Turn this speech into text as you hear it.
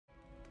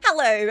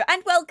Hello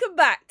and welcome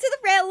back to the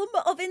realm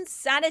of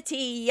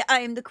Insanity. I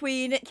am the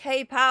Queen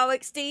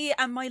KPowerXD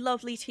and my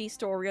lovely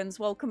tea-storians.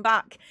 Welcome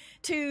back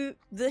to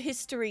the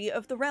history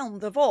of the realm,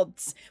 the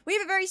VODs. We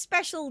have a very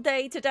special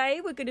day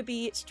today. We're going to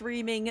be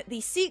streaming the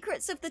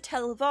Secrets of the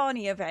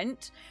Telvanni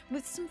event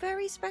with some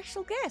very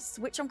special guests,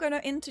 which I'm going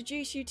to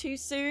introduce you to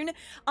soon.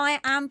 I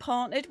am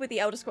partnered with the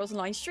Elder Scrolls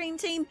Online stream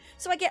team,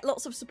 so I get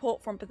lots of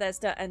support from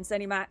Bethesda and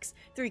ZeniMax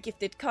through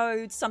gifted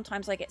codes.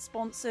 Sometimes I get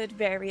sponsored,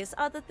 various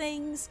other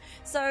things.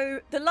 So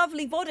the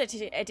lovely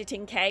VOD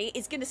editing K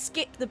is going to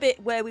skip the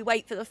bit where we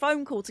wait for the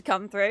phone call to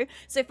come through.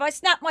 So if I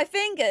snap my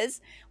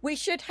fingers, we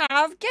should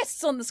have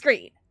guests on the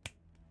screen.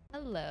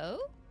 Hello?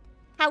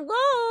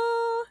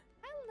 Hello?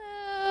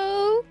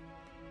 Hello?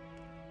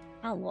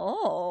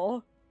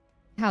 Hello?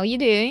 How are you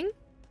doing?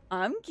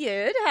 I'm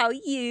good. How are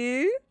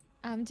you?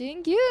 I'm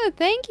doing good,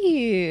 thank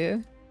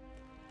you.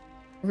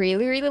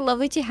 Really, really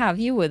lovely to have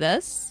you with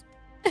us.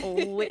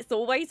 Oh, it's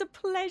always a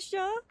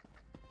pleasure.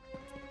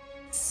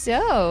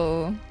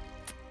 So,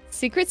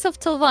 Secrets of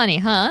Telvanni,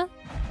 huh?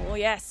 Oh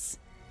yes,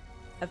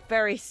 a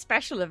very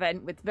special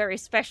event with very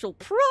special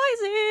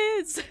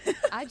prizes.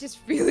 I just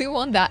really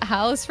want that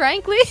house,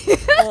 frankly.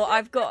 Oh,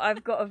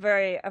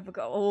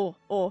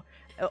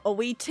 are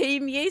we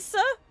team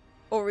Yisa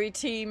or are we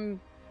team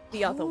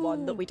the other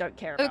one that we don't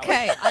care about?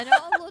 Okay, I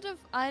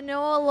know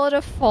a lot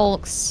of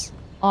folks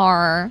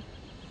are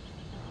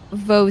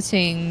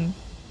voting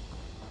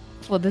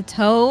for the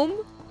tome.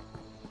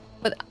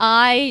 But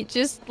I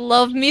just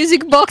love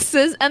music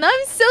boxes, and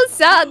I'm so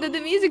sad that the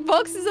music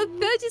box is at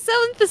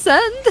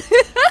 37%.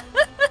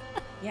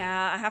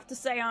 Yeah, I have to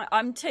say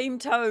I'm Team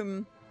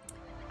Tome.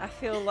 I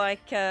feel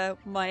like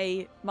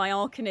my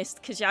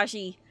Arcanist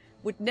Kajaji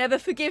would never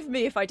forgive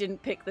me if I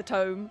didn't pick the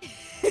tome.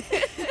 But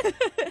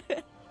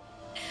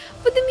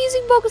the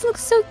music box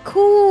looks so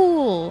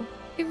cool.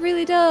 It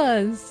really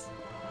does.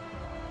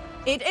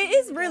 It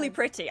is really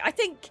pretty. I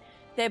think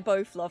they're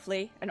both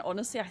lovely, and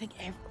honestly, I think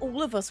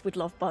all of us would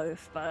love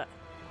both. But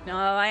no,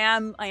 I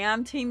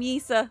am Team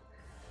Yisa.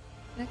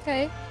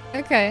 Okay.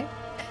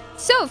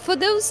 So, for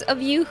those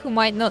of you who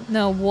might not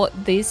know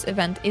what this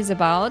event is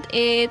about,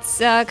 it's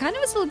kind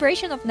of a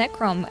celebration of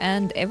Necrom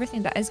and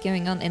everything that is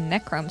going on in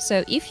Necrom.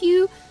 So, if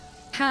you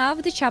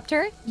have the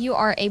chapter, you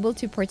are able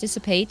to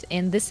participate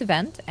in this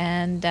event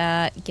and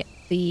get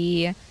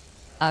the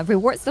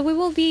rewards that we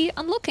will be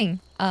unlocking.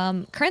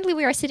 Currently,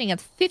 we are sitting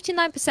at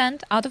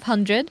 59% out of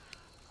 100.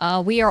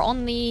 We are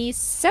only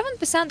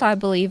 7%, I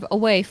believe,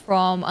 away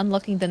from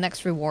unlocking the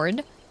next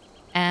reward.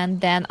 And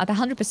then at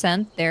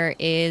 100%, there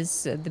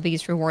is the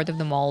biggest reward of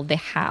them all, the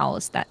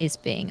house that is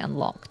being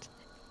unlocked.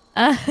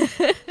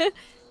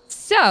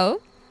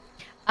 So,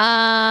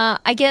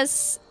 I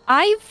guess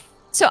I've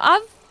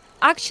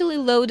actually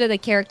loaded a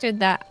character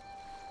that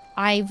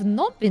I've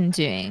not been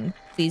doing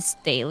this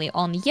daily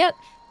on yet,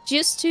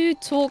 just to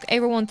talk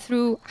everyone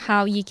through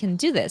how you can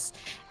do this.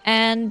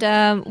 And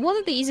one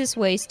of the easiest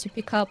ways to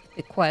pick up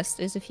the quest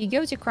is if you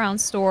go to Crown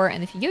Store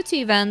and if you go to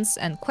events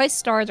and quest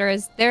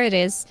starters, there it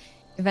is,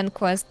 event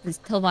quest, this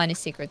Telvanni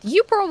secret.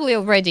 You probably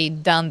already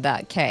done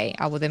that, Kay,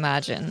 I would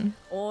imagine.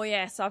 Oh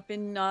yes, I've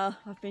been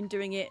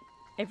doing it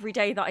every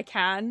day that I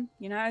can.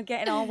 You know,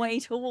 getting our way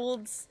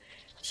towards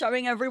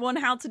showing everyone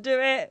how to do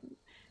it,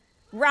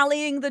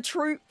 rallying the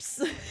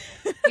troops.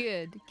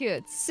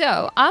 Good.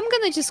 So I'm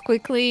gonna just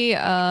quickly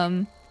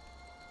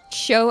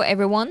show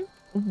everyone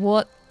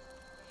what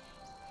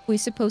we're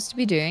supposed to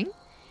be doing.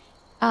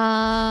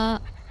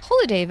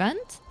 Holiday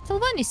event,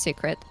 Telvanni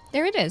secret.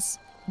 There it is.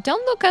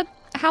 Don't look at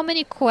how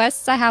many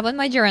quests I have in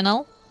my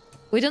journal.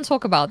 We don't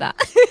talk about that.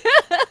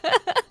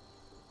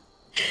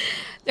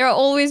 There are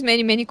always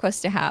many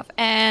quests to have,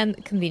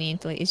 and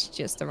conveniently it's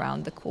just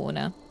around the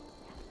corner.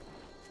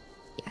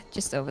 Yeah,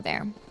 just over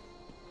there.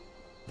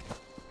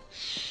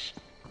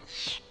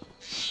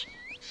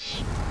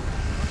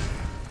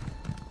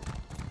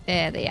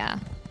 There they are.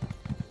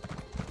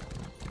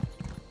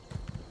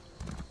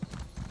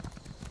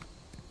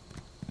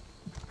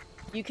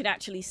 You can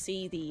actually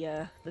see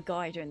the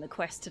guy doing the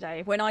quest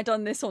today. When I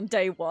done this on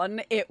day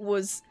one, it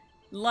was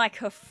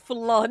like a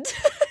flood.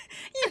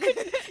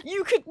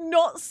 you could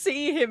not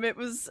see him. It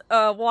was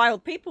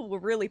wild. People were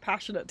really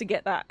passionate to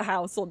get that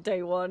house on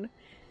day one.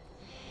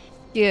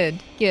 Good.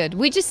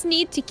 We just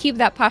need to keep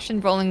that passion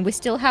rolling. We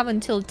still have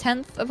until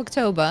 10th of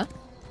October.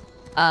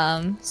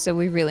 So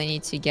we really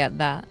need to get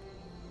that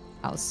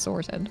house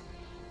sorted.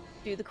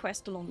 Do the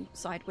quest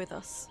alongside with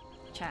us,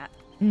 chat.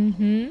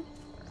 Mm-hmm.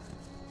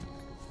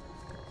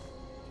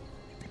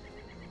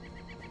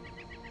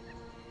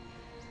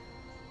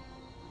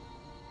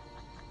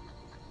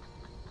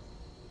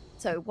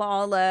 So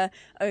while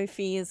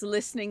Ophi is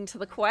listening to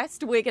the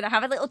quest, we're going to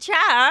have a little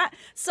chat.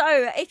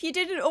 So if you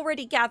didn't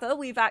already gather,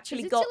 we've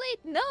actually got... Too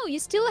late? No, you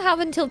still have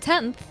until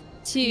 10th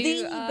to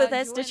the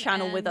Bethesda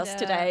channel with us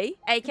today,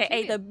 aka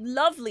contribute. the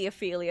lovely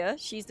Ophelia.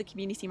 She's the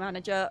community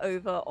manager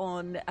over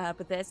on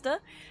Bethesda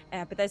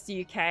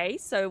UK.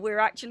 So we're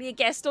actually a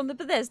guest on the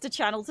Bethesda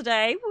channel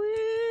today.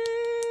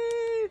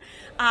 Woo!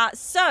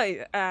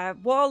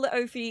 While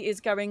Ophi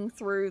is going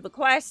through the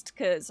quest,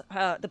 because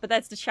the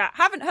Bethesda chat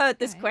haven't heard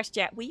this quest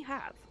yet, we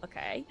have,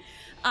 okay?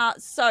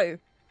 So,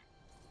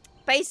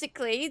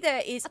 basically,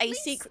 there is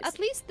secret... At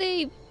least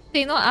they're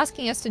not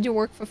asking us to do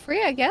work for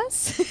free, I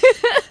guess.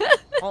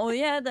 Oh,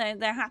 yeah,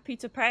 they're happy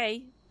to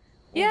pay.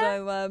 Yeah.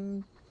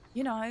 Although,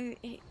 you know,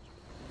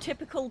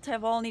 typical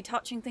Telvanni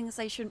touching things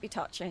they shouldn't be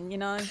touching, you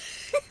know?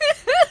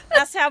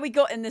 That's how we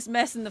got in this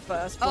mess in the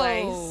first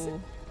place. Oh.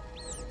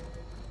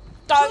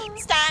 Don't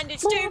stand in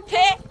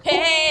stupid.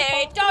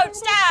 Don't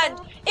stand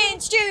in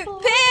stupid.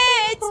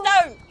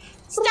 Don't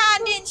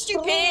stand in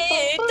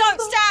stupid.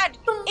 Don't stand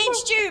in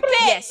stupid.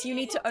 Yes, you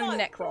need to own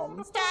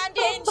Necrom. Stand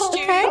in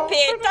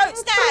stupid. Don't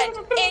stand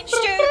in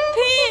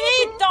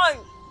stupid.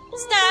 Don't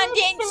stand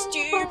in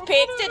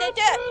stupid.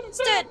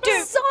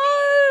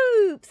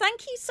 Soap!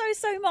 Thank you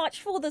so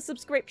much for the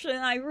subscription.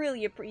 I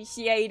really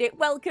appreciate it.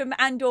 Welcome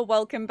or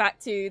welcome back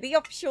to the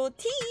Offshore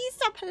Tea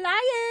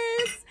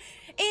Suppliers.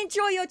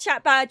 Enjoy your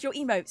chat badge, your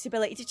emotes, the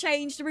ability to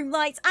change the room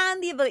lights,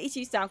 and the ability to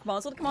use sound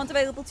commands. All the commands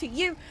available to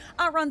you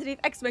are underneath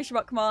exclamation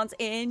mark commands.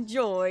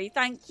 Enjoy.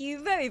 Thank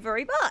you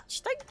very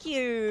much. Thank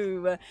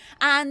you.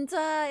 And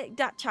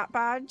that chat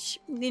badge,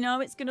 you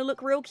know, it's going to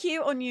look real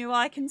cute on you.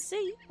 I can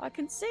see.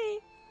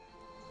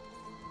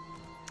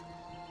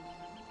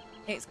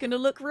 It's going to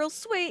look real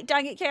sweet.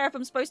 Dang it, Care, if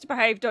I'm supposed to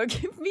behave, don't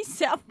give me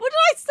self. What did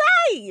I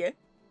say?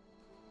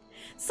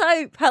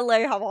 So,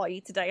 hello, how are you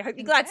today? I hope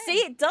you're glad to see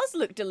it does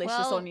look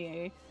delicious on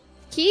you.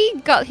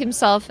 He got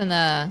himself in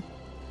a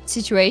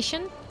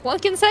situation, one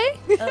can say.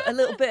 a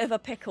little bit of a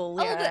pickle,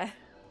 yeah.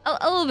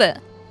 A little bit.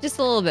 Just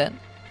a little bit.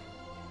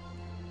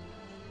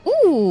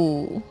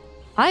 Ooh,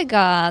 I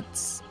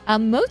got a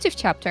motive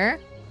chapter.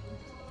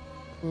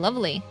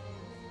 Lovely.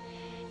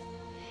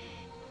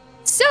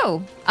 So,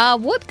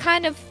 what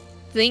kind of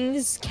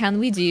things can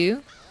we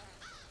do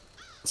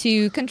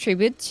to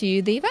contribute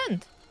to the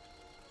event?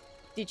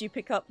 Did you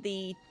pick up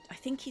the... I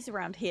think he's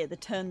around here, the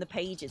turn the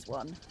pages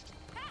one.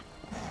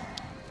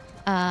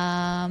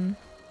 I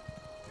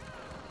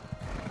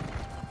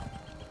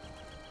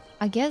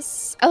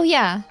guess... Oh,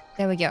 yeah.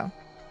 There we go.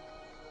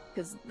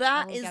 Because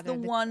that is the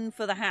one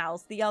for the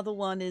house. The other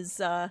one is...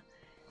 The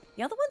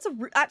other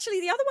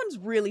one's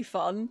really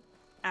fun.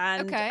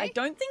 And I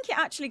don't think it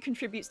actually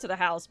contributes to the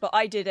house, but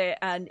I did it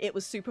and it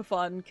was super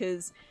fun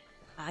because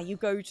you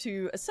go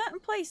to a certain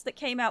place that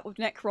came out with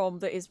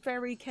Necrom that is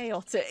very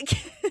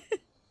chaotic.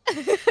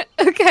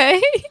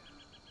 Okay.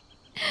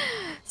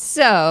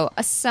 So,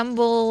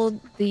 assemble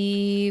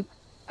the...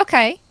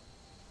 Okay.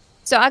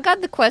 So, I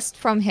got the quest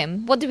from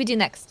him. What do we do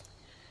next?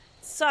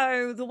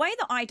 So, the way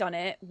that I done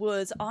it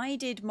was I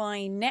did my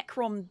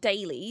Necrom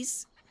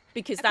dailies,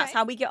 because that's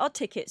how we get our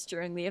tickets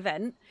during the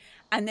event.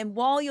 And then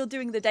while you're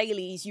doing the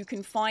dailies, you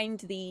can find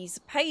these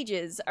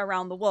pages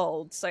around the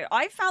world. So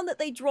I found that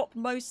they drop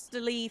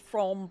mostly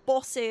from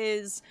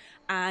bosses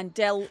and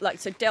delve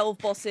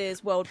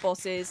bosses, world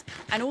bosses.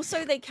 And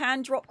also they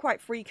can drop quite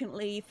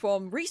frequently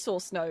from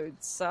resource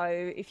nodes. So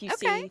if you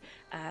see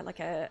like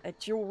a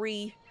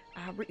jewelry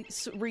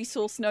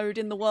resource node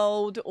in the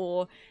world,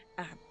 or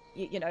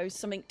you know,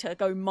 something to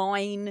go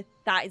mine,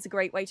 that is a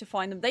great way to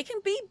find them. They can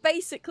be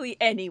basically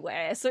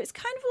anywhere, so it's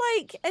kind of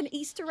like an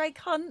Easter egg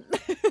hunt.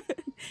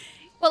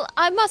 Well,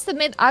 I must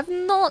admit, I've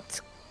not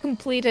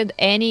completed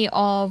any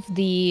of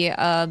the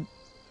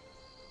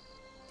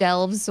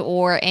delves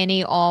or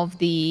any of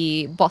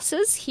the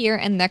bosses here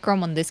in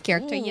Necrom on this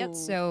character yet,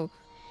 so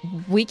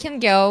we can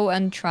go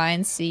and try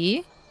and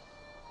see,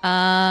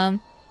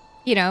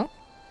 you know,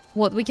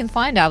 what we can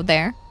find out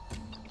there.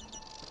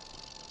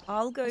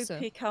 I'll go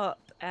pick up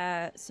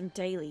some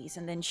dailies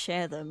and then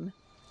share them,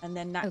 and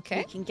then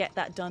we can get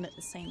that done at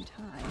the same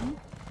time,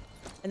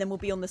 and then we'll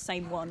be on the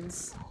same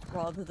ones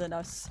rather than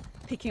us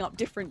picking up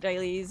different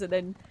dailies and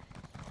then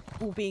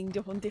all being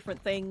on different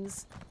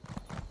things.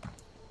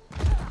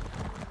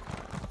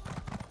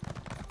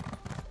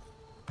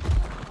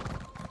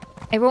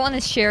 Everyone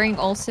is sharing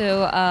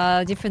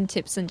also different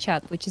tips in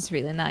chat, which is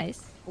really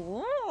nice.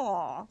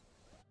 Oh.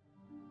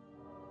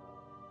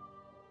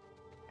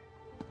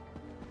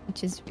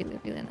 Which is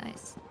really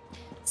nice.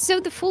 So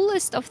the full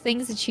list of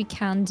things that you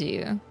can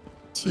do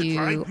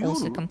to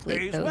also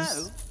complete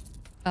those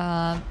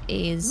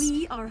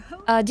is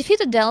defeat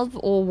a delve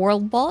or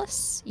world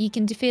boss. You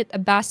can defeat a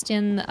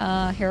Bastian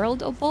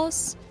herald or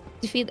boss.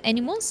 Defeat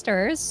any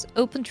monsters.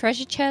 Open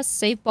treasure chests,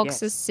 save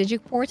boxes, sigil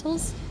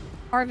portals.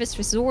 Harvest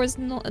resource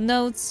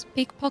nodes,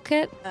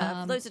 pickpocket.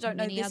 For those who don't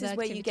know, this is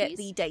where you get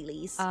the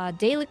dailies.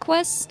 Daily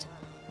quest.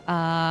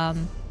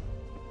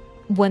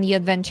 When you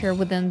adventure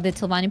within the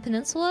Telvanni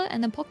Peninsula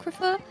and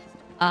Apocrypha,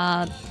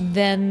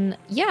 then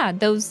yeah,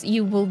 those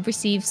you will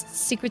receive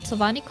secret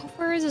Telvanni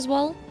coffers as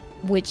well,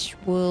 which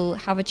will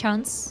have a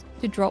chance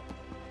to drop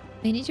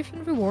many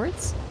different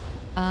rewards.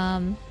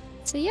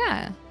 So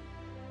yeah,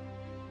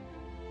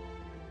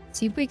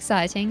 super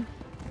exciting.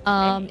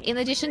 In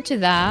addition to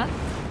that,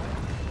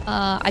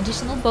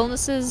 additional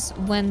bonuses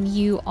when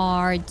you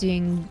are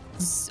doing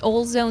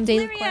all zone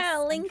daily Lyria, quests.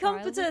 and Link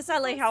trials. Comforter,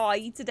 Sally, how are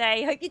you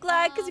today? Hope you're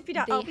glad, because if you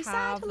don't, I'll be They sad.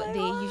 have Hello, the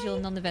hi. usual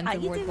non-event How you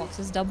reward doing?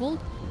 boxes doubled.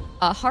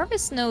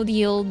 Harvest node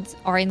yields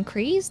are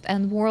increased,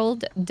 and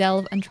world,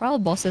 delve, and trial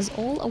bosses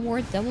all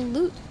award double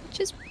loot, which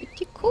is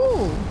pretty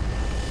cool.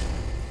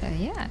 So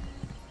yeah.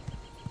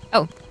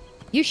 Oh,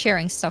 you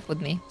sharing stuff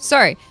with me.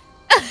 Sorry.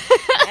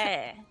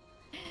 Yeah.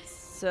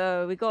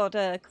 So we got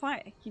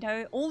quite, you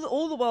know,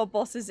 all the world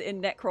bosses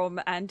in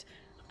Necrom, and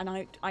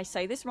I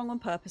say this wrong on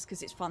purpose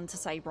because it's fun to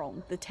say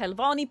wrong. The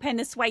Telvanni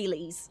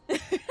Peniswales.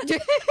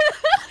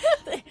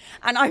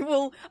 And I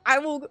will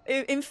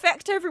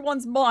infect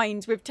everyone's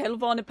mind with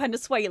Telvanni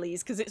Peniswales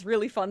because it's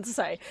really fun to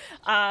say.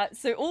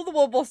 So all the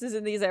world bosses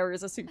in these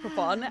areas are super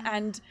fun,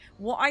 and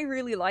what I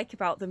really like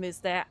about them is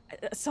that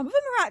some of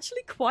them are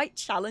actually quite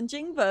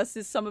challenging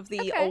versus some of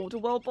the older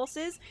world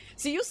bosses.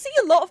 So you'll see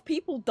a lot of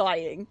people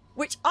dying,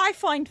 which I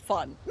find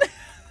fun.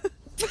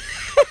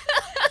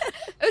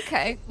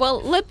 Okay,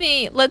 well let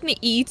me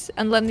eat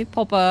and let me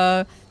pop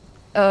a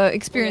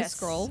experience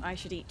scroll. I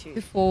should eat too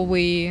before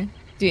we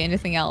do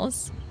anything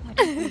else. I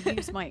don't really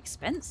use my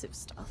expensive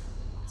stuff.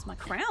 It's my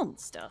crown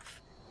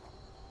stuff,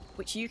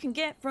 which you can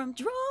get from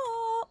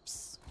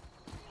drops,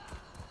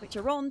 which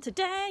are on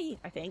today,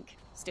 I think.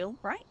 Still,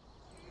 right?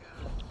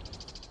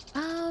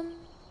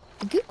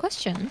 Good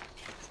question.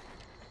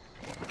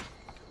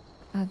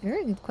 A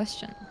very good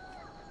question.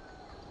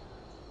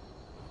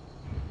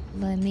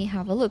 Let me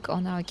have a look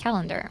on our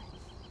calendar.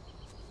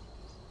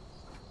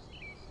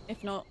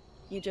 If not,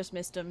 you just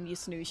missed them. You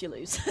snooze, you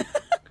lose.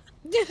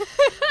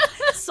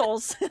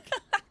 Soz.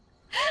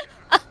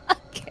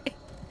 Okay.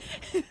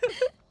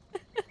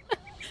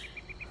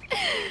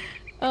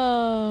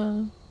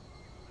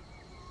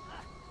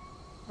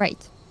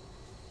 Right.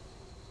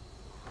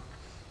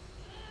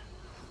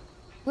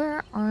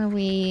 Where are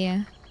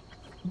we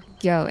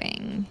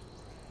going?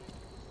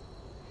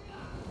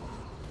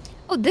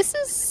 Oh, this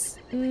is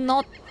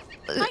not.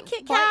 Hi,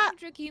 Kit By Kat.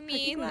 Indrik, you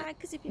mean? None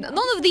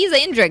None of these are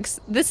Indriks.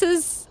 This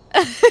is.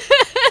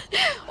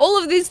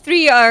 All of these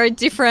three are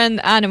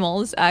different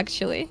animals,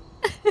 actually.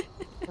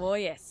 Oh,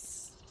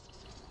 yes.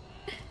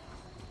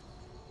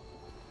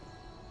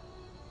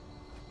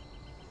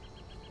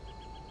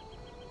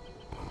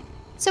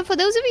 So, for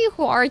those of you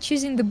who are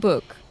choosing the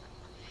book,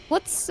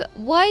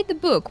 why the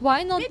book?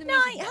 Why not the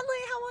Midnight. music box? Hello,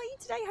 how are you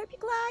today? Hope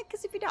you're glad,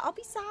 because if you don't, I'll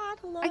be sad.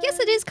 Hello. I guess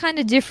it is kind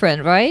of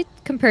different, right?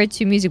 Compared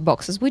to music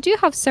boxes. We do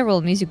have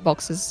several music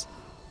boxes.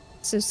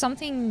 So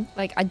something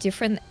like a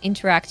different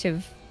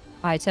interactive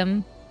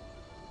item.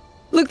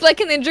 Looked like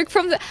an Indrik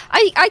from the...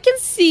 I can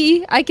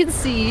see.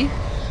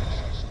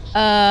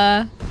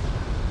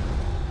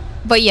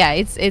 But yeah,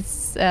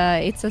 it's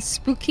a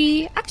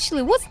spooky...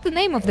 Actually, what's the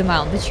name of the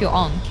mount that you're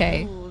on,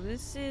 Kay? Oh,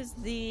 this is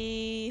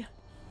the...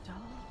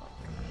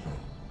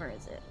 Where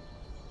is it?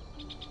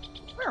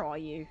 Where are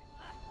you?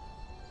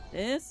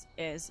 This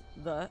is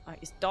the...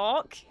 it's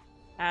dark,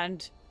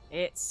 and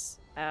it's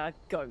a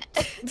goat.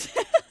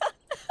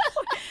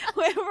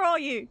 Where are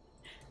you?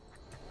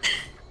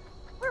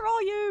 Where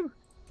are you?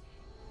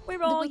 Where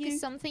The are book you?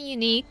 is something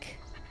unique.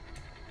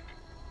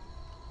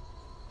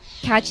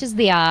 Catches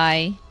the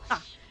eye.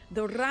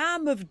 The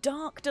Ram of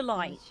Dark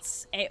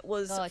Delights. It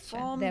was Gotcha.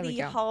 from There we the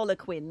go.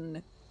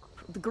 Harlequin,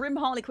 the Grim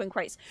Harlequin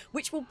crates,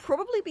 which will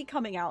probably be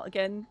coming out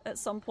again at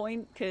some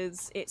point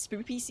because it's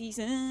spooky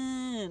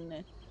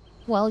season.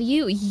 Well,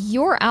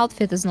 your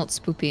outfit is not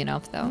spoopy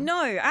enough, though.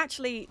 No,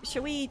 actually,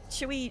 shall we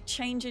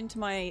change into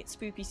my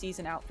spooky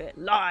season outfit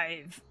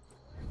live?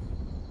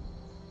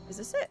 Is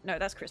this it? No,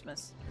 that's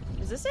Christmas.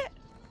 Is this it?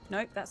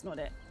 Nope, that's not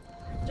it.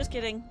 Just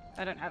kidding.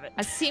 I don't have it.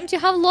 I seem to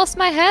have lost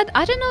my head.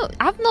 I don't know.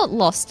 I've not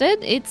lost it.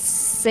 It's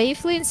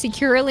safely and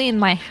securely in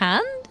my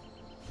hand.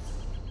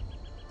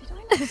 Did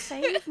I not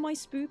save my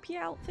spoopy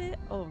outfit?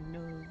 Oh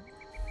no.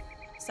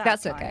 Sad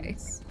That's okay.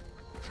 times.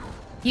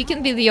 You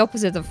can be the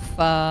opposite of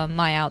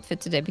my outfit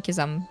today because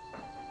I'm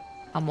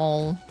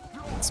all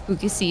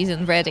spooky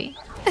season ready.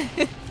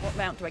 What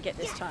mount do I get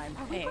this time?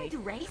 Hey.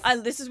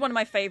 This is one of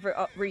my favorite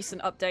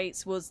recent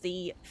updates was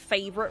the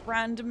favorite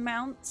random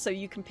mount. So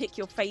you can pick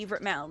your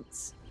favorite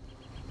mounts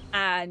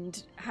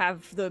and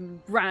have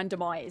them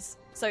randomize.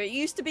 So it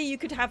used to be you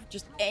could have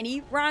just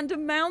any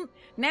random mount.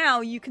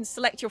 Now you can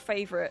select your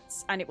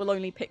favorites and it will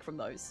only pick from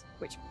those,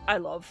 which I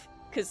love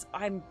because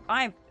I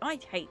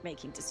hate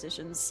making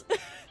decisions.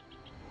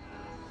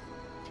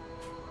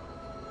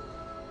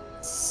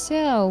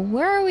 So,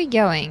 where are we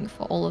going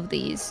for all of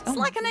these? It's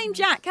like a name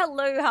Jack.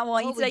 Hello, how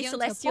are you we're today, going to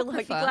Celestial? Hope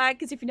you're Apocrypha. glad,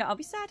 because if you're not, I'll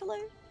be sad. Hello.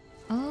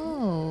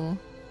 Oh.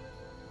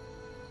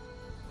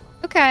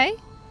 Okay.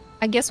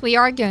 I guess we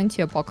are going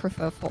to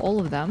Apocrypha for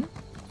all of them.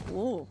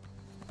 Ooh.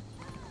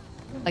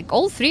 Like,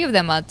 all three of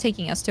them are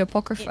taking us to It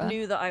Apocrypha.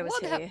 knew that I was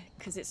What here,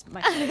 because it's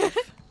my fave.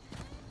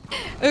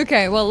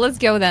 Okay, well, let's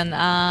go then.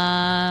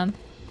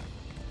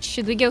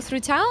 Should we go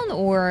through town,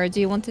 or do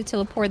you want to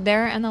teleport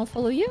there and I'll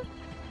follow you?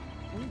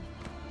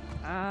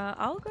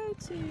 I'll go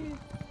to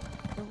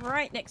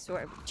right next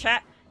door.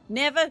 Chat,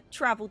 Never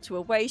travel to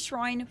a WHAA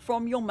shrine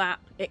from your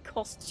map. It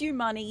costs you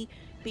money.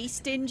 Be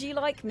stingy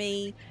like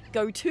me.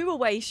 Go to a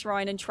WHAA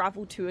shrine and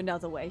travel to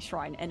another WHAA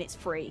shrine, and it's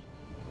free.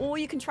 Or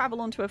you can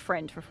travel onto a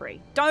friend for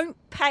free. Don't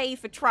pay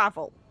for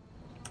travel.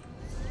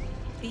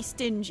 Be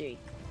stingy.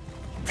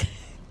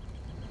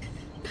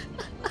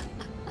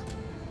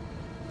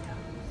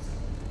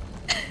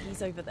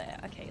 He's over there.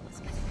 Okay, let's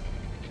go.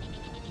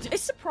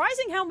 It's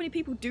surprising how many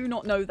people do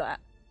not know that.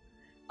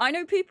 I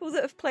know people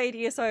that have played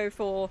ESO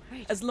for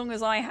as long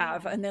as I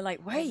have, and they're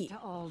like, wait,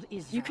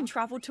 you can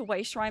travel to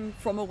WHAA Shrine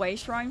from a WHAA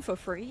Shrine for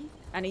free?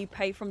 And you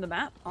pay from the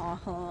map?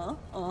 Uh-huh,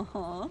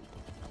 uh-huh.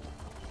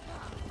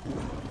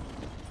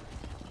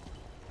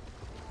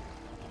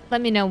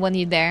 Let me know when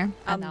you're there,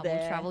 I'm and I there.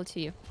 will travel to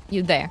you.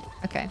 You're there.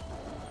 Okay.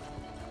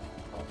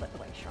 Oh, let the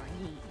WHAA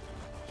Shrine.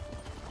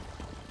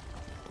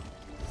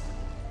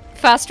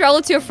 Fast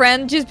travel to your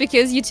friend just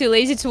because you're too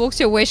lazy to walk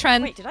to a WHAA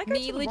shrine. Wait, did I go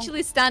Me to the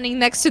literally standing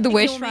next to the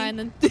WHAA shrine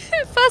and fast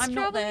I'm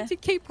not traveling there. to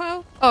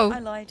K-Pow. Oh. I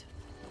lied.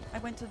 I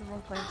went to the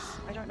wrong place.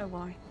 I don't know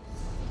why.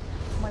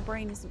 My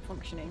brain isn't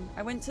functioning.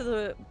 I went to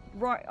the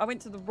right. I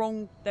went to the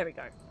wrong. There we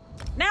go.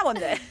 Now I'm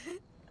there.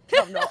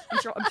 No, I'm not.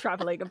 I'm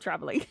traveling. I'm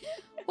traveling.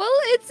 Well,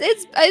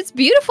 it's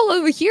beautiful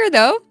over here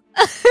though.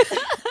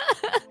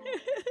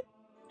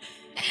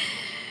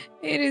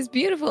 It is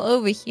beautiful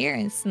over here.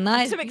 It's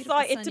nice. I'm too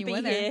excited to be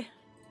weather. here.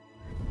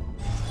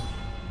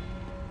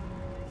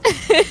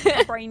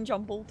 My brain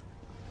jumbled.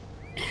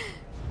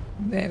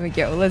 There we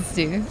go. Let's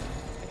do.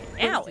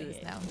 Now Let's do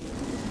this now.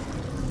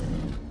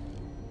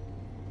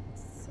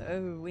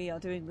 So we are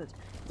doing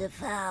the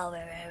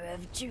flower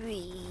of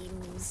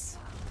dreams.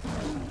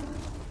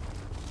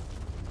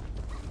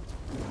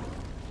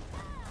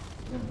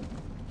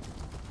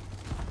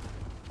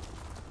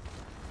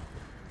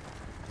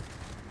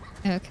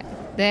 Okay,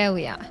 there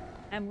we are.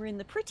 And we're in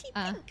the pretty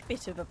pink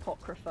bit of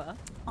Apocrypha.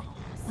 Oh,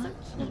 so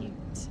cute.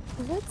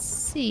 Let's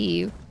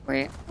see.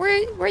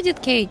 Where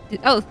did Kate?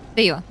 Oh,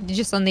 there you are.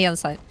 Just on the other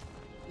side.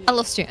 Yeah. I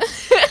lost you.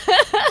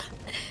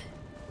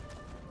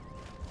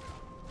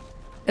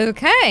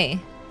 Okay.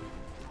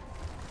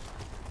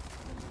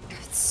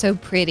 It's so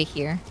pretty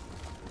here.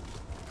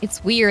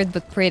 It's weird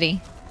but pretty.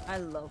 I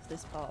love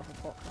this part of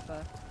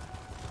Apocrypha.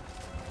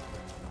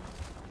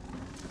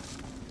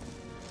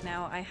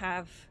 Now I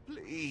have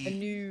a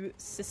new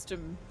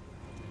system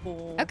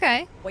for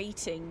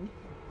waiting.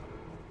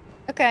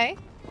 Okay.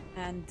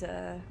 And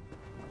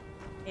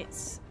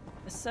it's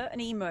a certain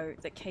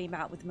emote that came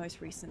out with the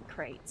most recent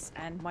crates,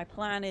 and my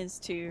plan is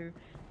to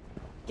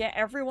get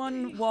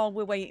everyone while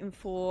we're waiting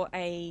for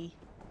a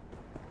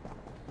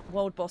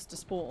world boss to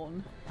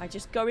spawn. I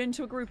just go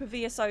into a group of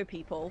VSO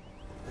people.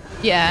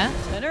 Yeah.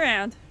 Turn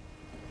around.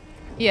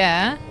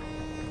 Yeah.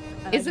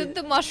 Is it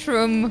the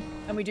mushroom?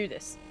 And we do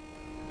this.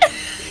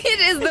 It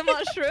is the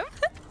mushroom.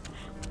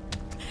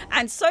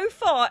 And so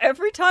far,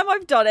 every time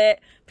I've done it,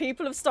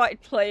 people have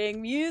started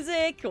playing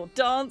music or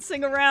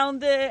dancing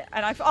around it,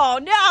 and oh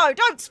no,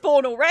 don't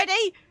spawn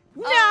already!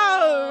 No!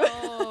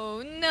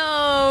 Oh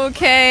no,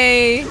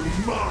 okay.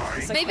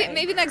 Okay.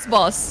 Maybe next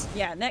boss.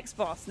 Yeah, next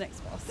boss. Oh.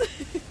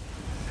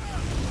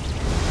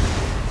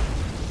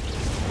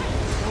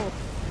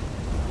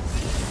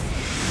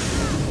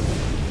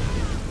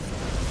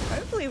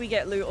 Hopefully we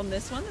get loot on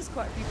this one. There's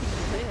quite a few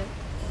people here.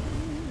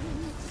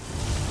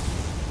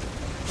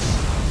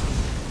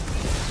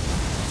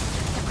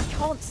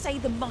 I can't say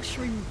the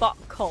mushroom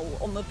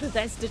butthole on the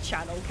Bethesda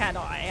channel, can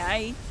I,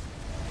 eh?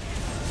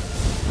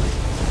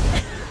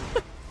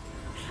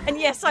 And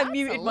yes, I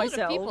muted myself.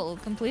 A lot of people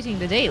completing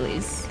the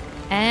dailies.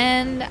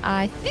 And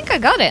I think I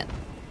got it.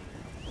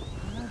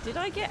 Did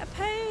I get a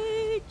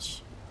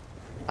page?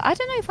 I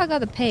don't know if I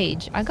got a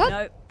page. I got...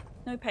 Nope.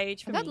 No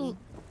page for me.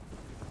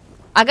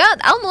 I got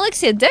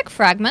Almalexia deck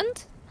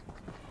fragment.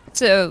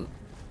 So,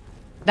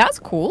 that's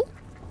cool.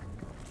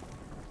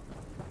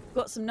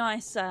 Got some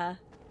nice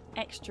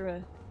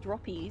extra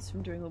droppies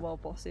from doing the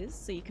world bosses,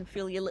 so you can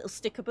fill your little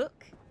sticker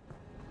book.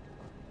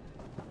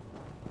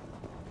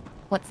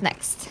 What's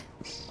next?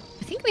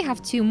 I think we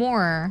have 2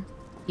 more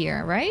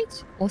here,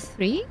 right? Or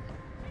 3?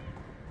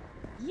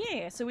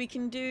 Yeah, so we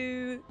can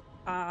do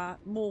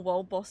more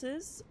world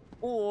bosses,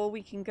 or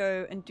we can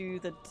go and do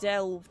the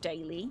Delve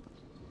daily,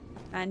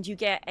 and you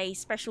get a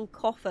special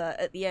coffer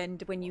at the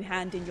end when you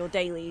hand in your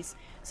dailies.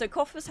 So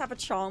coffers have a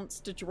chance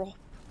to drop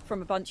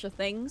from a bunch of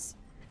things.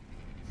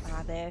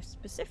 They're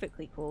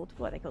specifically called,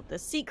 what are they called? The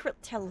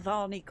Secret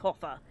Telvanni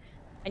coffer.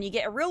 And you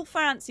get a real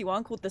fancy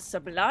one called the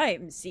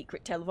Sublime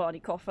Secret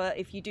Telvanni coffer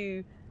if you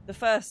do the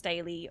first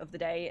daily of the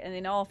day, and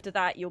then after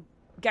that you're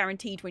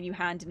guaranteed when you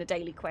hand in a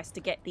daily quest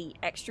to get the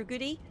extra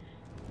goodie.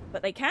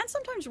 But they can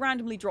sometimes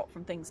randomly drop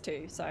from things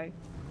too, so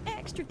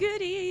extra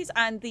goodies.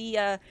 And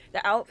the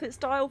outfit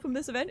style from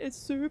this event is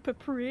super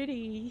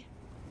pretty.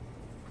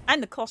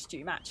 And the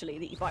costume, actually,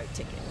 that you buy with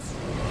tickets.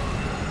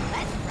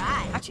 That's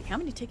right. Actually, how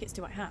many tickets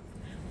do I have?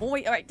 Oh,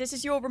 wait, all right, this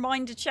is your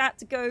reminder, chat,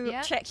 to go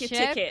check your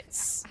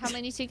tickets. How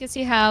many tickets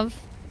you have?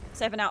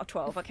 7 out of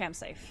 12. Okay, I'm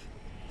safe.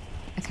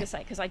 I was going to say,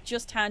 because I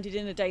just handed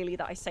in a daily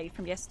that I saved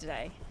from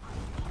yesterday.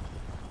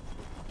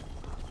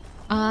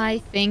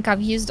 I think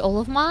I've used all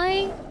of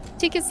my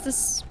tickets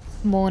this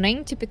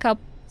morning to pick up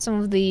some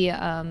of the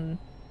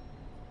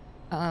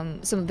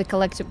parts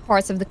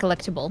of the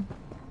collectible.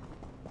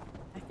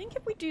 I think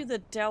if we do the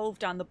delve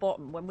down the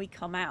bottom, when we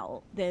come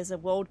out, there's a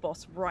world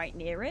boss right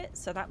near it,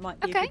 so that might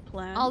be a good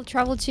plan. I'll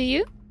travel to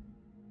you.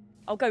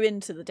 I'll go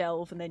into the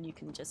delve and then you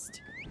can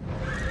just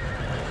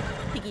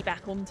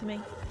piggyback onto me.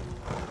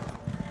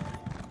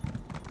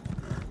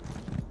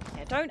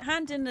 Yeah, don't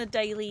hand in a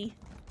daily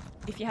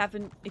if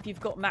you've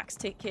got max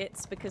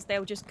tickets, because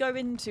they'll just go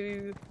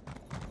into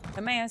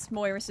Emmaus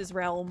Moirus's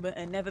realm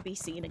and never be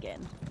seen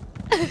again.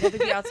 You'll never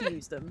be able to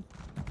use them.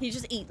 You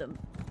just eat them.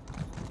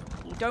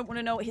 You don't want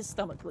to know what his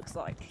stomach looks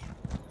like.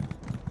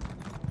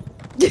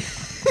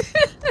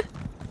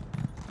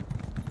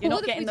 You're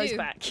not getting those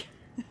back.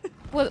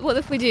 What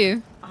if we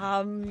do?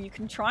 You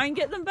can try and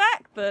get them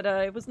back, but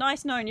it was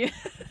nice knowing you.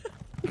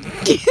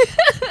 Cut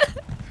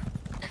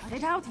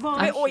it out,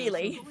 Vaughn. A bit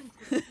oily.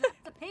 The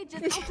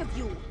pages out of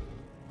you.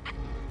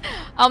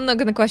 I'm not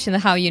gonna question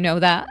how you know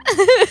that.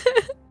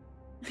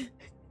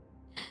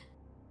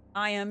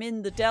 I am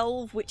in the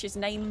delve, which is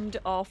named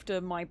after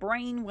my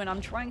brain when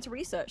I'm trying to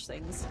research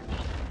things.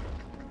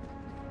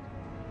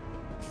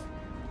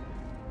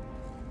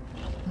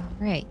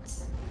 Alright.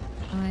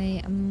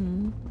 I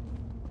am...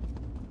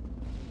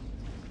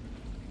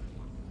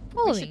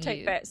 We should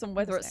take bets on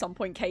whether at some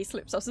point Kay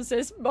slips us and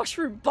says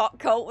mushroom butt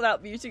cult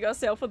without muting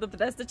herself on the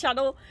Bethesda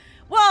channel.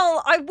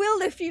 Well, I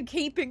will if you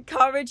keep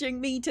encouraging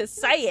me to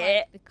say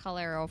it. The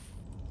color of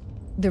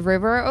the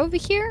river over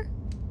here.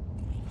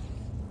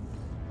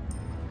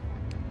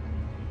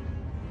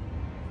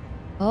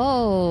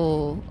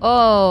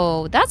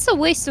 Oh, that's a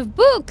waste of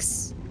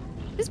books.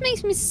 This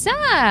makes me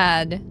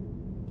sad.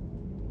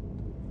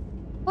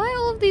 Why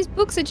all of these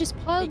books are just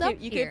piled up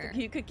here?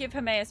 You could give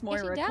Emmaus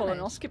Moira a damage.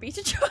 colonoscopy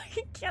to try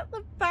and get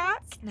them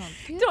back. Not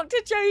good. Dr.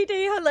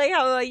 Jodie, hello,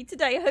 how are you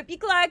today? I hope you're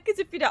glad, because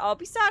if you're not, I'll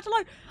be sad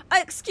alone.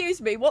 Excuse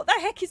me, what the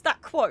heck is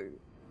that quote?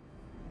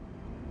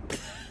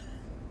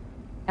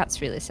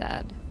 That's really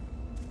sad.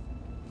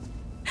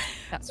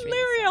 That's really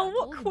Lyriel, sad.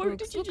 what All the quote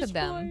books, did you look just at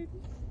them. find?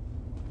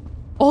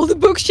 All the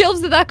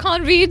bookshelves that I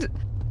can't read.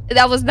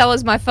 That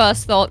was my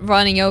first thought,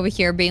 running over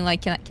here, being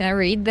like, can I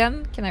read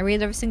them? Can I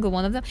read every single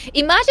one of them?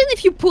 Imagine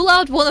if you pull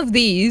out one of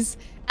these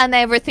and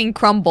everything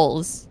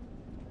crumbles.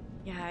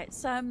 Yeah,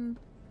 it's you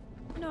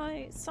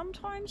know,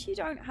 sometimes you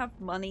don't have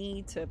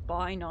money to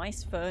buy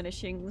nice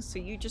furnishings, so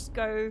you just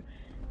go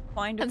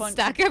find a bunch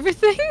stack of,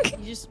 everything.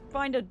 You just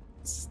find a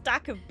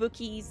stack of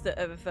bookies that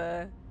have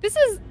This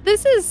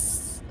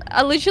is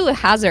a literal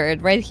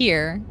hazard right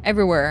here,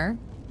 everywhere.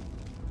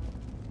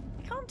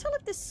 I can't tell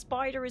if this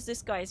spider is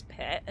this guy's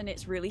pet and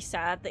it's really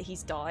sad that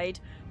he's died,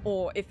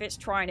 or if it's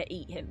trying to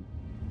eat him.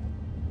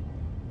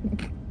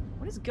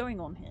 What is going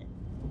on here?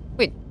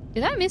 Wait,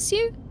 did I miss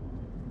you?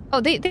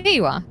 Oh, there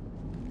you are.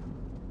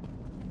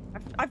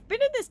 I've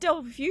been in this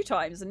delve a few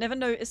times and never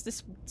noticed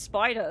this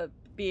spider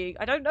being...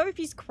 I don't know if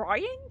he's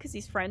crying because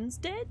his friend's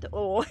dead,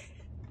 or...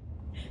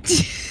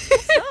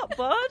 What's up,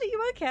 bud? Are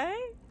you okay?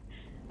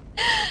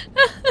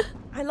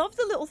 I love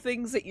the little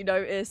things that you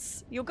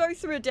notice. You'll go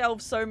through a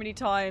delve so many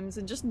times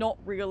and just not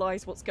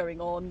realise what's going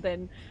on.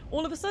 Then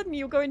all of a sudden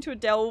you'll go into a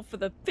delve for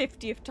the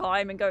 50th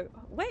time and go,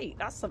 wait,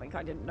 that's something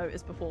I didn't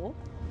notice before.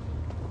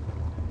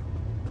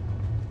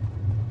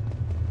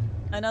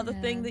 Another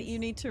thing that you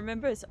need to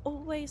remember is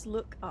always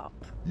look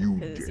up.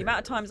 Because the amount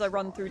of times I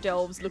run through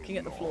delves looking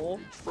at the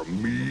floor.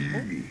 From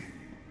me.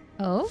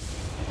 Oh?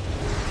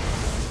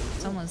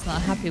 Someone's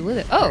not happy with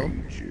it. Oh,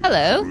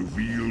 hello.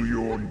 Reveal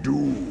your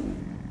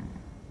doom.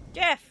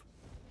 Jeff!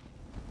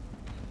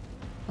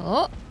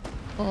 Oh.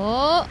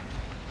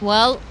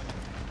 Well,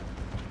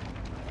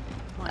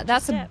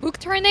 that's a book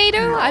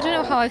tornado? I don't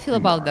know how I feel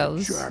about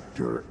those.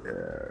 Chapter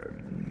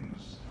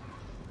ends.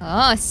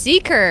 Oh,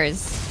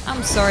 seekers.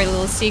 I'm sorry,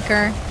 little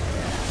seeker.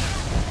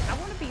 I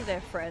want to be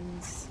their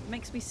friends. It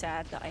makes me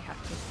sad that I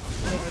have to.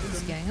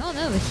 What's going on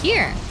over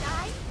here?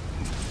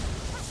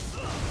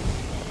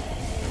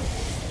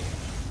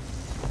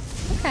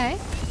 Okay.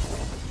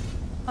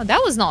 Oh,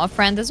 that was not a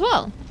friend as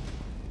well.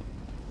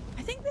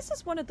 I think this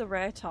is one of the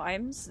rare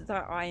times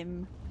that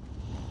I'm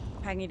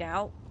hanging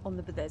out on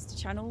the Bethesda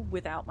channel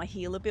without my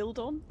healer build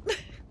on.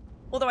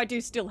 Although I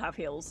do still have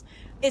heals.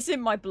 It's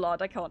in my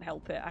blood, I can't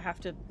help it. I have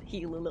to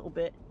heal a little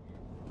bit.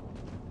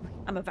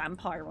 I'm a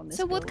vampire on this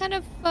So build.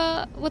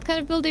 what kind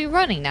of build are you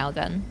running now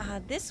then?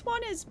 This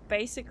one is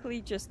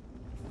basically just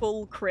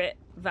full crit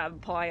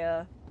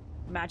vampire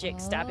magic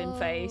stabbing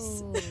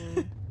face.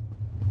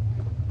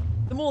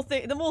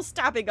 The more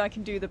stabbing I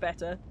can do, the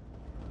better.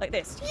 Like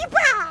this.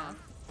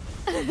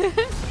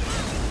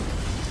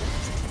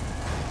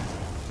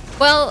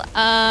 Well,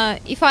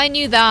 if I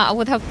knew that, I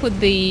would have put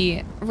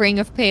the Ring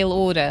of Pale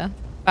Order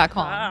back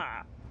on.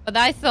 Ah. But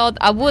I thought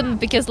I wouldn't,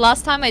 because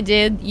last time I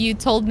did, you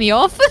told me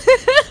off.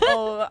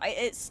 Oh,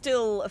 it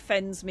still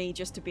offends me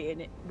just to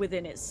be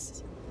within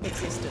its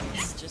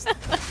existence. Just,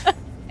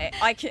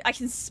 I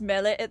can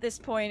smell it at this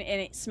point, and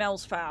it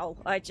smells foul.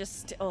 I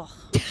just, oh,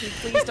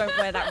 please don't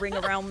wear that ring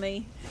around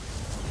me.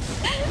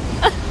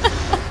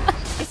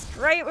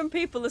 great when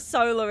people are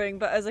soloing,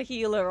 but as a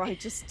healer, I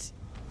just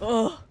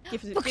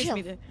gives me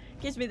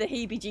the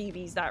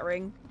heebie-jeebies, that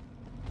ring.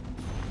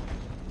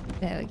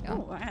 There we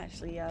go. Oh, I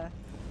actually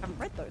haven't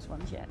read those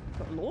ones yet.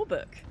 Got a law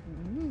book.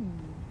 Ooh.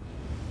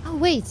 Oh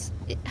wait,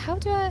 how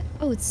do I?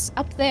 Oh, it's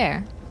up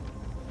there.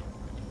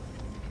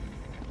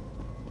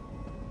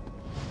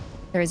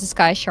 There is a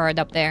sky shard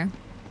up there.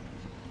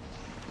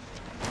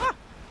 Ah.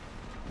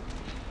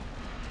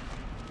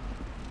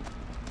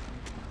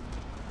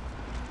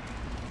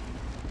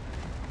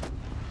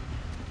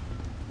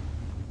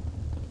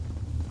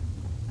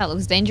 That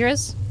looks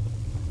dangerous.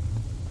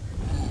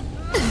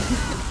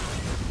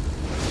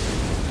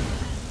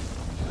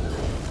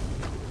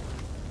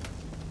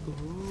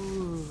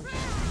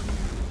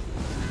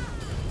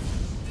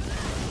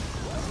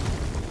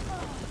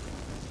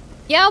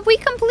 Yeah, we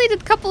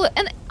completed a couple of,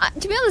 and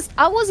to be honest,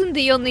 I wasn't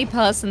the only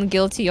person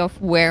guilty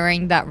of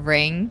wearing that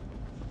ring.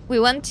 We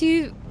went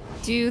to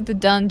do the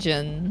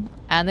dungeon,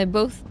 and it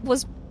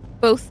was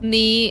both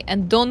me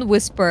and Dawn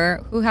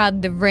Whisper who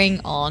had the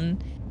ring on,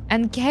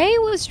 and Kay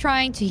was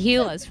trying to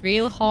heal us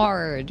real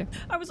hard.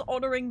 I was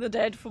honoring the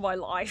dead for my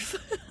life.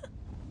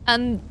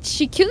 And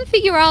she couldn't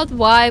figure out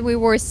why we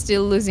were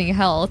still losing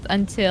health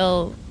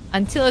until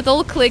it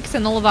all clicked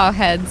in all of our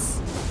heads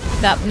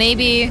that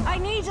maybe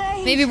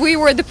we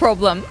were the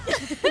problem.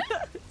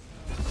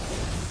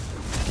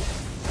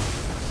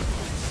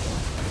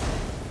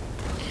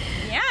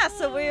 Yeah,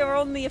 so we are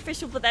on the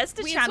official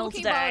Bethesda channel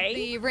talking today. about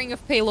the Ring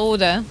of Pale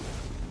Order.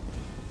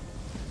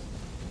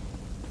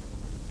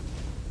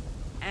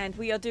 And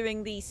we are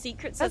doing the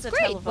Secrets That's of the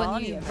great Telvanni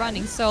when you're event.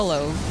 running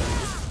solo.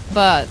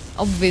 But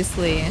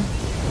obviously,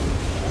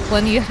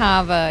 when you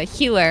have a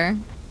healer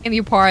in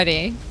your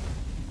party,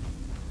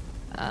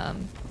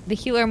 the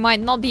healer might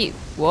not be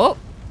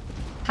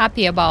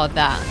happy about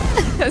that,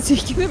 as you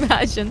can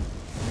imagine.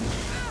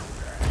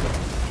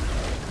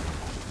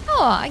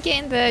 Oh, I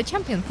gained the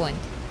champion point.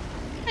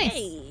 Nice.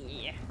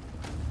 Hey.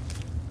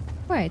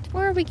 Right,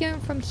 where are we going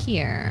from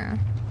here?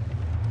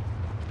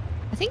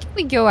 I think if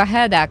we go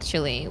ahead,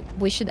 actually,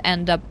 we should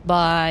end up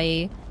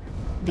by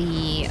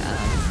the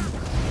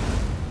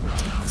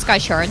Sky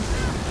Shard.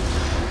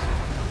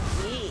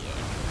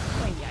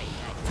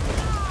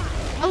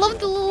 I love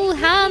the little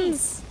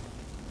hands.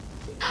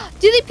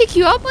 Do they pick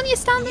you up when you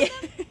stand there?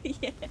 Yeah.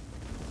 Yeah.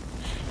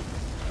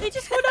 They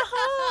just want a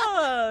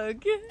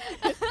hug.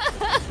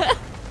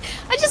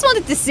 I just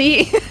wanted to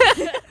see.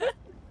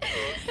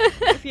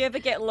 If you ever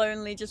get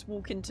lonely, just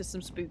walk into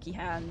some spooky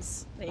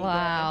hands. There you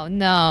Wow,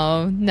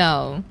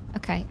 no.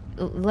 Okay,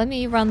 let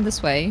me run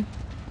this way.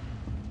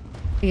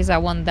 Because I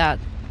want that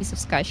piece of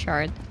Sky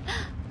Shard.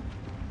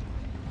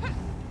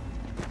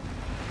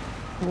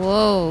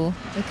 Whoa,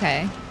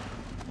 okay.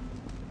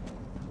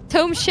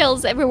 Tome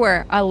shells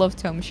everywhere. I love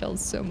tome shells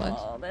so much.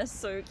 Oh, they're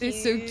so cute. They're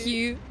so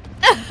cute.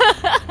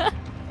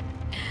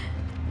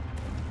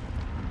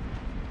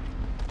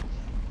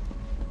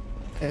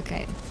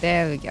 Okay,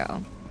 there we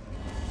go.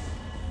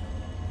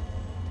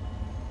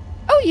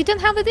 Oh, you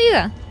don't have it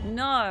either.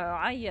 No,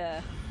 I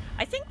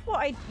think what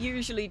I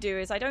usually do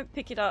is I don't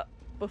pick it up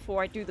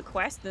before I do the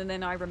quest, and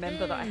then I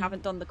remember that I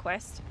haven't done the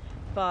quest.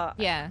 But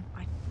Yeah.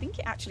 I think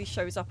it actually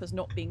shows up as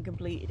not being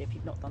completed if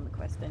you've not done the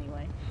quest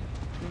anyway.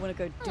 We want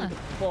to go do the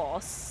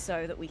boss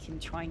so that we can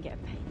try and get a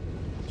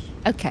page.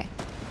 Okay.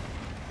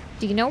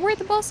 Do you know where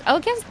the boss? Oh, I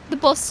guess the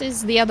boss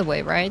is the other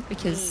way, right?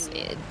 Because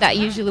that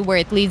usually where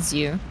it leads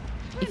you.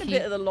 If a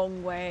bit of the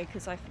long way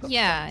because I forgot.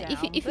 Yeah, to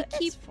go down, if you but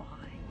keep it's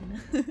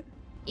fine.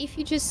 if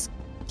you just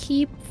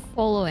keep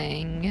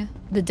following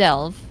the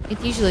delve,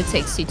 it usually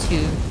takes you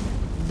to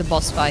the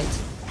boss fight.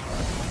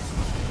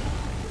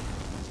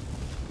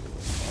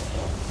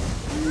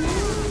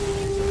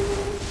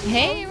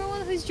 Hey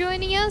everyone who's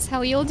joining us, how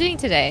are you all doing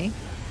today?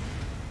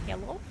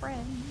 Hello,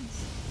 friends.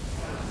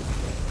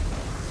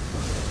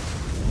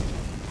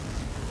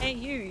 Hey,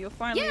 you're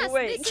finally Yes,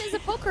 awake. this is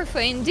Apocrypha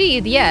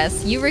indeed.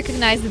 Yes, you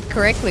recognized it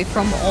correctly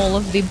from all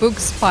of the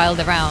books piled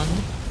around.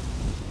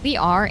 We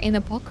are in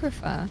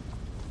Apocrypha.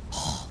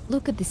 Oh,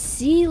 look at the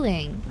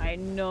ceiling. I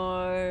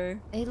know.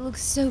 It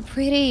looks so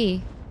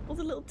pretty. All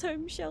the little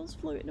tome shells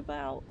floating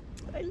about.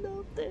 I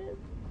love them.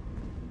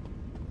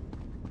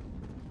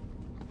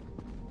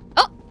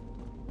 Oh,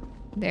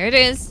 there it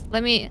is.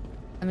 Let me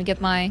get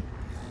my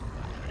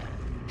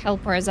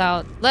helpers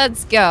out.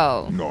 Let's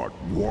go. Not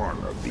one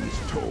of these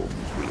tomes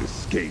will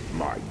escape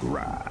my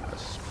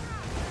grasp.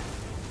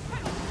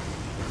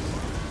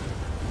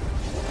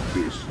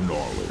 This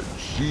knowledge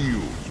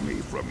shields me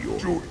from your...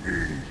 To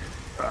ink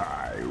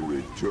I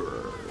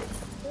return.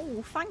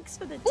 Oh, thanks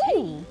for the Ooh.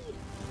 tea.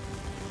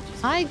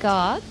 I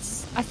got,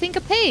 I think,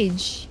 a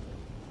page.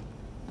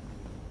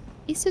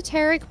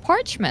 Esoteric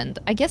parchment.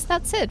 I guess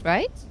that's it,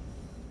 right?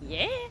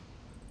 Yeah.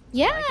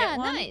 Yeah, get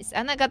one? nice.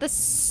 And I got a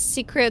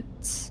secret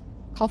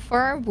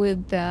coffer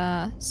with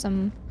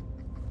some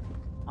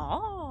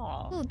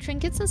Oh. little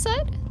trinkets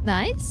inside.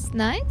 Nice,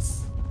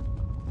 nice.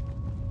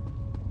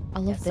 I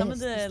love this. Some of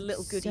the This little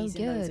looks goodies so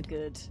in those are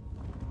good.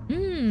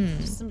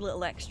 Mmm. Just some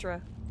little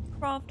extra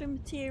crafting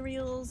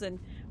materials, and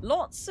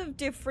lots of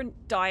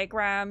different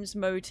diagrams,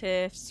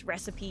 motifs,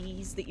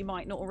 recipes that you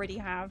might not already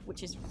have,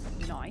 which is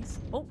really nice.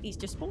 Oh, he's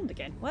just spawned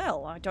again.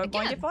 Well, I don't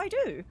mind if I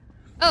do.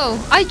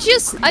 Oh, I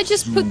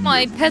just put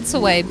my pets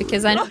away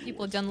because I know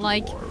people don't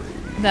like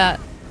that,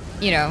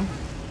 you know.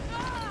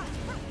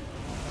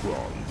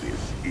 From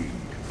this ink,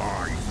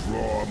 I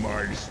draw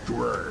my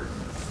strength.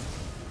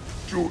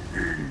 To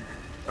ink,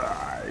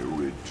 I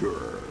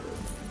return.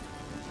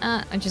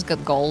 I just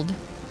got gold.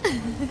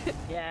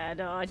 Yeah,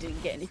 no, I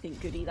didn't get anything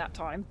goody that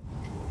time.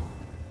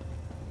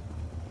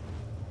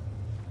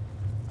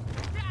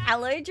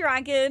 Hello,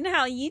 Dragon.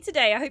 How are you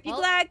today? I hope you're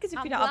glad, because if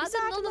you're not glad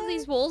that none of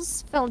these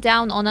walls fell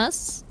down on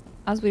us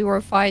as we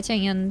were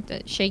fighting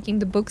and shaking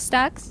the book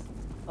stacks.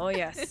 Oh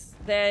yes,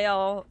 they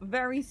are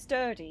very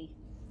sturdy.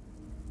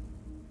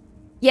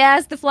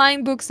 Yes, the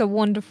flying books are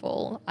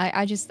wonderful.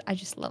 I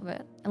just love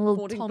it. And little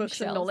Hoarding Tom books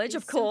and shells. knowledge, They're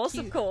of so course,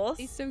 cute. of course.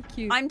 He's so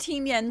cute. I'm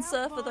Team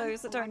Yensa, for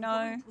those that don't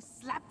know. To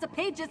slap the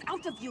pages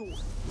out of you.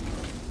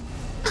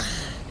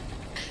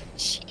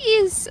 She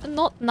is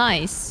not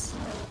nice.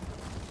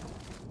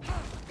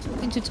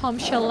 Talking to Tom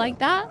Shell like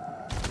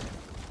that.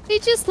 They're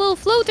just little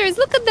floaters.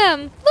 Look at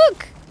them.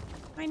 Look.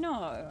 I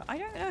know. I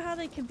don't know how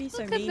they can be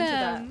so Look at mean to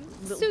that them.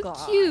 little So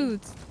guy.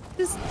 cute.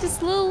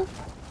 This little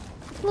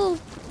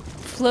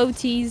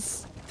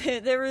floaties.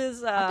 There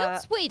is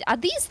Wait, are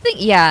these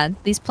things? Yeah,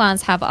 these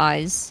plants have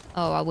eyes.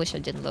 Oh, I wish I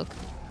didn't look.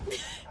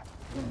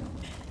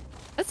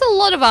 That's a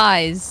lot of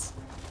eyes.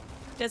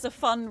 there's a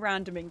fun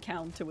random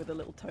encounter with a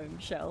little tome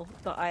shell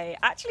that I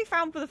actually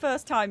found for the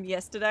first time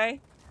yesterday.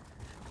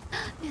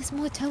 There's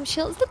more tome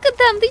shells. Look at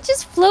them. They're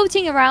just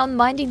floating around,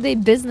 minding their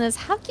business.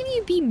 How can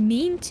you be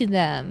mean to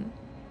them?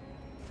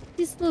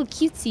 These little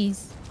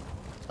cutesies.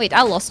 Wait,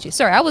 I lost you.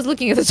 Sorry, I was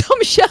looking at the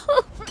tome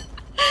shell.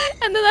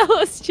 And then I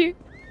lost you.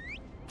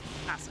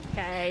 That's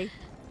okay.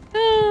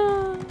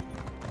 Ah.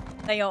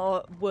 They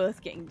are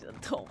worth getting to the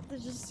top. They're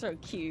just so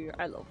cute.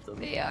 I love them.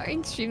 They are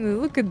extremely.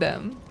 Look at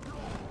them.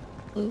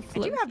 Little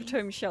I do have a floaties.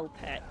 tome shell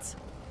pet.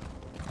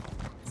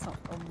 It's not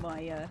on my,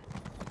 I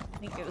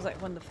think it was like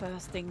one of the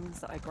first things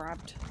that I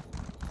grabbed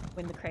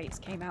when the crates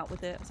came out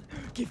with it. I was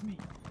like, give me.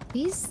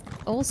 These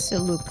also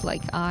look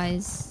like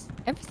eyes.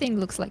 Everything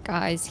looks like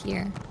eyes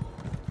here.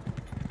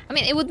 I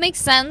mean, it would make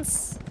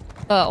sense,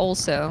 but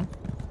also...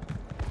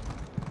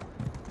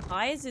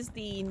 Eyes is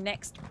the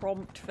next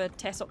prompt for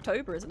Tess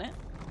October, isn't it?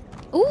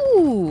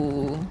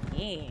 Ooh!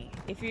 Yeah.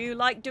 If you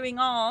like doing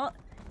art,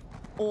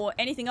 or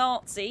anything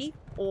artsy,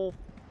 or,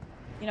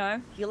 you know,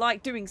 you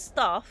like doing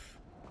stuff,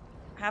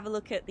 have a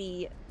look at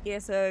the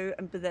ESO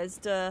and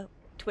Bethesda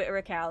Twitter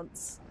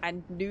accounts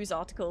and news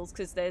articles,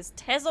 because there's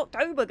Tess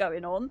October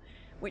going on,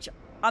 which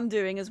I'm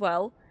doing as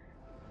well.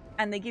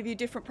 And they give you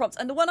different prompts.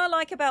 And the one I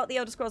like about the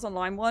Elder Scrolls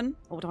Online one...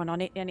 Hold on, I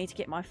need to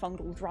get my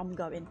fungal drum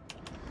going.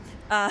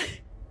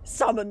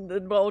 Summon the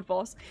world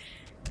boss.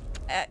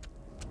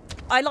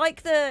 I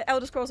like the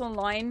Elder Scrolls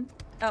Online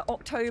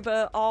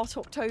October, Art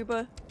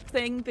October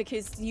thing,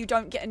 because you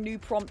don't get a new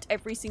prompt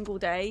every single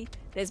day.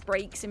 There's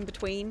breaks in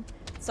between.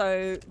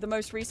 So the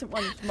most recent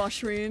one is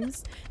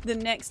mushrooms. The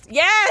next...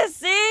 Yeah,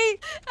 see?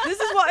 This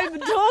is what I've been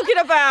talking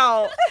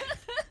about!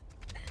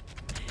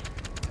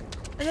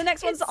 And the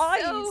next one's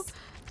eyes. So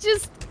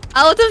just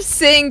out of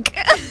sync.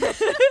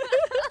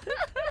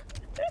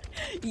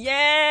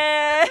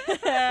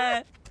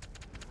 Yeah!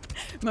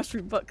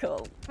 Mushroom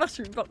butthole.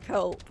 Mushroom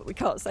butthole. But we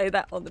can't say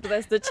that on the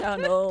Bethesda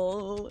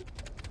channel.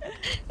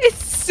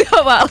 It's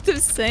so out of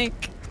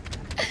sync.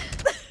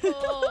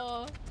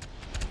 Oh.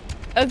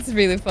 That's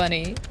really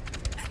funny.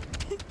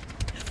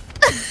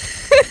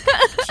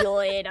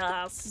 Join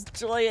us.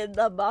 Join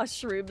the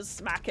mushroom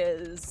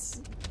smackers.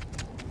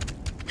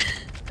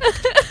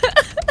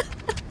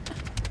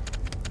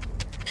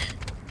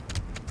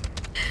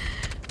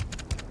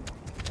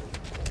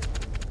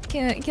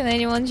 Can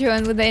anyone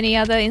join with any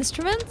other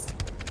instruments?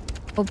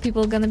 Or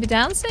people gonna be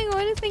dancing or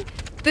anything?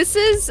 This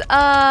is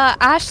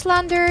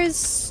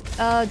Ashlander's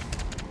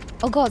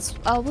oh god,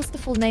 what's the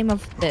full name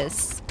of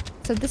this?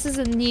 So this is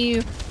a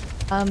new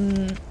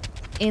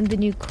in the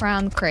new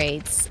crown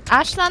crates.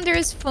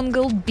 Ashlander's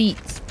Fungal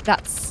Beat.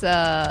 That's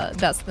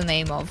the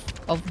name of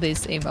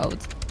this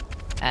emote.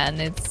 And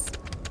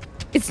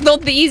it's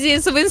not the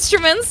easiest of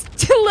instruments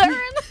to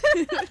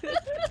learn.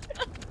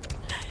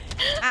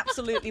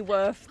 Absolutely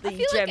worth the I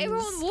feel gems. like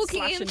everyone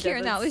walking in / here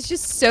now endeavours. is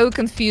just so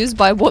confused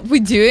by what we're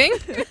doing.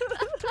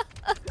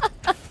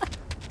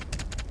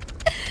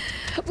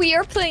 We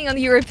are playing on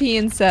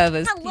European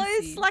servers. Hello,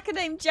 PC. slacker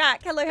named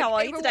Jack. Hello, how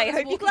are you Everyone today? is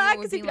Hope you're walking glad,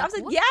 over because if being you have like,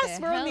 said "What yes,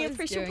 the we're on hell the is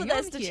official going on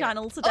Bethesda here?"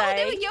 channel Oh, today.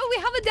 there we go. We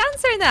have a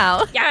dancer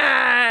now.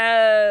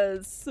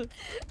 Yes!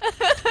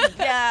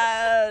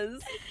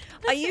 Yes!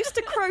 I used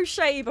to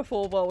crochet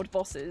before World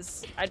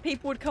Bosses, and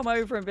people would come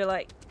over and be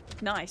like,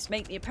 nice,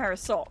 make me a pair of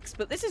socks,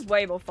 but this is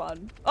way more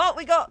fun. Oh,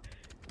 we got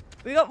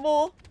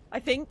more, I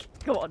think.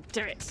 Come on,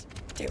 do it.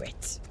 Do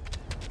it.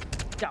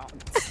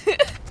 Dance. You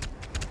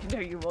know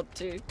you want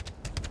to.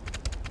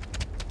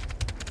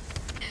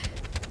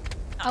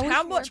 I wish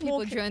How more much people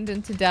more joined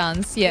in to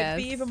dance, yes.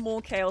 It'd be even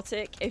more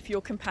chaotic if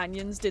your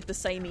companions did the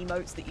same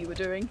emotes that you were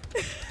doing.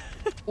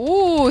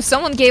 Ooh,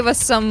 someone gave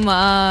us some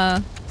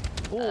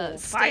Ooh,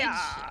 stage.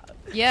 fire!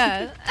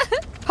 Yeah.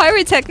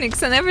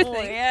 Pyrotechnics and everything.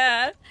 Oh,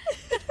 yeah.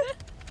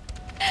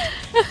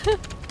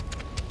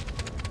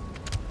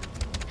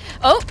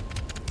 Oh!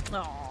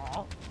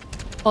 Aww.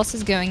 Boss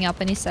is going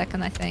up any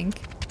second, I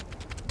think.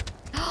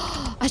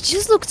 I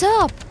just looked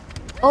up!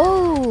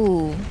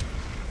 Oh!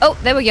 Oh,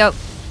 there we go.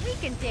 We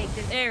can take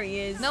this. There he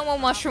is. No more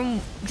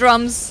mushroom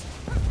drums.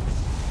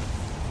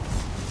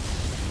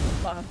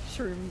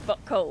 Mushroom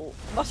buttcoat.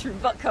 Mushroom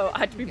buttcoat. I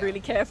had to be really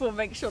careful and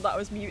make sure that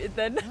was muted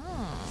then.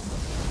 Oh.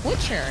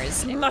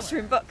 Witchers.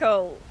 Mushroom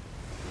buttcoat.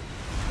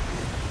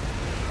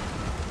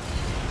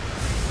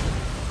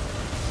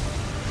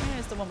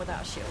 There's the one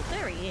without a shield.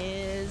 There he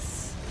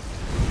is.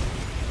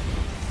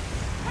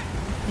 I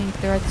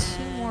think there are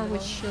two more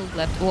with shield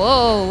left. Whoa,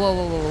 whoa,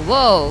 whoa, whoa,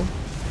 whoa.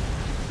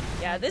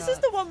 Yeah, this is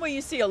the one where you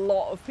see a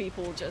lot of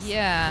people just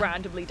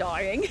randomly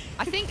dying.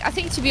 I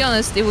think to be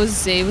honest, it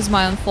was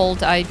my own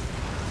fault. I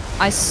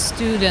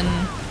stood in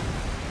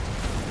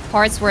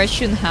parts where I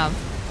shouldn't have.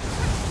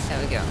 There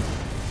we go.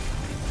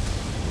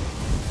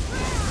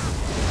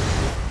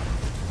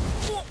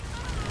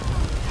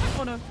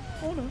 Oh no,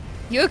 oh no.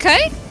 You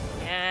okay?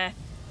 Yeah.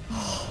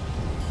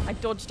 I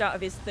dodged out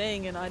of his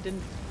thing and I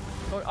didn't...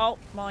 Oh,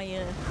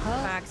 my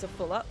bags are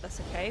full up. That's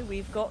okay.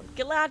 We've got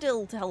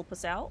Galadil to help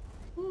us out.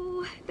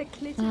 Ooh, the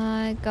glitter.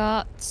 I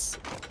got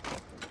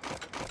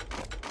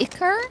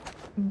Icar,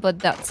 but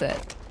that's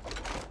it.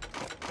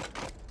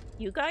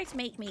 You guys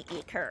make me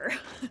icker.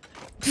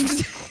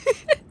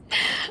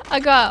 I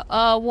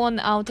got 1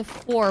 out of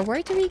 4.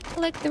 Where do we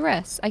collect the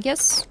rest? I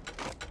guess...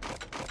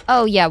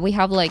 Oh yeah, we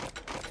have like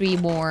 3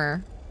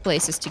 more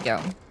places to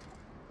go.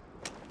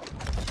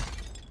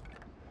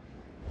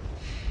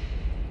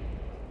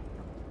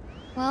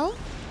 Well...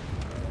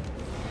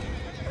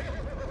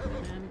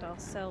 And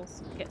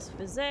ourselves gets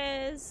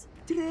Vizez.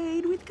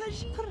 Trade with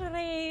Khajiit.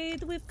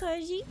 Trade with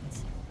Khajiit.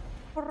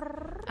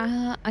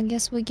 I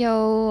guess we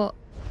go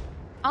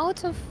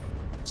out of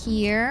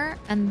here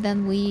and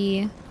then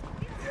we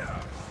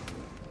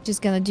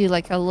just gonna do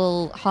like a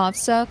little half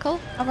circle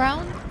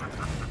around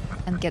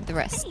and get the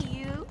rest. Hey,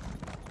 you.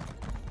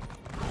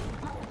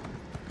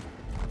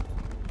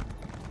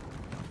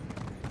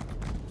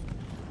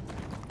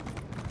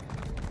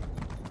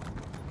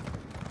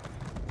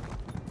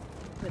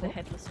 With a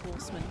headless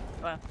horseman.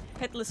 Well,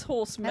 headless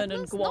horseman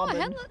and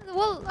Guaman.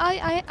 Well,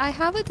 I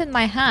have it in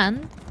my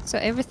hand, so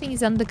everything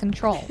is under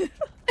control.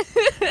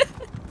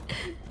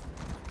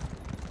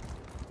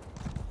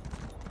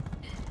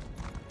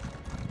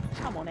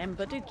 Come on,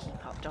 Ember, do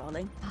keep up,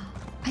 darling.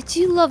 I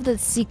do love that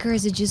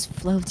seekers are just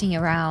floating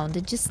around.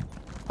 It just...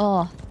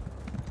 Oh.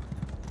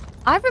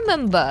 I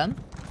remember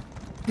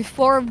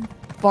before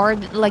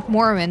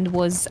Morrowind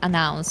was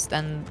announced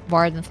and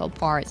Varden fell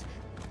apart,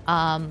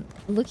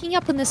 looking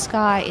up in the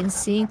sky and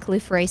seeing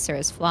cliff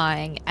racers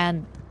flying,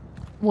 and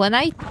when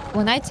I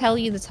tell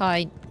you that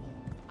I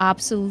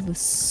absolutely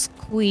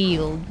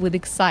squealed with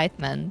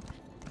excitement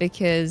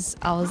because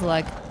I was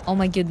like, oh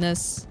my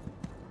goodness,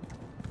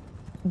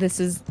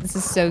 this is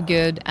so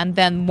good. And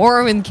then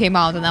Morrowind came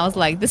out and I was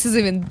like, this is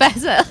even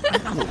better.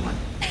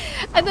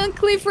 And then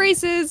cliff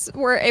races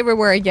were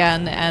everywhere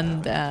again,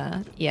 and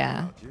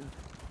yeah,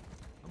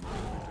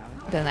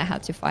 then I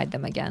had to fight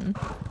them again.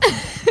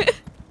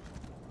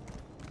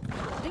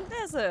 I think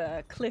there's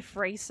a cliff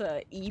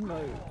racer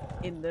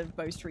emote in the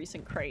most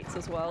recent crates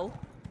as well.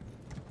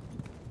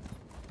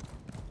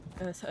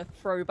 A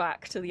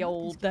throwback to the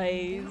old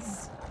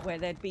days where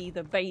there'd be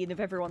the bane of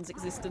everyone's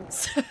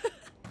existence.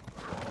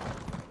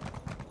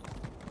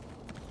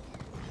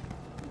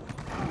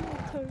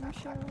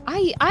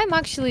 I'm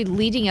actually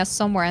leading us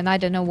somewhere and I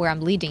don't know where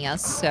I'm leading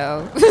us,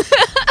 so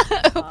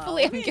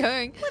hopefully I'm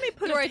going Let me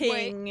put the a right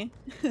ping.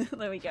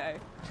 There we go.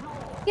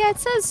 Yeah, it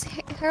says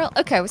Herald.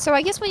 Okay, so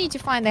I guess we need to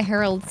find the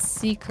Herald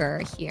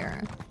Seeker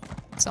here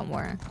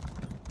somewhere.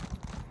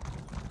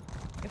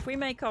 If we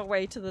make our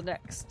way to the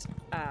next...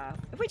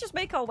 if we just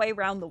make our way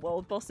around the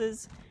world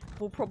bosses,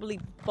 we'll probably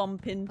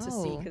bump into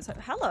Seekers.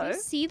 Hello? You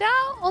see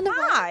that on the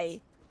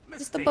Hi! right?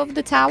 Just above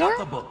the tower? Got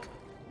the book.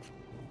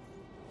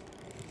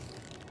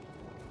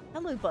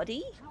 Hello,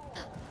 buddy.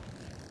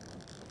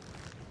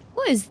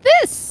 What is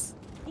this?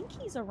 I think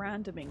he's a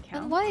random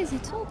encounter. And why is he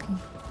talking?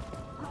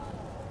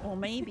 Or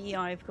maybe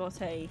I've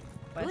got a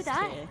quest Good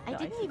eye. here I that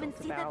didn't even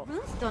forgot see about. that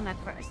runestone at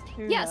first.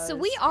 Who Yeah, knows? so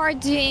we are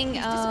doing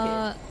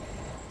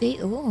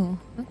oh,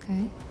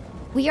 okay.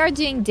 We are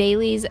doing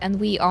dailies and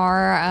we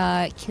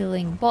are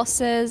killing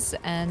bosses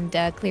and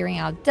clearing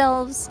out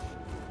delves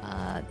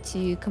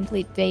to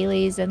complete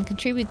dailies and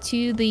contribute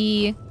to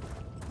the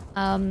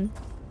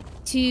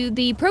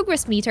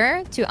progress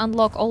meter to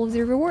unlock all of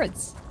the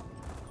rewards.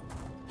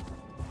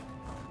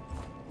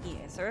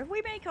 Yeah, so if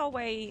we make our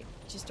way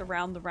just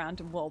around the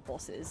random world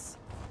bosses,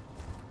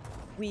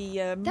 we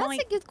That's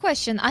might... a good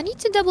question. I need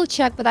to double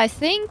check, but I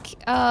think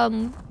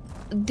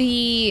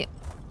the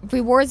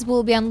rewards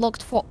will be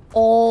unlocked for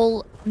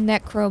all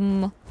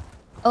Necrom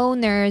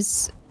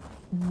owners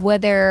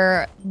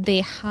whether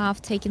they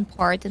have taken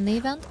part in the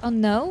event or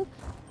no.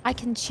 I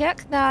can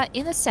check that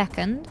in a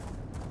second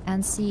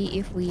and see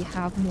if we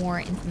have more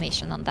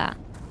information on that.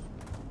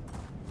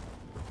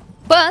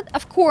 But,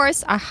 of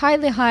course, I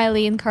highly,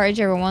 highly encourage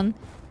everyone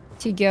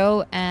to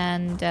go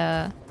and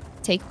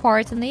take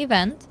part in the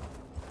event.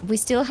 We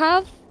still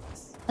have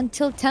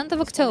until 10th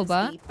of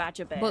October,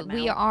 but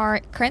we are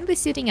currently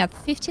sitting at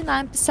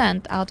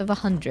 59% out of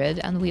 100,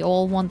 and we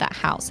all want that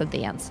house at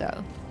the end,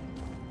 so...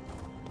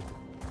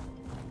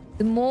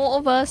 The more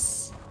of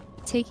us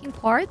taking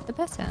part, the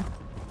better.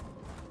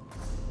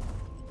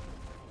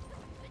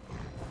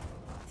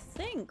 I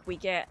think we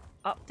get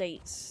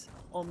updates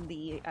on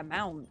the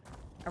amount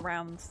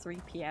around 3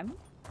 PM.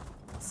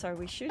 So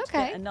we should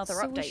get another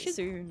update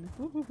soon.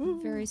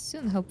 Very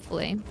soon,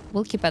 hopefully.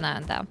 We'll keep an eye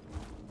on that.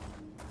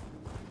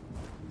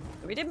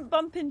 We didn't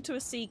bump into a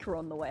seeker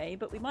on the way,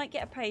 but we might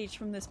get a page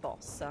from this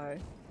boss, so...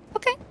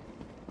 Okay.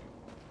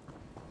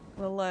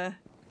 We'll,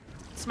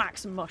 smack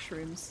some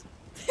mushrooms.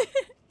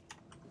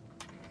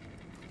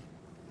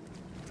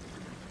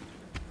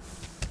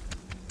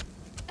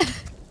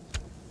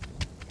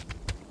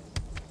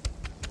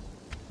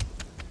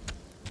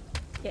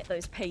 Get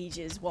those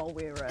pages while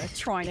we're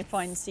trying to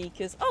find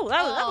seekers. Oh,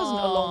 that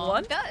wasn't a long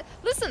one.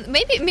 Listen,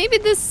 maybe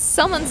this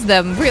summons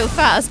them real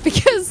fast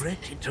because this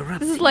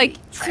is like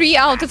 3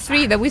 out of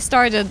 3 that we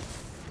started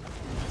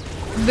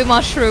the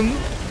mushroom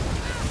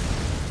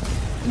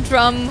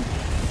drum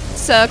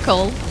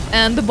circle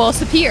and the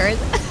boss appeared.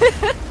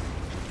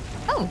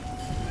 Oh.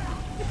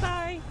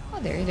 Goodbye. Oh,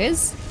 there it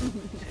is.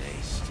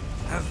 Taste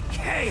of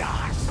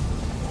chaos.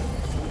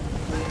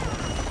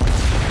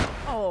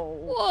 Oh.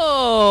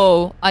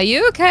 Whoa. Are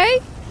you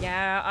okay?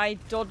 Yeah, I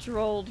dodge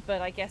rolled,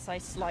 but I guess I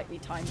slightly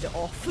timed it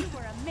off. You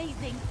were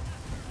amazing.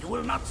 You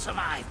will not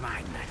survive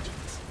my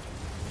magics.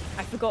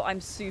 I forgot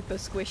I'm super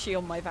squishy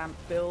on my vamp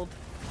build.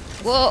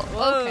 Whoa.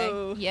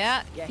 Whoa. Okay.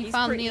 Yeah, he he's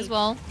found me as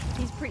well.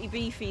 He's pretty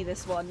beefy,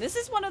 this one. This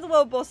is one of the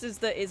world bosses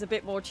that is a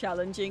bit more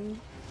challenging.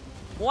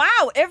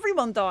 Wow,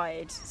 everyone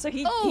died. So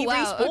he wow,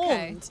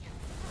 respawned.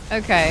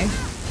 Okay.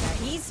 Yeah,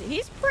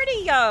 he's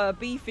pretty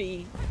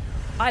beefy.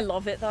 I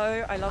love it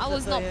though. I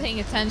was not paying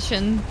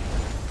attention.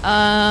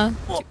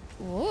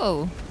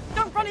 Whoa.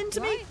 Don't run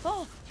into me.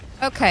 Oh.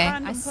 Okay, I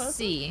Random person.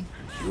 see.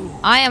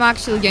 I am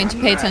actually going to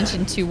pay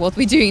attention to what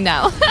we're doing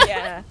now.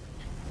 Yeah.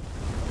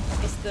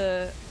 It's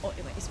the... Oh,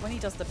 it's when he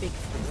does the big...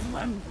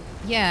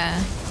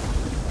 Yeah.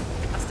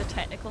 That's the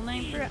technical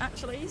name for it,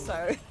 actually,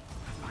 so...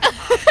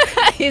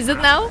 Is it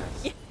now?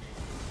 Yeah.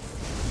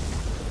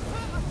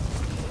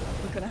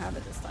 We're gonna have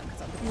it this time,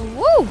 because I'm...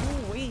 Woo! Whoa,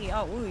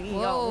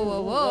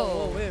 whoa,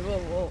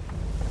 whoa.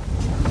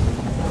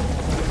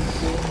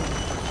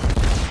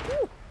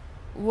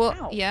 Whoa,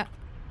 Ow. yeah.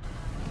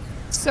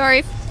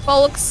 Sorry,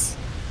 folks.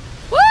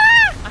 Wah!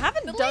 I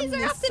haven't The done laser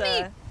this... after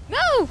me! No!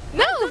 I haven't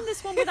No! done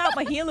this one without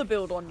my healer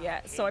build on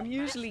yet, so I'm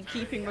usually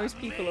keeping most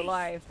people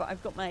alive, but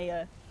I've got my,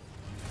 I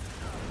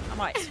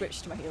might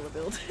switch to my healer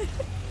build.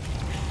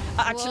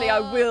 Actually, I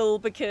will,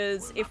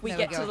 because if we There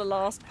we get to go. the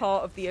last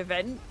part of the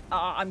event,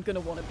 I'm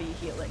gonna want to be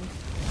healing.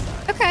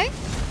 Okay.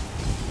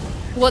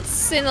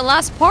 What's in the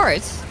last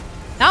part?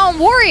 Now I'm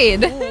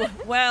worried! Ooh,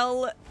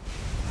 well, I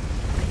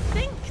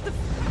think the...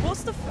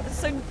 What's the...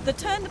 So, the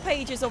turn the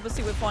pages,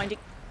 obviously, we're finding...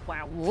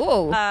 Wow.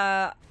 Whoa.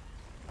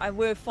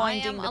 We're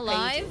finding I am the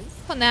alive pages.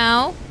 for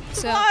now.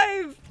 So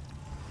Alive!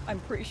 I'm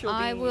pretty sure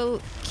I the...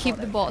 will keep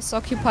the boss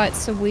occupied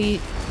so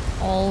we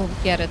all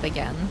get it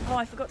again. Oh,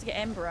 I forgot to get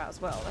Ember out as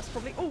well. That's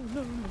probably... Oh,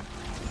 no. I'm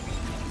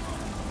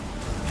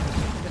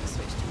going to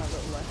switch to my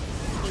little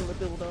healer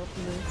build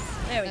after this.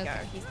 There we go.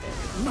 He's dead.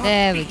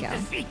 There we go.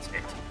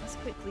 Let's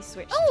quickly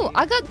switch Oh, to...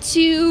 I got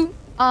 2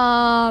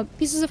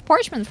 pieces of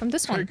parchment from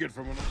this one. Take it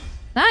from another.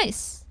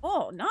 Nice.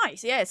 Oh,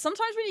 nice. Yeah,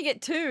 sometimes when you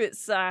get 2,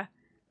 it's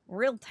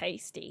real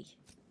tasty.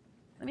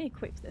 Let me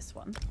equip this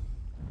one.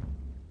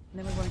 And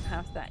then we won't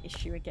have that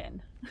issue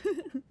again.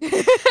 And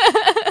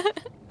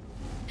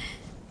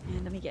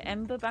let me get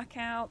Ember back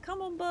out.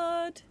 Come on,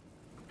 bud.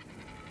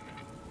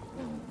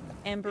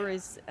 Ember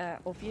is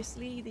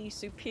obviously the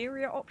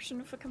superior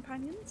option for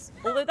companions.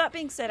 Although that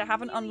being said, I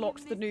haven't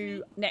unlocked the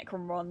new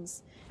Necron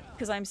runs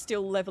because I'm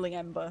still leveling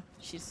Ember.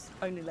 She's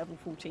only level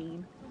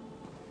 14.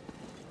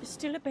 She's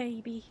still a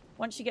baby.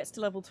 Once she gets to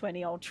level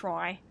 20, I'll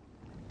try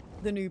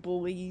the new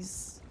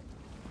bullies.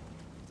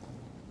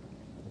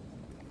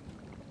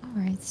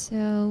 Alright,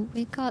 so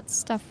we got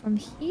stuff from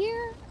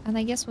here, and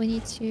I guess we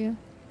need to...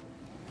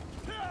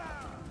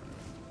 How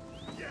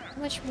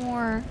much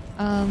more?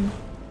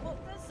 What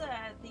does the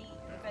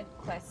event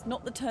quest,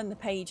 not the turn the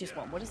pages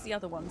one, what does the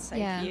other one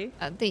say for you?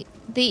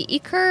 The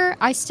Ichor,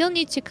 I still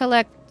need to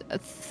collect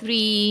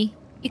 3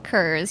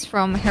 Ichors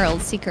from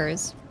Herald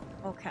Seekers.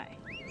 Okay.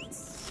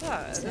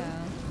 So,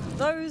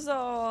 those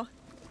are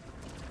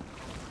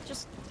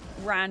just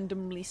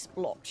randomly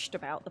splotched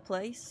about the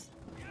place.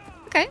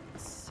 Okay.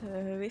 So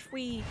if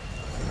we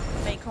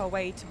make our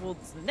way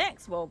towards the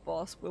next world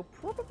boss, we'll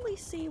probably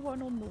see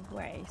one on the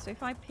way. So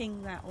if I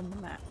ping that on the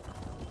map,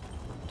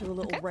 do a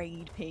little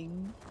raid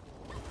ping.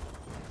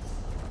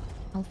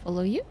 I'll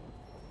follow you.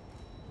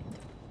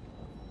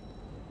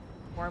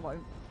 Or I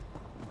won't.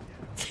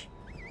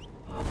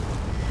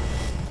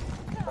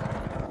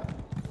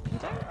 You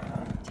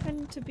don't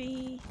tend to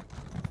be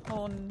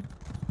on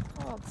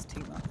paths too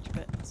much,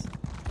 but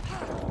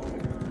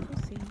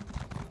we'll see.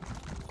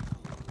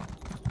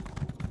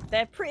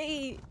 They're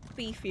pretty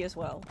beefy as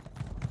well.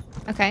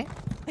 Okay.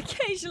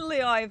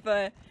 Occasionally I've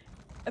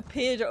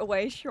appeared at a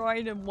way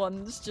shrine and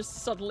one's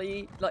just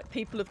suddenly, like,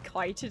 people have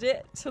kited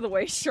it to the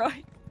way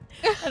shrine.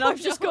 And I've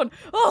just gone,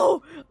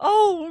 oh,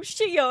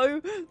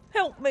 Shio,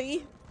 help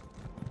me.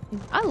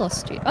 I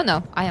lost you. Oh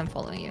no, I am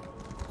following you.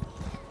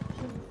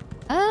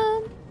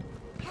 I'm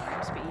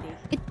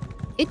speedy.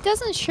 It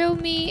doesn't show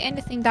me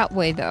anything that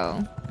way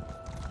though.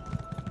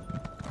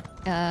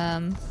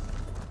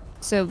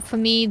 So for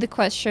me the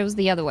quest shows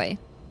the other way.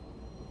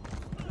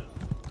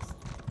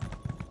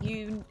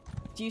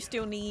 Do you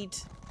still need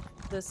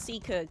the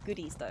Seeker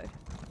goodies though?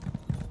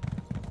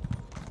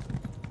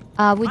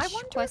 Which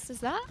quest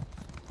is that?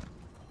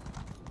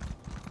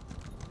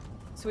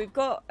 So we've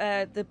got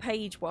the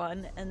page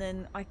one, and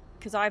then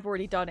because I've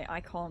already done it,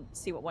 I can't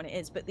see what one it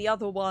is. But the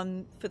other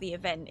one for the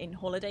event in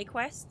holiday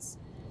quests,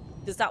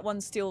 does that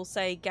one still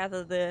say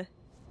gather the?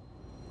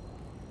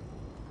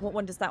 What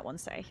one does that one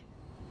say?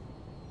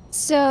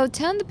 So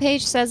turn the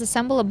page says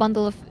assemble a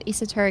bundle of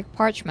esoteric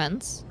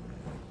parchments,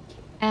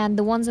 and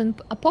the ones in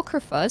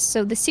Apocryphos.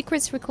 So the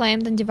secrets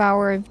reclaimed and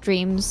devourer of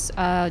dreams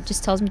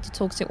just tells me to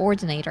talk to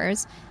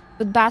ordinators.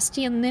 With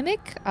Bastian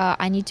Mimic,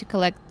 I need to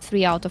collect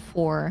 3 out of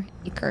 4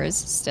 Ichors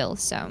still,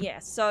 so... Yeah,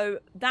 so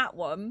that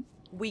one,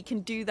 we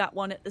can do that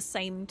one at the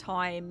same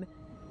time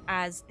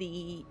as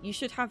the... You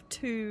should have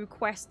 2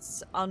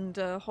 quests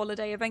under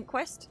Holiday Event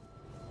Quest.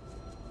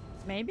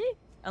 Maybe?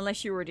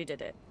 Unless you already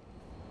did it.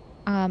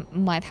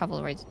 Might have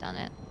already done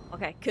it.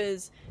 Okay,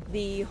 because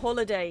the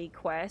Holiday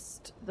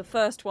Quest, the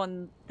first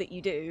one that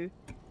you do,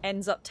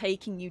 ends up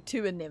taking you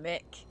to a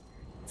Mimic.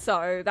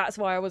 So that's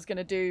why I was going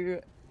to do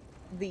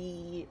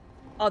the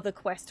other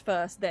quest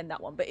first, then that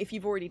one. But if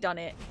you've already done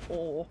it,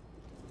 or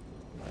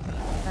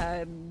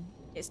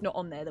it's not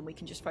on there, then we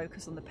can just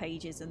focus on the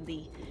pages and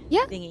the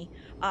thingy.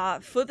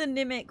 For the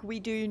Mimic,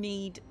 we do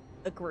need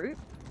a group.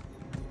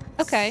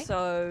 Okay.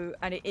 So,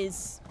 and it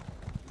is...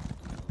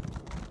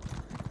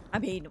 I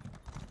mean,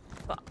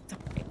 but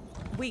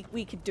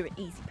we could do it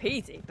easy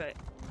peasy, but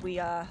we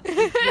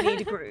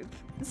need a group.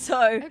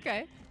 So...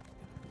 Okay.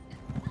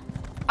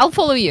 I'll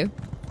follow you.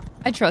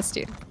 I trust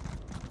you.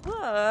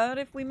 But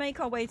if we make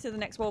our way to the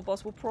next world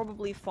boss, we'll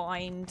probably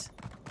find,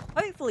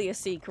 hopefully, a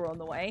Seeker on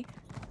the way.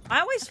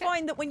 I always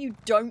find that when you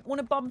don't want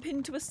to bump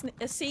into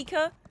a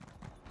Seeker,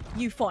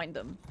 you find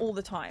them all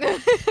the time.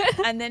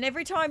 And then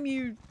every time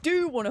you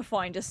do want to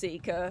find a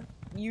Seeker,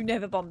 you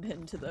never bump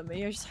into them. And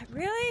you're just like,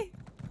 really?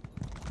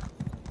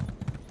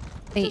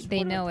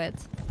 They know it.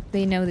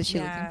 They know that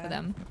you're looking for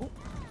them. Ooh,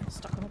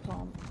 stuck on a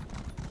plant.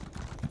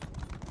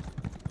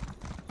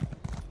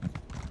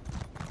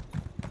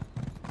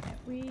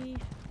 We...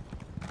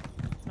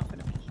 Not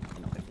gonna be.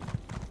 Not gonna be.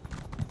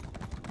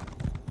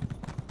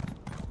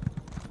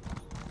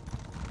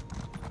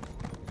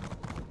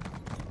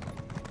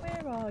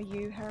 Where are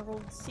you,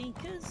 Herald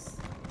Seekers?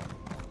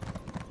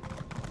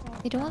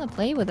 They don't want to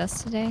play with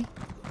us today.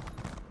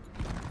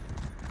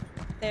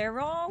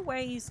 There are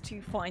ways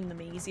to find them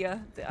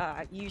easier.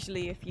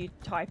 Usually if you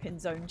type in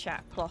zone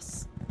chat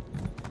plus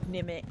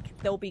Mimic,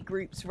 there'll be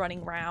groups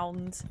running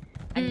around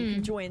and you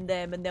can join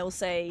them and they'll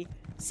say,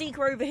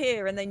 Seeker over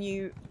here, and then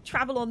you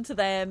travel onto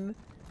them.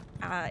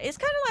 It's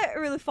kind of like a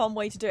really fun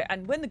way to do it.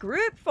 And when the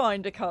group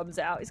finder comes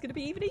out, it's going to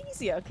be even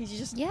easier because you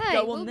just go on there. Yeah,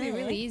 it will be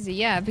really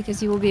easy,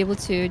 because you will be able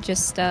to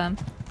just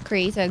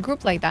create a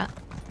group like that.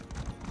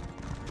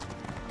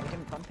 We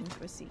didn't bump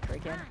into a Seeker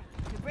again.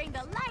 To bring the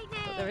lightning.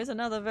 But there is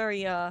another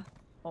very, oh,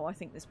 I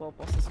think this world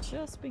boss has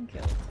just been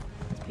killed.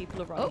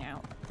 People are running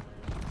out.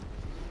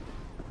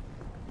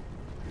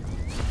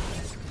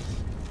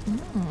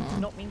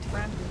 Not mean to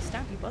randomly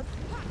stab you, bud.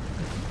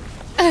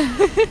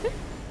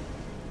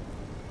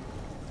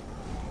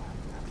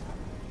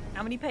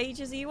 How many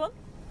pages are you on?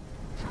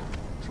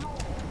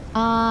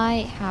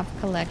 I have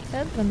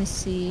collected, let me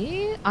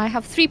see. I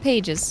have 3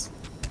 pages.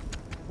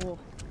 Whoa.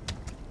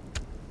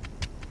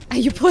 Are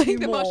you playing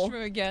the more.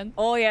 mushroom again?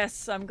 Oh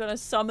yes, I'm gonna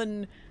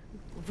summon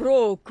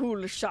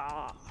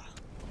Vrokulsha.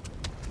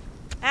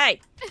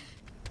 Hey!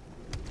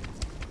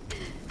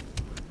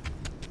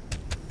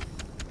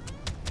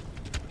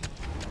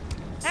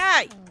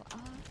 Hey!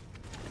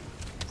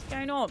 What's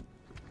going on?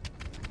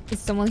 Is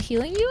someone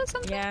healing you or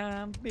something?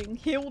 Yeah, I'm being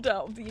healed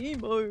out of the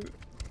emo.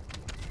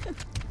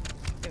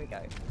 There we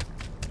go.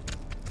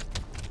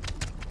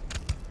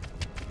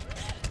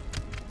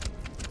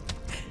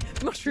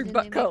 Mushroom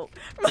butthole.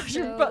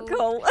 Mushroom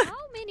butthole.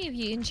 How many of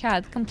you in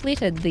chat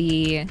completed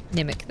the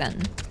Mimic then?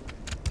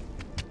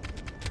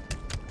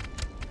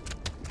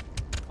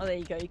 Oh, there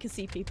you go. You can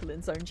see people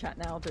in zone chat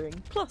now doing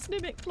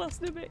 +Mimic,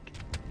 +Mimic.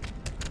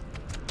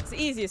 It's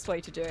the easiest way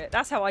to do it.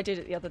 That's how I did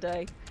it the other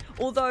day.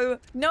 Although,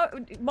 no,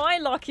 my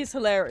luck is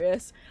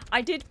hilarious.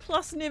 I did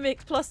plus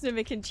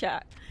Nimic in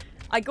chat.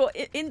 I got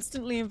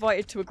instantly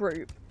invited to a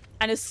group.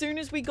 And as soon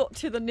as we got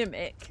to the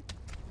Nimic,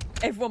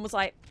 everyone was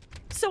like,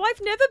 so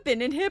I've never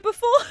been in here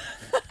before?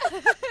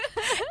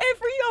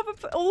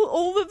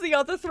 all of the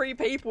other 3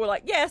 people were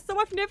like, yeah, so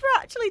I've never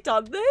actually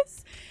done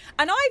this.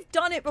 And I've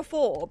done it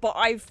before, but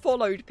I've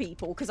followed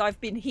people because I've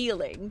been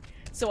healing.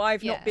 So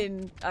I've not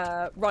been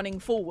running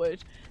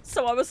forward.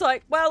 So I was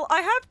like, well,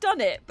 I have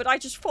done it, but I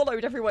just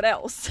followed everyone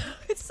else.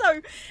 So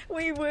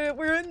we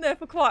were in there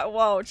for quite a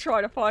while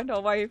trying to find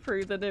our way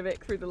through the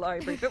Nimic, through the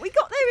library. But we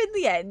got there in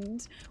the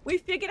end. We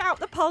figured out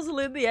the puzzle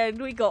in the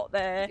end. We got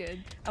there.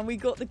 Good. And we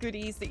got the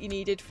goodies that you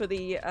needed for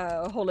the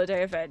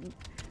holiday event.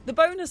 The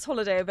bonus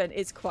holiday event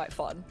is quite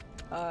fun.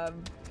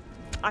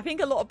 I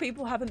think a lot of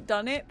people haven't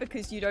done it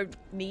because you don't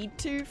need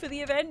to for the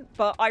event,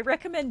 but I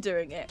recommend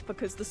doing it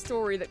because the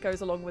story that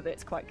goes along with it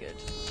is quite good.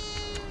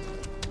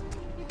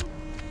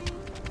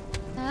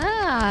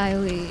 Ah,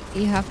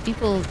 you have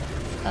people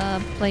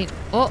playing.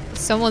 Oh,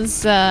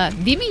 someone's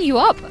beaming you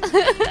up.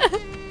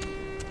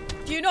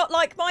 Do you not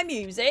like my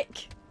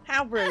music?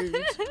 How rude.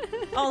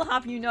 I'll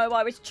have you know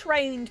I was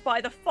trained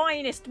by the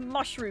finest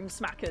mushroom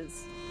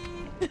smackers.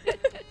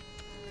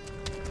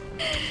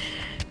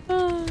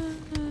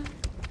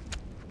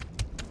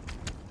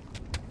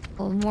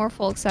 Well, more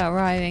folks are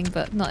arriving,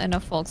 but not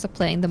enough folks are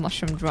playing the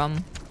mushroom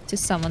drum to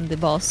summon the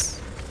boss.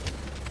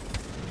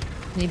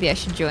 Maybe I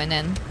should join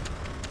in.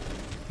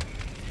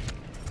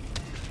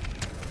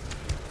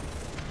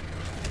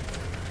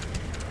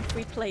 If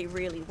we play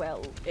really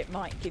well, it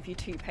might give you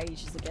 2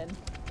 pages again.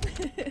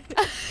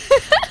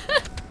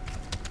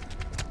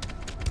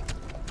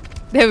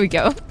 There we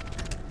go.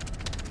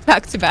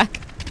 Back to back.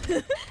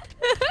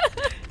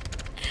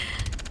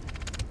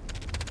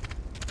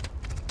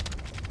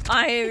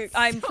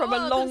 I'm from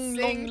a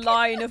long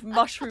line of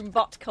mushroom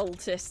butt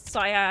cultists,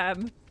 I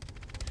am.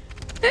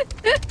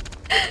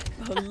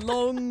 A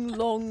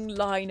long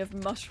line of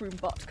mushroom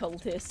butt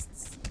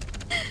cultists.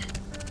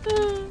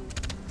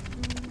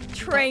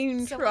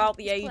 Trained throughout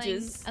the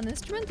ages. An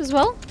instrument as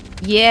well?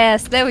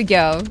 Yes, there we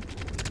go.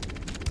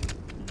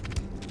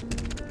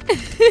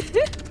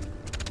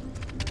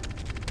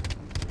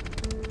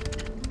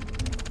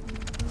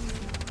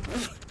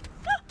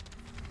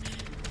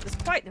 It's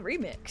quite the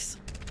remix.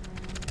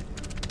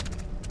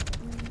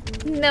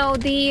 No,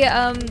 the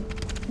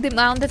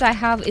amount that I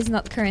have is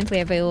not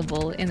currently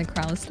available in the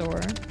Crown Store.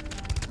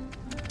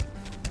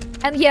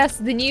 And yes,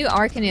 the new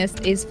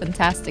Arcanist is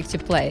fantastic to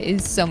play.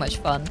 It's so much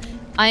fun.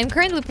 I am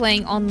currently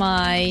playing on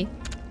my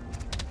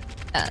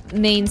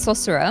main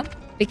Sorcerer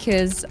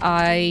because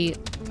I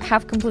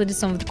have completed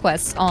some of the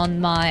quests on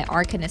my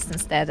Arcanist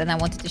instead, and I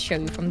wanted to show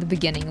you from the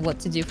beginning what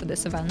to do for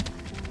this event.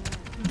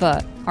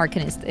 But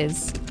Arcanist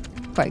is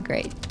quite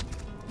great.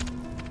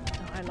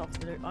 Oh,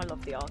 I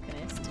love the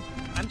Arcanist.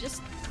 I'm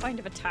just kind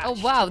of attached. Oh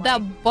wow, to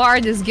that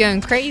bard is going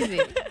crazy.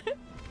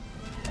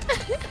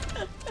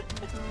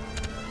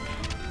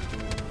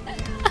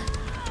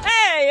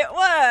 Hey, it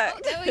worked!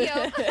 Oh, there we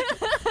go.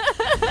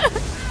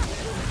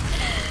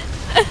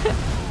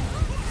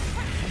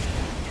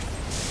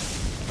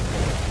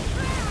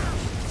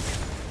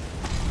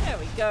 There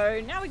we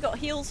go. Now we got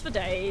heals for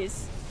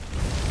days.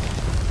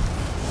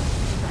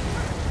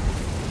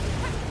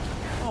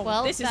 Oh,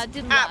 Well, this is that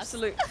didn't last.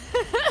 absolute.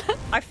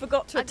 I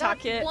forgot to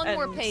attack it. One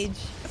more and page.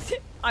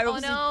 I Oh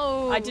obviously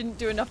no! I didn't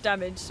do enough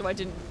damage, so I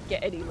didn't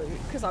get any loot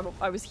because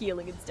I was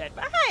healing instead.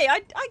 But hey,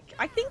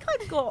 I think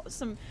I've got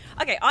some.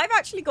 Okay, I've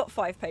actually got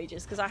 5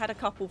 pages because I had a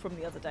couple from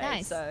the other day.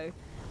 Nice. So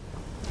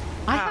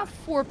I have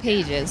 4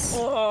 pages.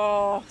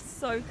 oh,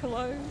 so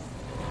close.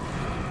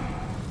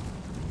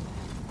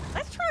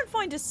 Let's try and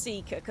find a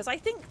seeker because I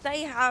think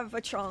they have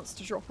a chance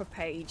to drop a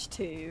page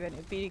too, and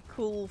it'd be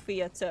cool for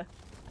you to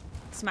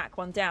smack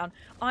one down.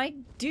 I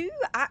do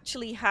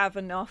actually have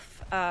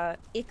enough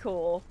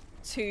ichor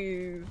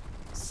to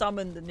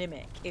summon the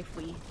Nimic if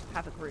we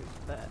have a group,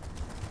 but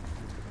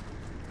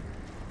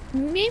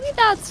Maybe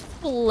that's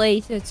for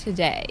later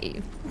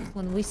today.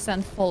 When we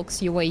send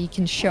folks your way, you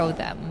can show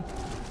them.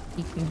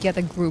 You can get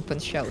a group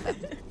and show them.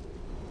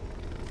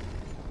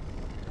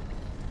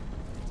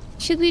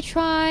 Should we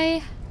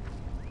try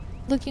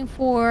looking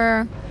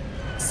for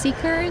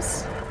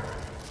seekers?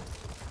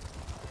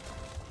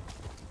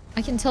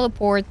 I can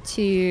teleport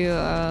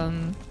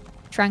to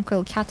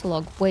Tranquil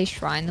Catalog Way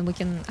Shrine and we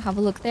can have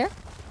a look there.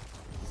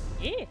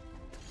 yeah.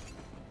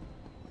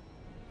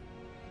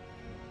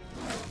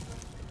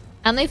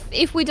 And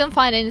if we don't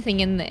find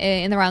anything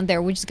in around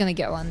there, we're just gonna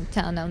go and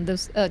turn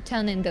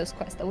in those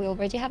quests that we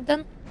already have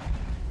done.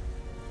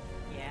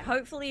 Yeah,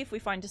 hopefully if we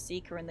find a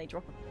seeker and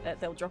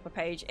they'll drop a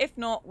page. If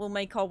not, we'll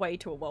make our way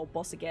to a world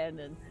boss again,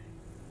 and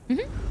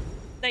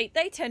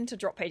they tend to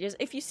drop pages.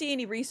 If you see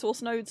any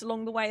resource nodes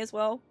along the way as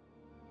well,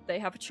 they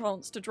have a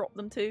chance to drop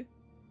them too.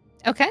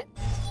 Okay,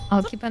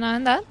 I'll keep an eye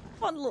on that.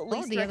 One little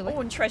Easter egg. Oh,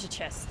 and treasure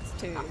chests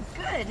too.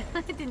 Good.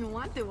 I didn't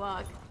want to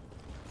walk.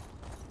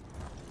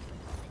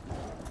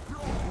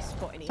 If we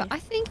spot any. So I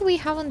think we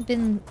haven't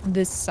been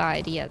this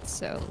side yet,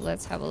 so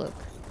let's have a look.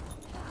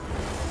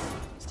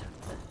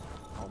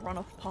 run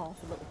off path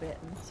a little bit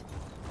and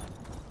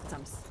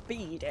I'm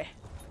speedy.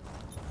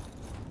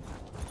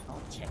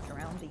 I'll check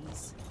around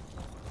these.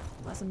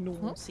 That's a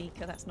normal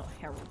seeker, that's not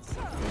a herald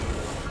seeker.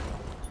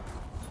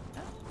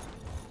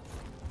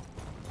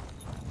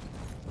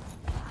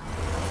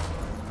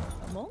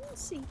 Come on,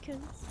 seekers.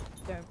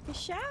 Don't be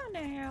shy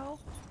now.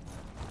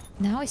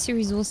 Now I see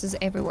resources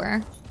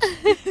everywhere.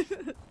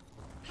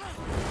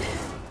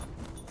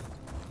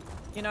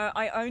 You know,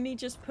 I only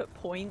just put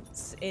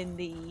points in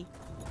the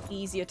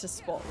easier to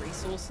spot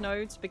resource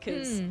nodes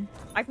because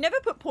I've never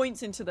put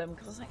points into them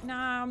because I was like,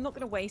 nah, I'm not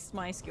going to waste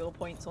my skill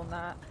points on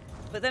that.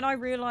 But then I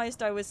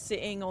realized I was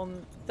sitting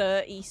on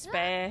 30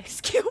 spare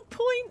skill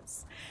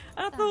points.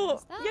 And I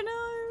thought, you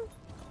know,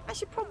 I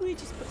should probably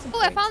just put some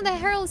points I found the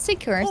Herald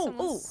Seeker.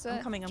 Oh,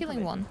 I'm coming.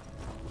 One.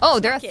 Oh,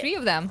 there are Smack it. 3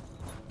 of them.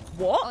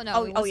 What?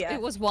 Oh no, yeah.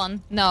 It was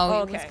one. No,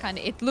 Oh, it was okay. kind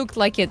of. It looked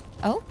like it.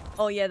 Oh.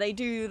 Oh yeah, they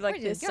do like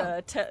Where did this it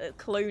go?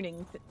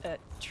 cloning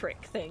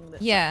trick thing.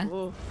 That's Yeah. like,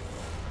 ooh.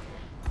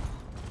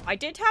 I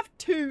did have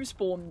 2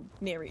 spawn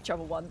near each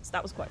other once.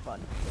 That was quite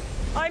fun.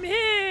 I'm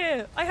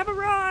here! I have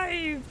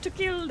arrived to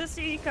kill the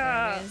Seeker!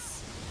 There it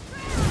is.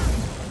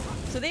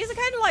 So these are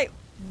kind of like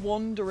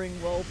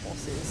wandering world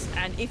bosses,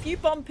 and if you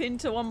bump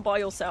into one by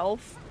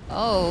yourself,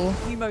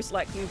 you most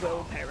likely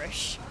will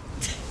perish.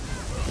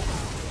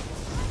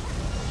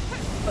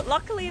 But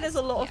luckily there's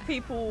a lot of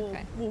people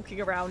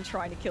walking around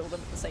trying to kill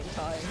them at the same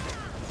time.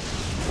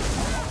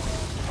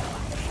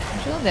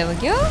 Sure, there we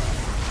go.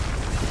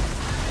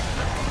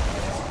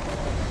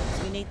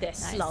 So we need their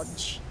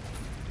sludge.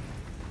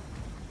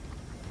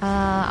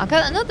 I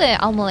got another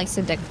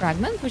Almalexia deck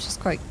fragment, which is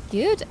quite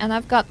good, and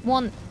I've got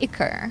 1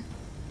 Ichor.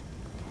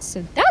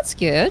 So that's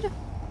good.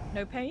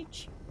 No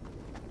page?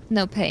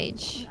 No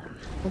page.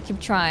 We'll keep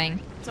trying.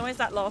 It's always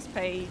that last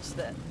page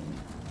that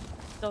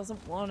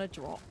doesn't want to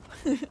drop.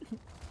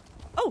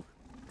 Oh,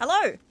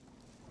 hello.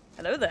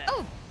 Hello there.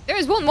 Oh, there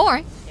is 1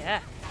 more.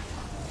 Yeah,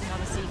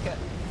 another Seeker.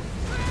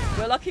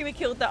 We're lucky we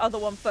killed that other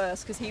one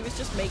first because he was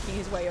just making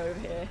his way over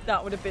here.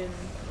 That would have been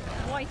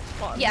quite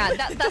fun. Yeah,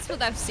 that's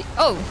what I've seen.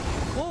 Oh.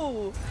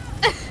 Ooh.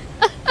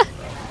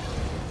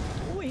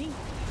 Oi.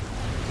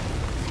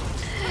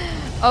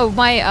 Oh,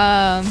 my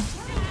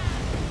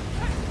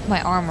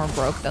armor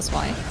broke. That's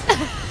why.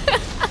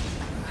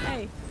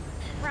 Hey,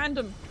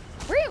 random.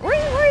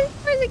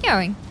 Where is it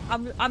going?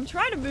 I'm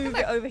trying to move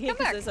it over here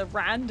because there's a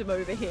random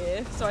over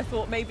here. So I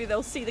thought maybe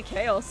they'll see the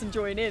chaos and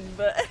join in,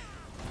 but.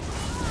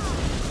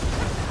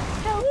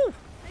 Help!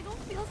 I don't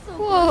feel so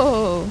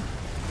Whoa.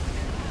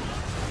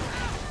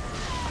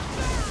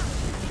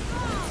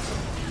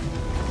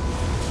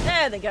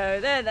 There they go.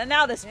 There.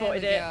 Now they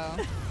spotted it. Go.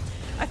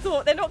 I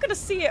thought they're not going to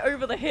see it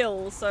over the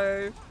hill,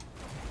 so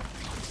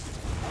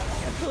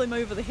pull him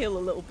over the hill a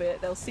little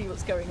bit. They'll see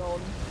what's going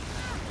on.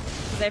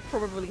 They're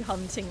probably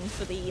hunting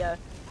for the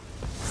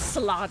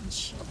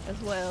sludge as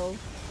well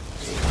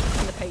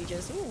in the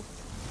pages. Ooh.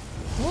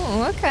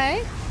 Oh,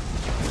 okay.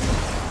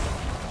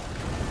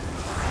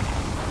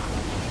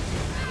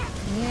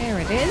 There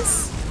it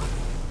is.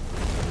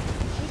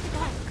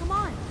 Come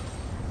on.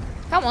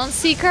 Come on,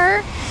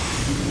 Seeker.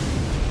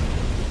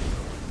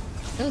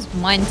 Those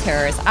mine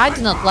terrors. I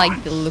do not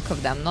like the look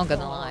of them, not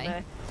gonna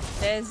lie.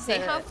 They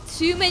have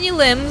too many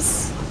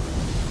limbs.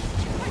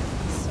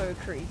 So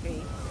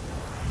creepy.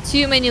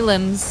 Too many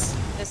limbs.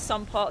 There's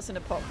some parts in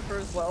Apocrypha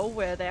as well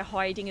where they're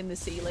hiding in the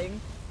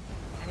ceiling,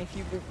 and if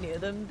you walk near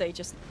them, they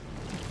just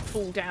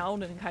fall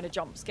down and kind of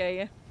jump scare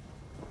you.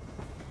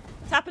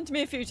 It's happened to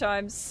me a few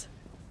times.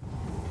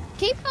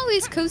 K-Pow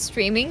is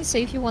co-streaming, so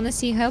if you want to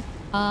see her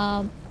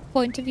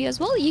point of view as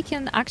well, you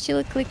can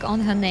actually click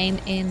on her name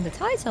in the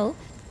title,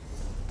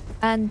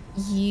 and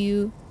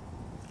you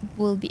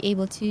will be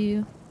able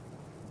to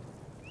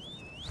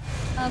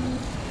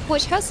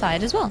watch her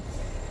side as well.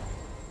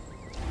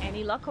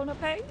 Any luck on a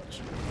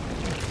page?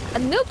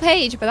 No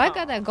page, but I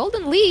got a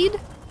golden lead.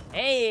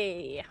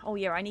 Hey! Oh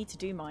yeah, I need to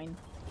do mine.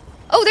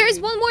 Oh, there is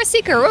 1 more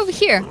Seeker over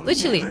here,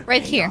 literally,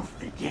 right here.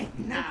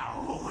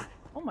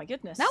 Oh my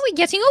goodness. Now we're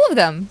getting all of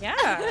them.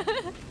 Yeah.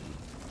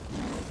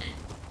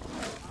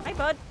 Hi,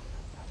 bud.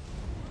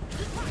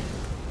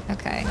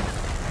 Okay.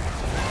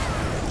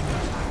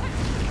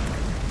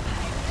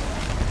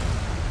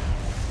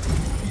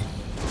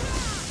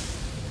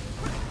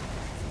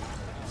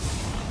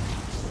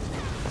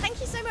 Thank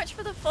you so much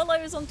for the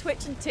follows on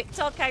Twitch and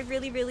TikTok. I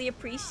really, really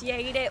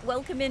appreciate it.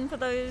 Welcome in for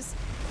those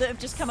that have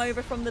just come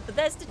over from the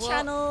Bethesda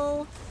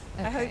channel.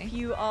 Okay. I hope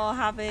you are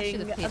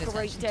having a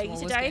great day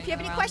today. If you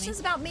have any questions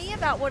about me,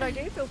 about what I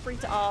do, feel free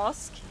to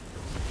ask.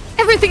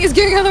 Everything is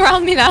going on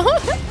around me now.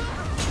 Amazing!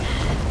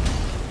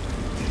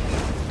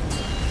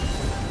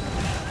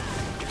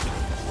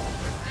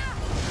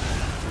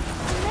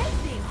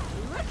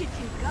 Look at you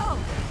go!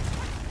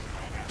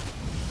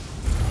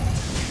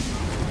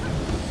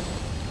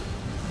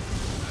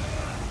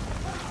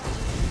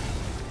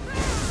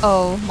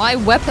 Oh, my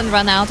weapon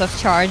ran out of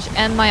charge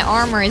and my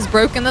armor is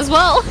broken as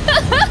well.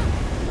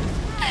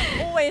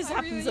 Always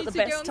happens at the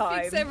best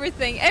time. Fix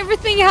everything.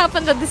 Everything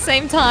happened at the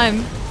same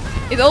time.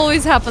 It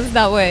always happens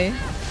that way.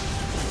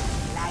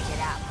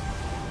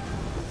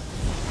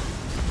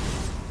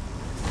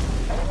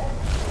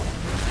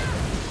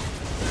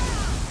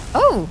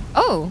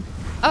 Oh.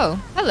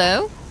 Oh,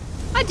 hello.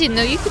 I didn't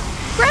know you could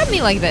grab me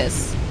like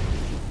this.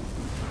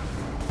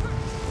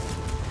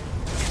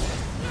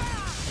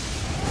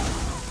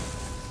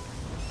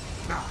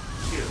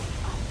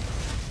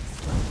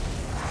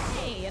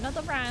 Hey,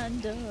 another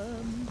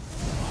random.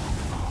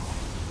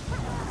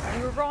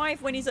 You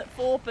arrive when he's at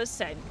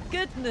 4%.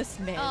 Goodness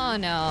me. Oh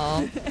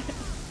no.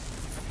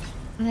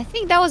 And I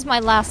think that was my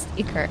last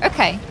Iker.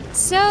 Okay,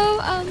 so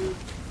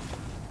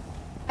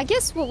I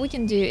guess what we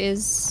can do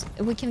is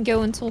we can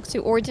go and talk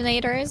to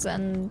ordinators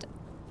and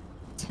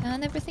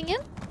turn everything in.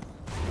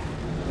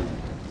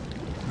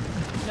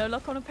 No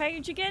luck on a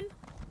page again?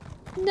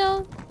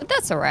 No, but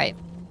that's alright.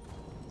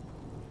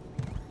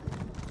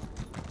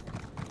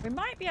 We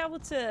might be able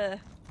to...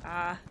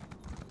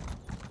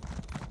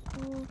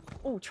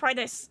 Oh, try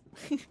this.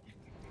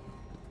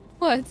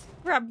 What?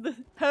 Grab the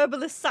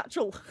herbalist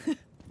satchel.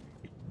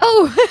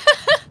 Oh!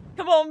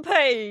 Come on,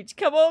 Paige.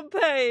 Come on,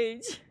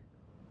 Paige.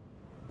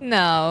 No.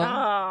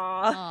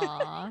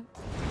 Ah.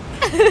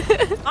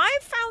 Aww. I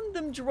found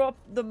them drop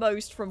the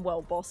most from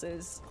world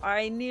bosses.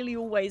 I nearly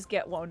always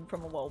get one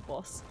from a world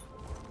boss.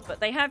 But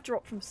they have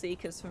dropped from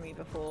Seekers for me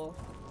before.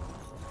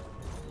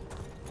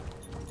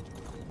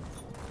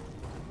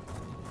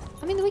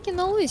 I mean, we can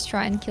always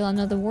try and kill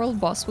another world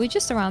boss. We're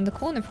just around the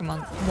corner from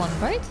one,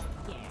 right?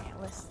 Yeah,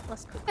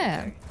 let's quickly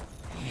Yeah. go.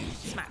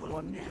 Smack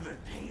one.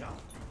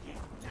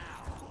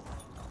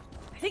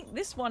 I think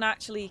this one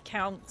actually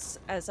counts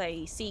as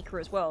a seeker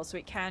as well, so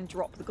it can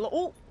drop the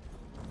Oh!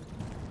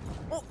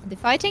 Are they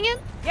fighting it?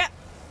 Yeah!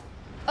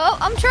 Oh,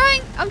 I'm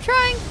trying! I'm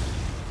trying!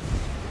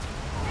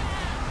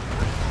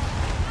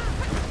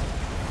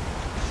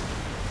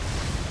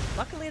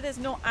 Luckily there's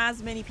not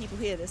as many people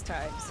here this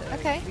time, so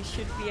Okay. we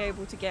should be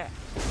able to get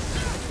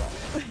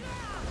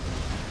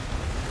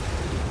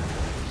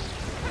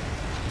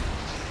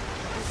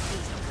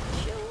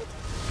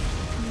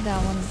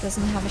That one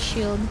doesn't have a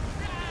shield.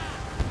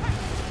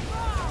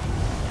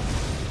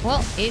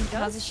 Well, it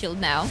has a shield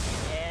now.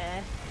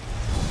 Yeah.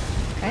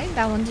 Okay,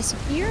 that one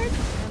disappeared.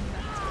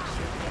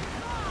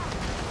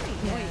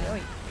 Oi, oi,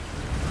 oi.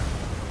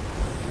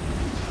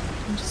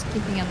 I'm just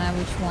keeping an eye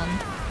which one.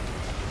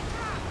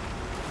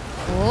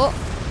 Oh!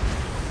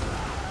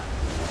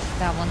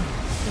 That one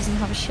doesn't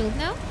have a shield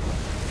now.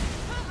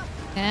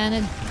 And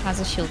it has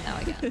a shield now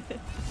again.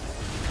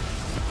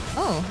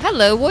 Oh,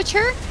 hello,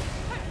 Watcher!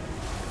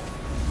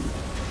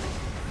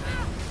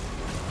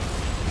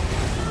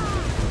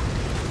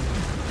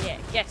 Yeah,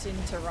 get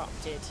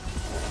interrupted.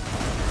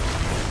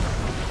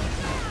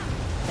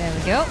 There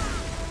we go.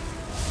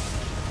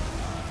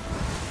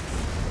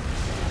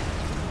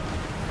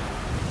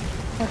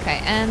 Okay,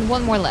 and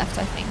one more left,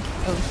 I think,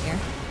 over here.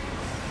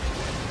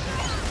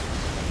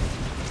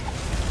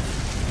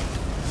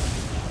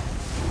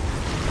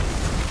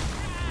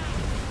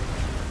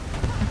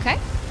 Okay.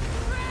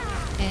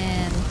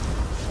 And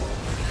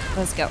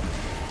let's go.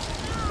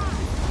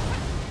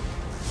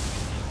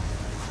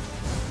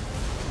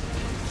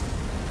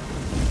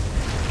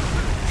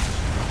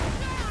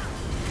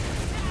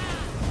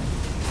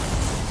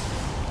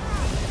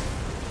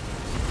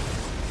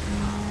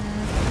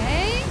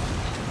 Okay.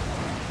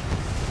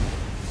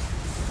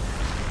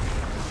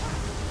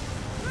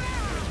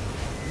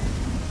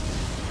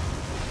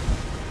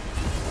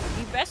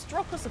 You best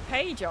drop us a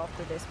page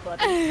after this,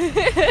 buddy.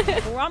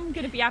 Or I'm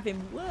gonna be having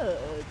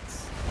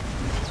words.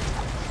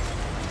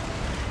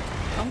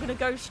 I'm gonna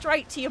go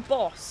straight to your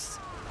boss.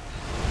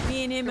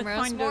 Me and him are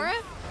kind Mora?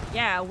 of...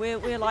 Yeah,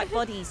 we're like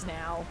buddies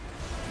now.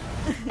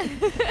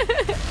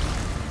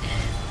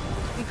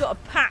 We've got a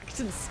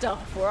pact and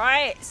stuff,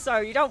 alright? So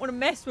you don't want to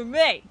mess with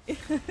me.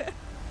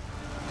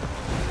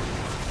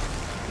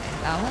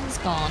 That one's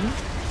gone.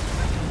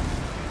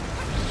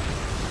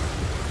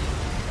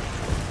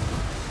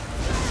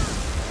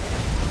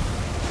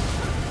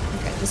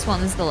 Okay, this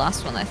one is the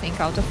last one, I think,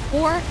 out of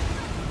 4.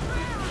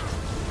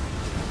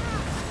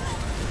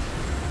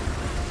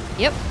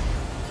 Yep.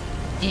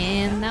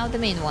 And now the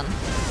main one.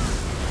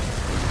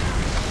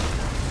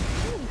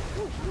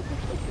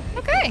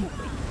 Okay.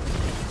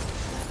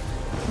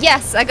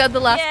 Yes, I got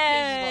the last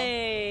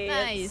Yay!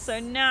 visual. Nice. So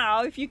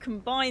now, if you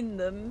combine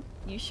them,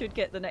 you should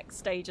get the next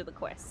stage of the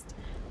quest.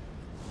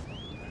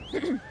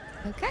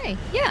 Okay,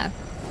 yeah.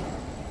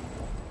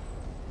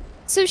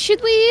 So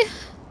should we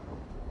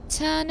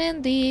turn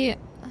in the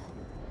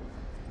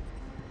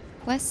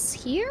quests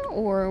here,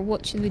 or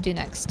what should we do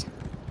next?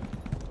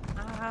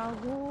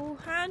 We'll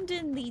hand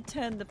in the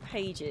turn the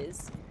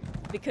pages,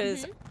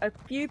 because a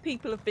few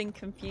people have been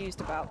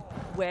confused about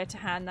where to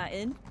hand that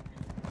in.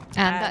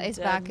 And that is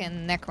back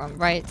in Necrom,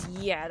 right?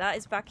 Yeah, that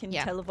is back in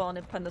Yeah. Telvanni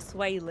and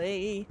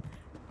Penasueli.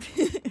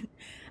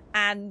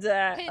 And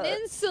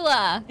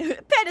Peninsula!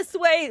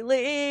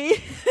 Penasueli!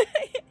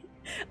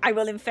 I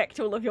will infect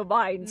all of your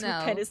minds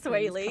No, with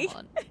Penasueli. please, come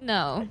on.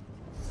 No.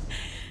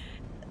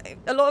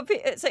 a lot of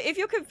people. So if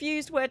you're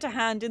confused where to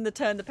hand in the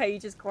Turn the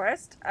Pages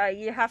quest,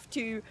 you have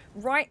to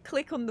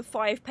right-click on the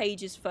 5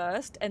 pages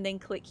first, and then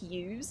click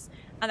Use,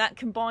 and that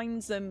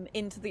combines them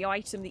into the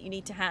item that you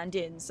need to hand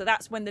in. So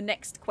that's when the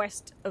next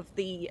quest of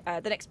the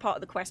next part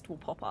of the quest will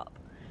pop up.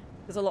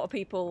 Because a lot of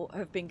people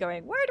have been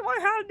going, where do I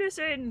hand this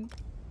in?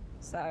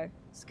 So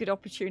it's a good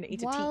opportunity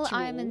to teach you all.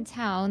 While I'm in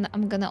town,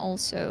 I'm gonna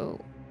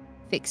also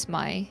fix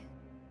my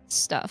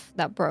stuff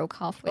that broke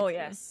halfway through. Oh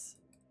yes.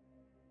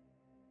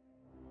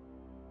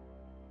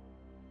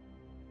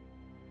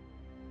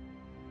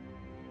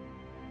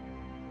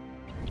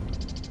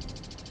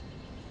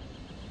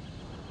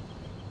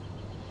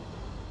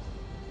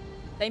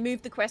 They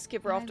moved the quest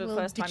giver after the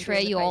first time.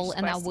 Betray you all,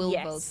 and I will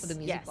yes. vote for the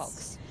music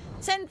box.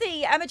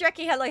 Senthi,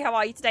 Amadreki, hello, how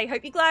are you today?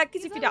 Hope you're glad,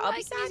 because if you don't, I'll be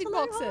like sad. music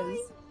Hello, boxes.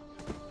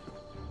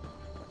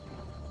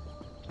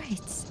 hi.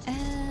 Right.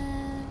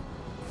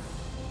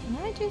 Can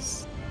I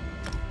just?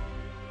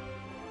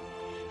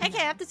 Okay,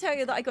 I have to tell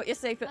you that I got your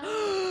safe.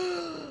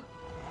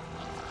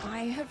 I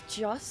have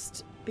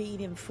just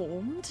been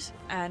informed,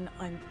 and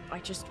I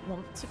just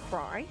want to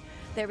cry.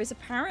 There is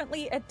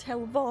apparently a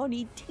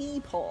Telvanni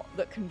teapot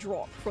that can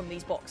drop from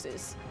these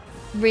boxes.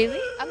 Really?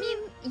 I mean,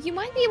 you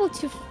might be able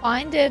to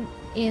find it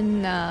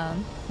in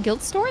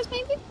guild stores,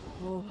 maybe?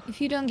 Oh. If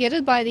you don't get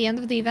it by the end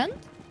of the event?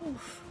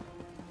 Oof.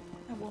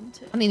 I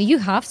want it. I mean, you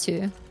have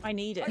to. I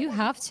need it. You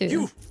have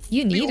to.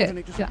 You need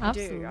it. You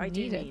absolutely I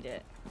do need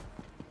it.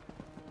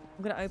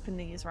 I'm gonna open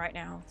these right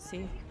now.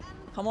 See?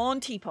 Come on,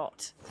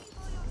 teapot.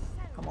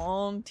 Come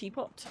on,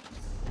 teapot.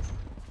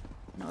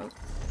 No.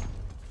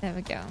 There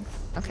we go.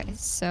 Okay,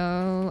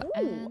 so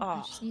Ooh,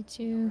 I just need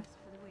to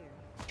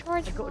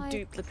charge I got my a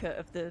duplicate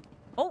of the.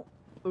 Oh,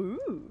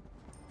 ooh.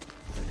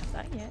 Don't have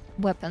that yet.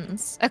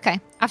 weapons. Okay,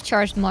 I've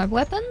charged my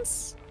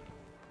weapons.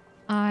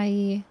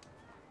 I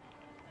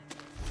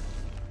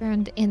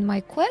turned in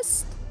my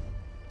quest,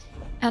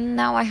 and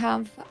now I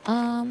have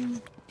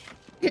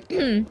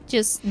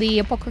just the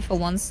apocryphal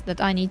ones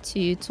that I need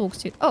to talk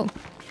to. Oh,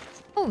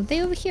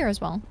 they over here as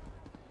well.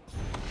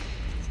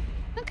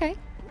 Okay.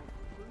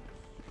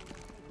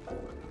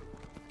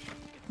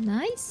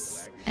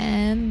 Nice.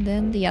 And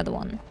then the other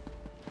one.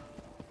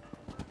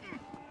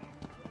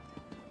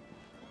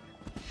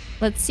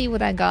 Let's see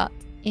what I got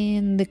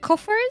in the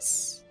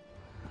coffers.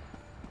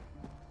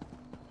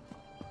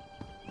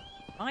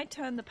 My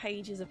Turn the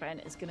Pages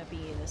event is going to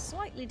be in a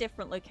slightly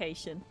different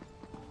location.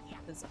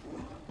 Because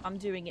I'm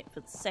doing it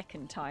for the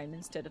second time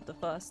instead of the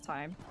first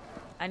time.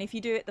 And if you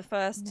do it the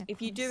first,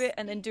 if you do it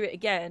and then do it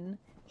again,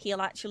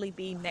 he'll actually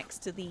be next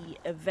to the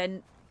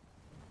event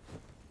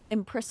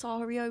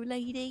impresario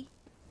lady.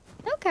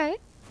 Okay.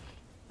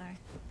 No.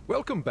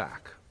 Welcome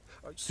back.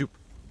 Soup.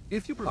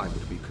 If you I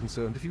would be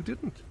concerned if you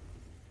didn't.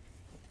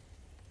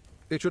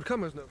 It should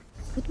come as no.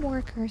 Good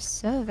worker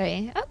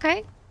survey.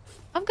 Okay.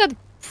 I've got a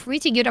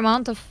pretty good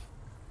amount of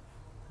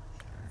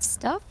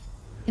stuff,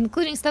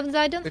 including stuff that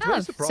I don't It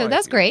have. will So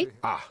that's surprise great. you.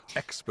 Ah,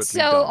 expertly So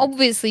done.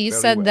 obviously you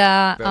Very said well,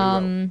 that very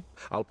well.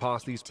 I'll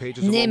pass these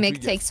pages along to Mimic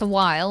you. takes a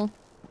while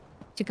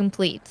to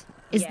complete.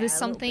 Is Yeah, this a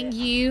little something bit.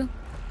 you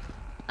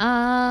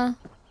plan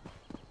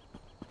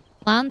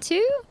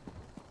to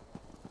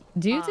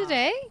do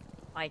today?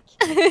 I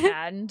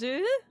can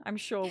do. I'm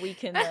sure we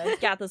can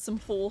gather some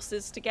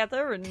forces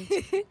together and...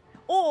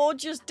 Or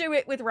just do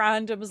it with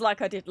randoms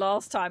like I did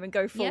last time and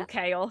go full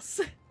chaos.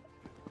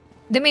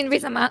 The main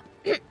reason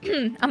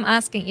I'm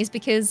asking is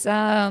because,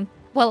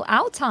 well,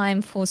 our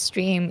time for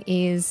stream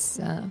is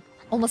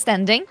almost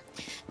ending.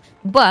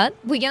 But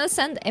we're gonna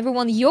send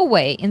everyone your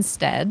way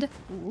instead.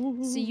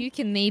 Ooh. So you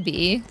can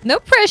maybe... No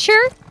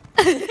pressure!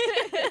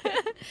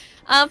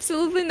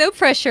 Absolutely no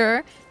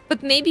pressure.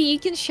 But maybe you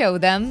can show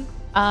them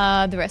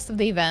the rest of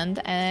the event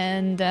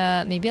and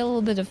maybe a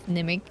little bit of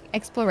Mimic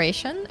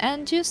exploration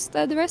and just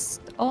the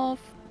rest of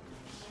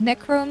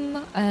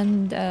Necrom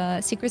and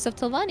Secrets of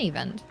Telvanni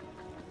event.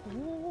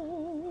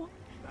 Ooh.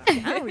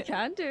 Yeah, we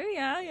can do.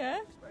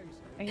 Yeah.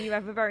 And you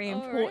have a very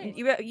important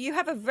you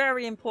have a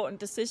very important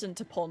decision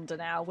to ponder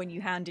now when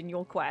you hand in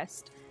your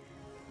quest.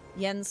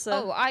 Yensa.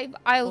 Oh, I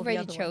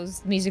already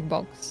chose music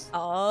box.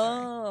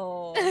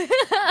 Oh.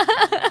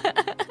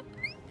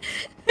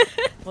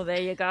 Well,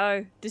 there you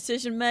go.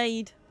 Decision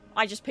made.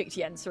 I just picked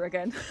Yensa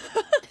again.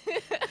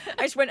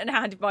 I just went and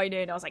handed mine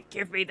in. I was like,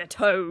 give me the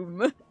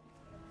tome.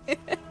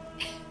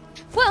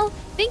 Well,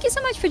 thank you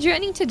so much for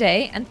joining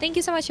today. And thank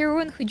you so much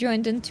everyone who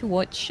joined in to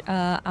watch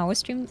our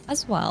stream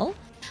as well.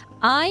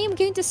 I am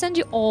going to send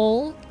you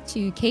all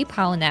to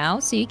K-Pow now,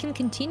 so you can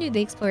continue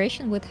the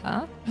exploration with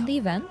her in the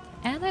event.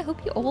 And I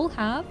hope you all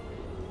have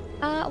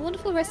a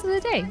wonderful rest of the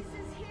day.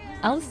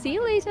 I'll see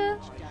you later.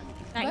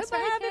 Thanks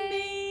Bye-bye, for having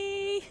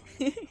Kay.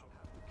 me.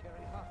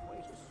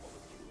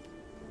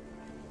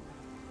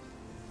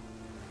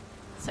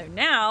 So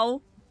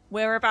now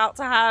we're about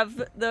to have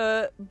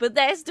the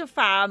Bethesda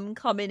fam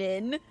coming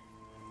in.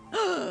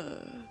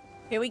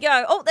 Here we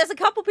go. Oh, there's a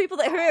couple people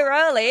that are here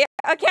early.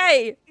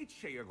 Okay.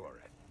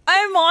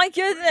 Oh my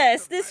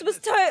goodness, this was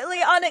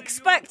totally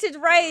unexpected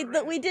raid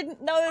that we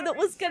didn't know that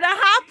was gonna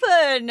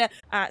happen.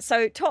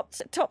 So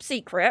top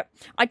secret,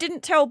 I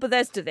didn't tell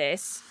Bethesda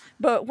this,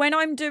 but when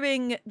I'm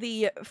doing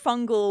the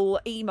fungal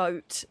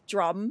emote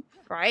drum,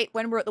 right,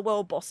 when we're at the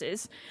world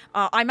bosses,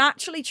 I'm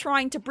actually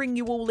trying to bring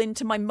you all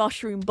into my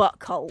mushroom butt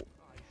cult.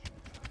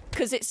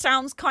 Because it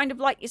sounds kind of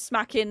like you're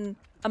smacking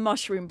a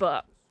mushroom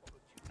butt.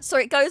 So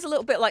it goes a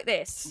little bit like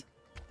this.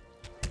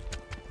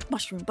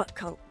 Mushroom butt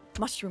cult,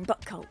 mushroom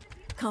butt cult.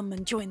 Come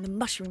and join the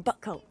mushroom butt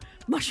cult,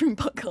 mushroom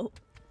butt cult,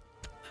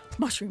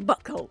 mushroom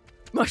butt cult,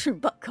 mushroom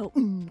butt cult.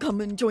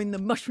 Come and join the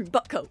mushroom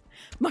butt cult,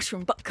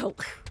 mushroom butt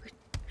cult.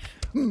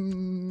 Mushroom.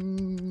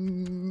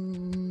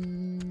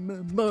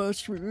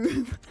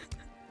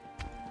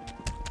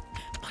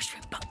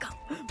 Mushroom butt cult,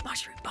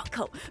 mushroom butt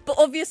cult. But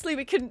obviously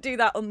we couldn't do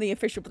that on the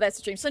official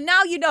Bethesda stream. So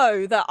now you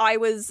know that I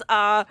was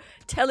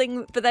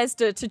telling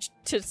Bethesda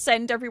to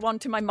send everyone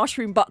to my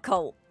mushroom butt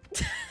cult.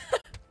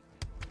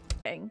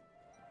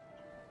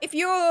 If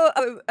you're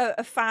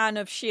a fan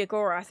of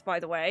Sheogorath,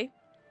 by the way,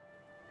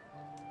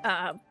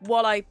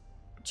 while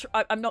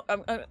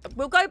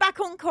we'll go back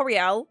on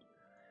Coriel.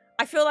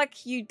 I feel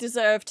like you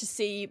deserve to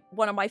see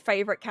one of my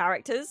favorite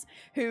characters,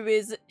 who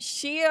is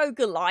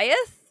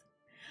Sheogoliath.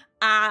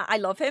 I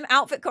love him.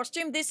 Outfit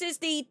costume. This is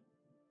the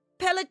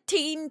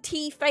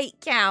Insani-tea fake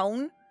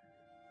gown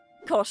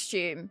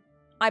costume.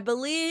 I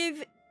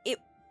believe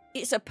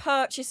it's a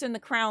purchase in the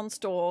Crown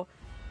store,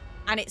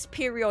 and it's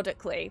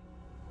periodically.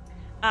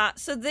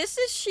 So this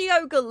is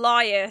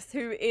Sheogoliath,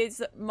 who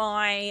is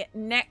my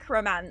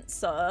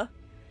necromancer,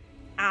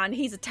 and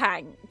he's a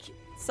tank.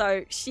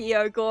 So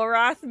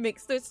Sheogorath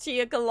mixed with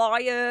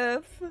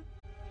Sheogoliath.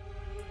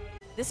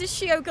 This is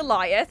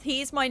Sheogoliath.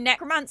 He's my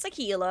necromancer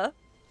healer,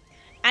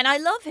 and I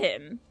love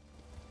him.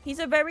 He's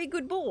a very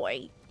good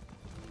boy.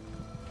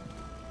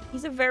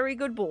 He's a very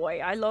good boy.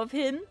 I love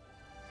him.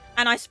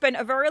 And I spent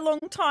a very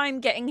long time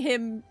getting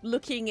him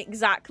looking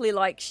exactly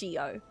like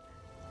Sheo.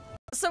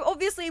 So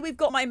obviously we've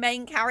got my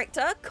main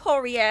character,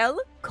 Coriel.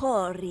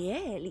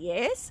 Coriel,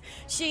 yes.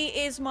 She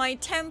is my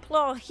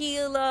Templar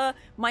healer,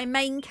 my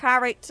main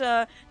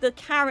character, the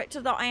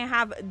character that I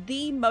have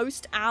the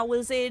most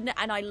hours in,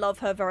 and I love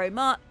her very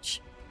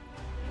much.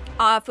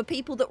 For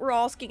people that were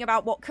asking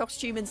about what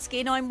costume and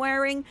skin I'm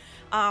wearing,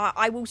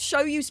 I will show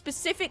you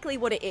specifically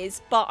what it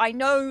is, but I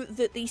know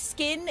that the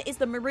skin is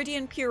the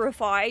Meridian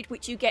Purified,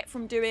 which you get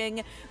from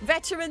doing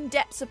Veteran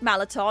Depths of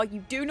Malatar. You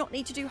do not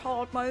need to do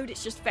hard mode,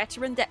 it's just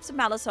Veteran Depths of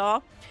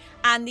Malatar.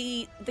 And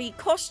the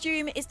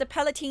costume is the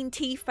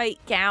Insani-tea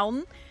fake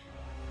gown,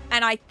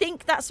 and I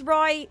think that's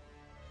right.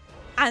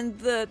 And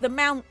the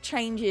mount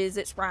changes,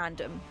 it's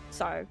random,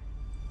 so...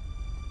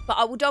 But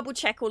I will double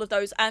check all of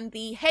those. And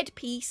the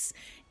headpiece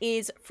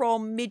is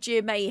from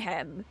Mid-Year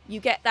Mayhem. You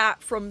get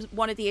that from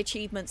one of the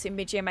achievements in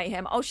Mid-Year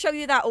Mayhem. I'll show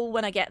you that all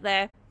when I get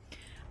there.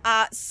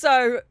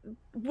 So,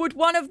 would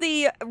one of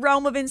the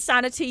Realm of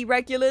Insanity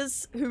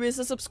regulars, who is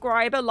a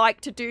subscriber, like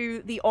to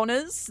do the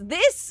honours?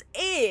 This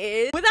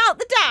is... Without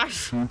the dash!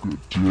 Sugar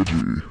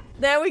Daddy.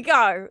 There we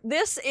go.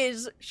 This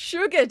is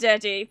Sugar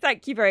Daddy.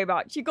 Thank you very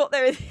much. You got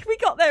there. We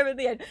got there in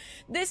the end.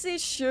 This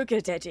is Sugar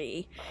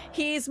Daddy.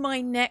 He is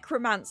my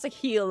necromancer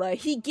healer.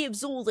 He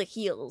gives all the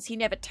heals. He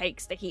never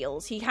takes the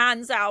heals. He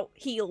hands out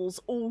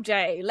heals all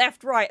day,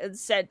 left, right, and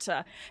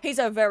centre. He's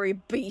a very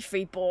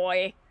beefy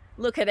boy.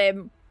 Look at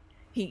him.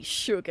 He's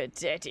Sugar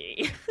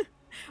Daddy.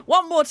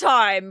 One more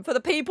time for the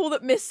people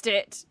that missed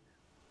it.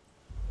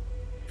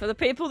 For the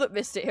people that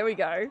missed it, here we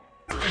go.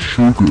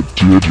 Sugar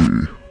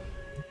Daddy.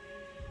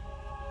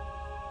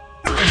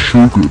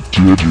 Sugar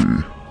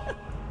Daddy.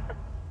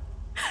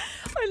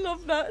 I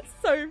love that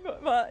so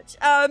much.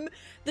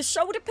 The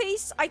shoulder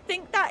piece, I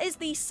think that is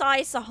the Sai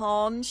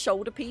Sahan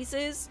shoulder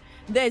pieces.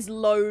 There's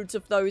loads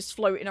of those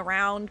floating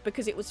around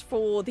because it was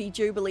for the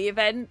Jubilee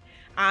event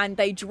and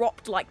they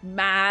dropped like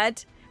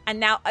mad.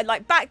 And now,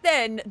 like back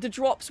then, the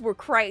drops were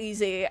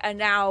crazy, and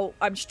now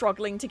I'm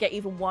struggling to get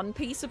even one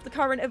piece of the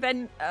current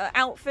event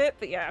outfit,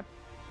 but yeah.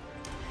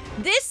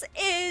 This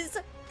is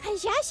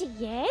Kajashi,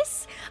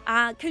 yes?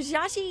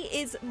 Kajashi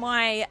is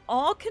my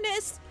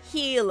Arcanist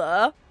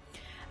healer,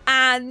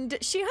 and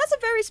she has a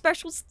very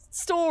special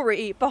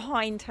story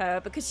behind her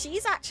because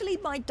she's actually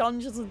my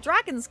Dungeons &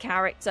 Dragons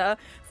character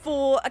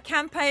for a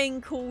campaign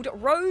called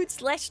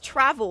Roads Less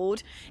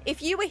Travelled.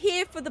 If you were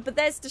here for the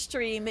Bethesda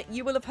stream,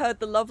 you will have heard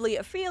the lovely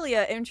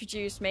Ophelia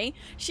introduce me.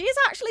 She is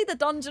actually the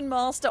Dungeon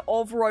Master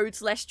of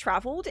Roads Less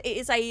Travelled. It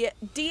is a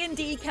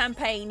D&D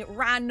campaign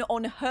ran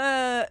on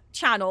her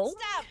channel.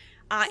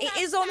 It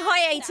is on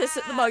hiatus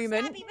at the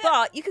moment,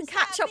 but you can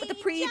catch up with the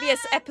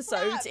previous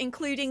episodes,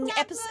 including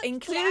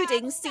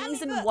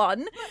season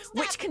 1,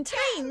 which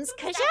contains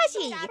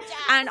Kajashi.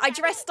 And I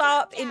dressed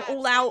up in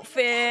all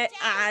outfit,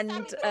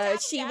 and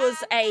she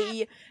was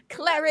a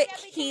cleric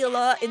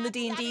healer in the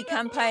D&D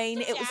campaign.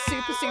 It was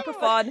super, super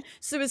fun.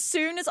 So as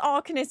soon as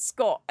Arcanists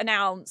got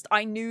announced,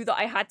 I knew that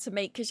I had to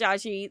make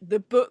Kajashi the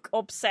book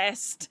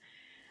obsessed,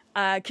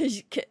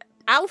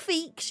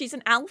 Alfique. She's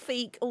an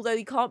Alfique, although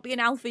you can't be an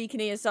Alfique in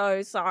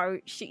ESO, so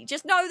she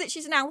just know that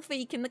she's an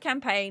Alfique in the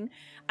campaign.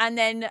 And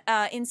then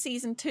in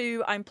Season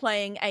 2, I'm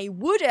playing a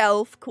wood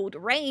elf called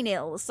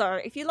Rainil. So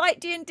if you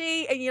like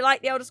D&D and you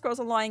like the Elder Scrolls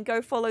Online,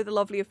 go follow the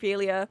lovely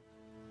Ophelia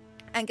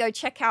and go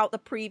check out the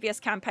previous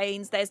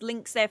campaigns. There's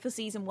links there for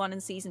Season 1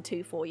 and Season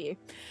 2 for you.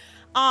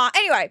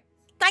 Anyway,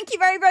 thank you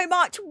very, very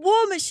much,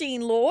 War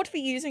Machine Lord, for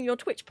using your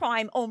Twitch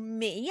Prime on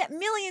me.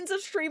 Millions of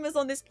streamers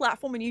on this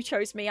platform and you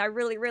chose me. I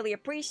really, really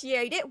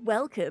appreciate it.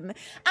 Welcome.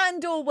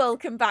 And/or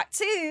welcome back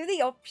to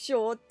the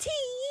Offshore Tea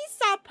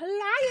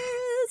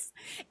Suppliers.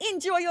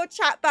 Enjoy your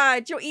chat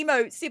badge, your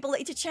emotes, the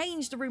ability to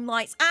change the room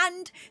lights,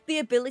 and the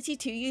ability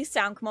to use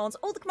sound commands.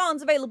 All the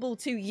commands available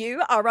to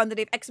you are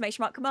underneath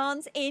exclamation mark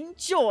commands.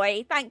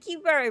 Enjoy. Thank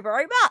you very,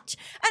 very much.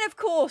 And of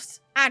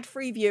course,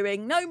 ad-free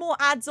viewing. No more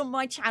ads on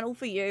my channel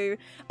for you.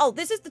 Oh,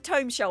 this is the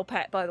tome shell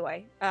pet, by the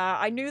way.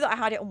 I knew that I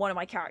had it on one of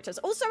my characters.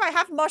 Also, I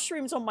have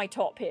mushrooms on my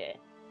top here.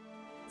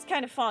 It's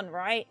kind of fun,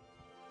 right?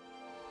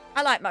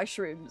 I like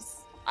mushrooms.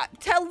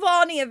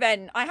 Telvanni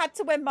event. I had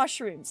to wear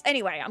mushrooms.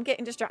 Anyway, I'm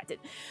getting distracted.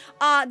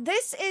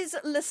 This is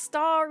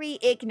Lestari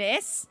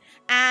Ignis.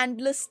 And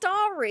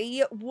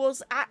Lestari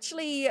was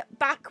actually,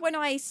 back when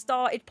I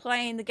started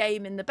playing the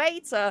game in the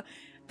beta,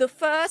 the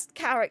first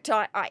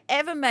character I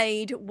ever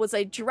made was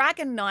a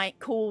dragon knight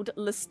called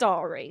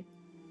Lestari.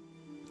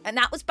 And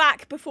that was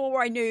back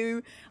before I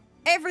knew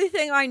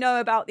everything I know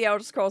about the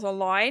Elder Scrolls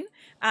Online.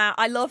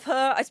 I love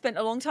her. I spent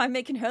a long time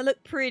making her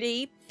look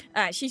pretty.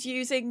 She's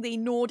using the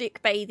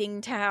Nordic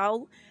bathing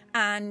towel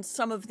and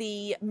some of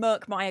the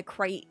Murkmire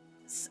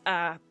crates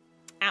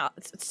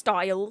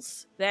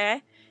styles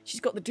there. She's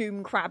got the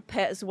Doom Crab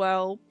pet as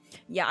well.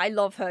 Yeah, I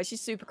love her.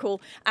 She's super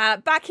cool.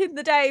 Back in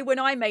the day when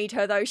I made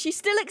her, though, she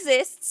still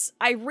exists.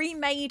 I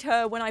remade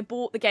her when I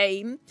bought the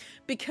game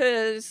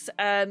because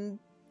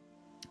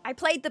I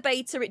played the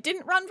beta. It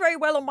didn't run very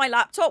well on my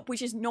laptop,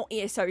 which is not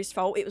ESO's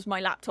fault. It was my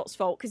laptop's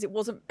fault because it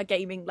wasn't a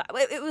gaming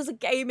it was a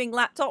gaming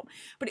laptop,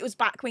 but it was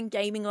back when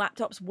gaming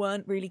laptops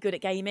weren't really good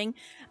at gaming.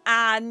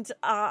 And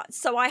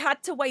so I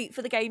had to wait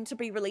for the game to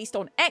be released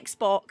on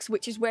Xbox,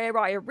 which is where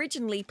I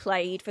originally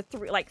played for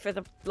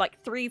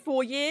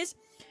 3-4 years.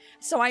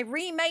 So I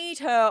remade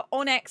her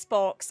on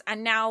Xbox,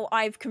 and now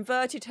I've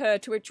converted her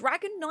to a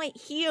Dragon Knight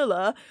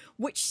healer,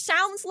 which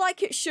sounds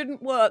like it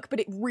shouldn't work, but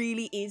it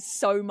really is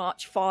so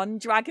much fun.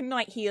 Dragon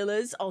Knight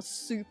healers are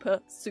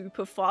super,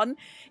 super fun.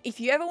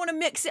 If you ever want to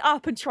mix it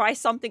up and try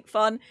something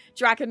fun,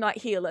 Dragon Knight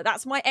healer.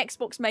 That's my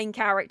Xbox main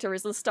character,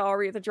 is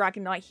Lestari, the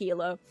Dragon Knight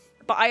healer.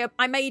 But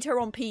I made her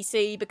on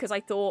PC because I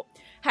thought,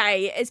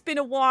 hey, it's been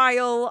a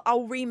while,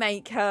 I'll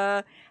remake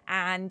her,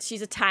 and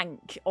she's a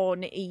tank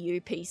on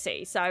EU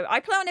PC. So I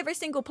play on every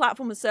single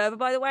platform and server,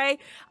 by the way.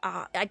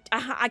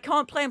 I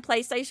can't play on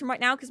PlayStation right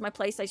now because my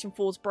PlayStation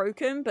 4's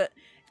broken, but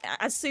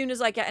as soon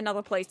as I get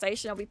another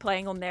PlayStation, I'll be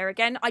playing on there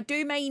again. I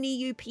do main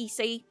EU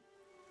PC,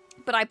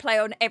 but I play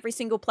on every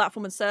single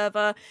platform and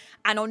server,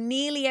 and on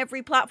nearly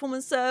every platform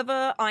and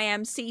server, I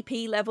am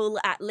CP level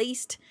at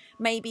least.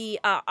 Maybe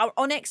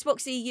on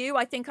Xbox EU,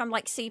 I think I'm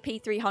like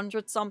CP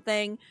 300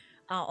 something.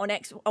 On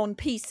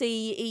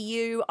PC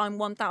EU, I'm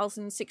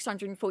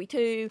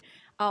 1,642.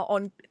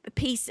 On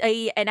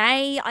PC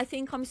NA, I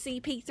think I'm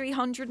CP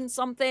 300 and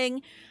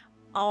something.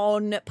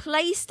 On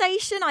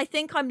PlayStation, I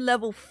think I'm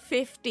level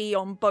 50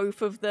 on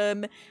both of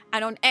them.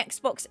 And on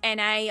Xbox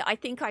NA, I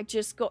think I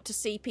just got to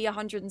CP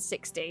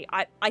 160.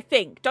 I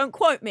think. Don't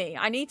quote me.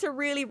 I need to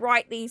really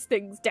write these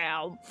things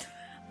down.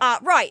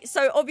 Right,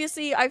 so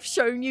obviously I've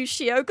shown you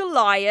Shio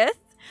Goliath.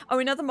 Oh,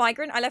 another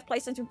migrant. I left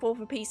PlayStation 4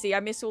 for PC. I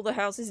miss all the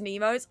houses and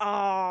emos.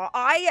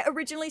 I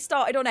originally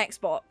started on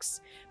Xbox.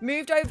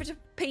 Moved over to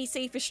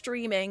PC for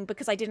streaming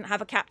because I didn't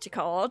have a capture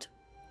card.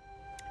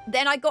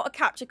 Then I got a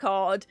capture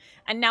card,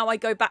 and now I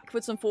go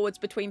backwards and forwards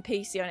between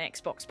PC and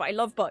Xbox, but I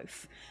love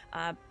both.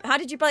 How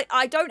did you play?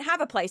 I don't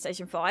have a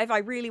PlayStation 5. I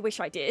really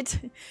wish I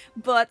did.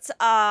 But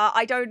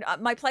I don't.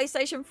 My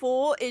PlayStation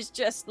 4 is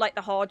just like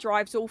the hard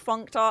drive's all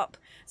funked up.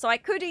 So I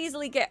could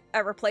easily get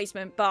a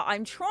replacement, but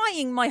I'm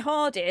trying my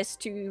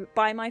hardest to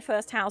buy my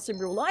first house in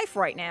real life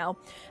right now.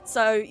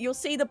 So you'll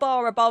see the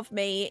bar above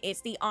me. It's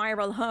the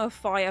IRL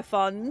Hearthfire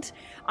Fund.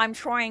 I'm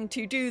trying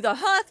to do the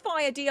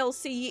Hearthfire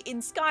DLC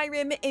in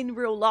Skyrim in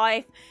real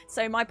life.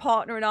 So my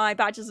partner and I,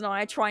 Badgers and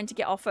I, are trying to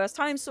get our first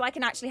home so I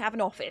can actually have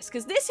an office.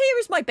 Because this here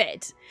is my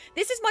bed.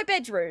 This is my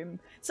bedroom.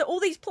 So all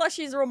these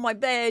plushies are on my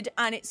bed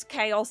and it's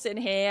chaos in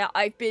here.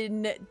 I've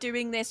been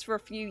doing this for a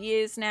few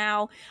years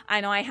now,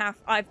 and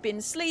I've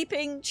been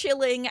sleeping,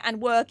 chilling,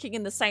 and working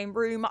in the same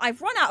room.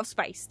 I've run out of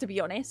space, to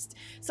be honest.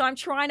 So I'm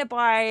trying to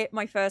buy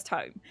my first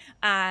home,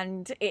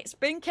 and it's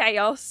been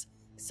chaos.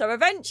 So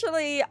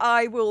eventually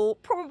I will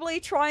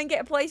probably try and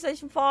get a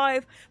PlayStation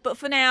 5, but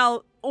for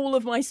now, all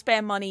of my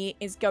spare money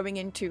is going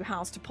into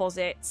house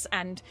deposits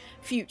and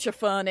future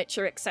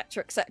furniture,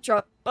 etc,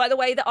 etc. By the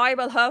way, the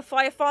IRL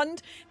Hearthfire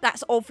Fund,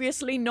 that's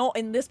obviously not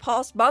in this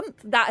past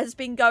month. That has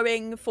been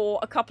going for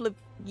a couple of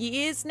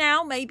years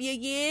now, maybe a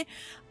year.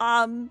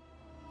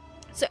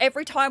 So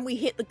every time we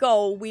hit the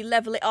goal, we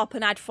level it up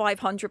and add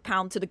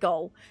 £500 to the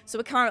goal. So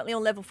we're currently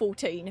on level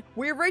 14.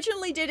 We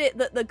originally did it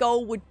that the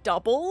goal would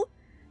double,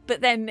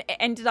 but then it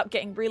ended up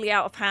getting really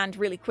out of hand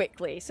really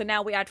quickly. So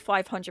now we add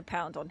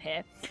 £500 on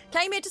here.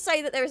 Came here to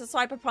say that there is a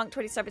Cyberpunk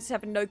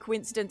 2077 No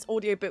Coincidence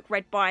audiobook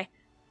read by...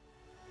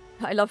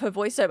 I love her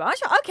voice so much.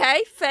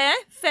 Okay,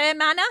 fair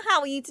manner.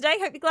 How are you today?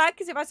 Hope you're glad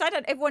because if I sad,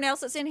 and everyone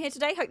else that's in here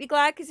today, hope you're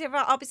glad because if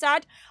I'll be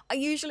sad. I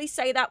usually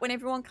say that when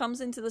everyone comes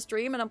into the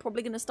stream, and I'm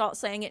probably going to start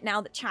saying it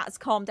now that chat has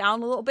calmed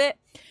down a little bit.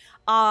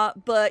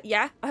 But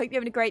yeah, I hope you're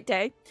having a great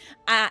day.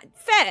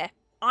 Fair.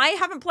 I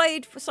haven't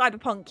played for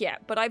Cyberpunk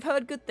yet, but I've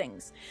heard good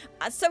things.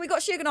 So we got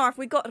Shiganarf,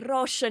 we got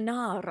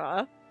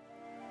Roshanara,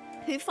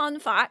 who, fun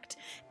fact,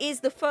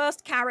 is the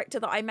first character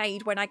that I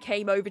made when I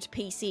came over to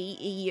PC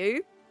EU.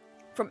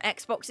 From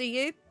Xbox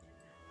EU,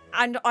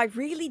 and I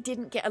really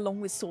didn't get along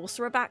with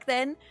Sorcerer back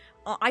then.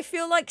 I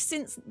feel like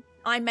since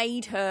I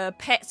made her,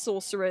 pet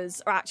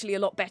sorcerers are actually a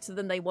lot better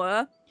than they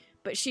were,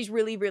 but she's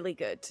really, really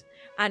good.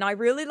 And I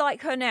really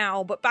like her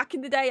now, but back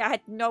in the day I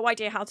had no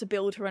idea how to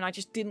build her and I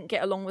just didn't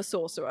get along with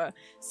Sorcerer.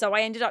 So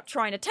I ended up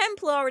trying a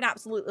Templar and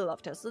absolutely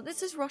loved her. So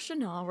this is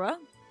Roshanara.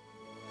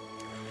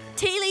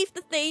 Tea Leaf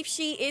the Thief,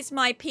 she is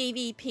my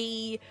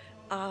PvP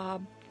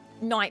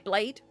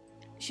Nightblade.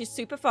 She's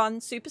super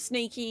fun, super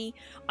sneaky.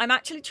 I'm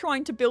actually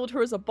trying to build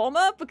her as a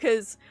bomber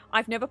because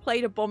I've never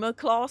played a bomber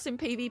class in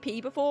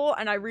PvP before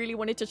and I really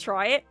wanted to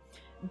try it.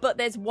 But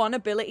there's one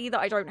ability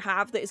that I don't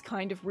have that is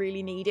kind of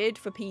really needed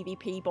for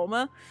PvP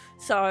bomber.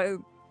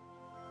 So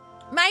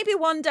maybe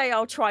one day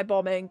I'll try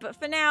bombing, but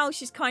for now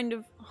she's kind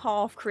of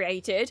half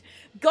created.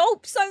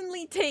 Gulps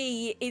Only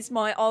Tea is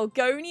my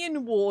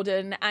Argonian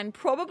Warden and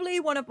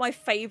probably one of my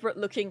favourite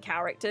looking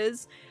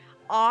characters.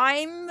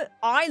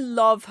 I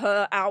love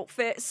her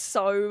outfit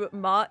so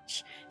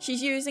much.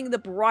 She's using the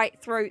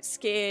bright throat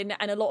skin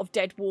and a lot of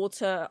dead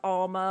water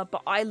armor,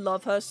 but I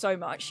love her so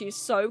much. She's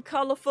so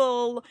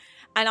colourful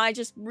and I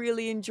just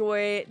really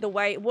enjoy the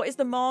way... What is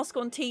the mask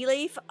on Tea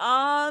Leaf?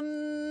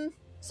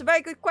 It's a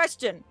very good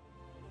question.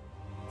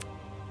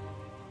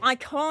 I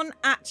can't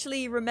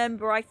actually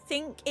remember. I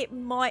think it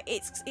might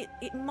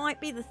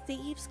be the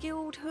Thieves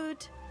Guild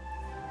hood.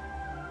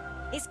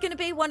 It's going to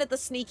be one of the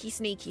sneaky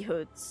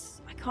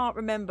hoods. I can't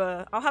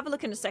remember. I'll have a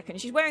look in a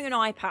second. She's wearing an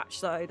eye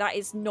patch, though. That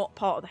is not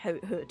part of the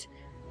hood.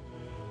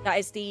 That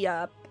is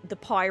the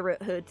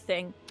pirate hood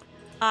thing.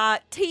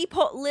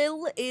 Teapot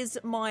Lil is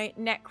my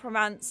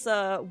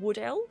necromancer wood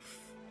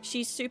elf.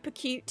 She's super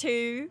cute,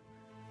 too.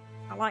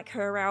 I like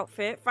her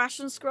outfit.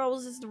 Fashion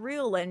Scrolls is the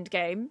real end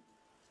game.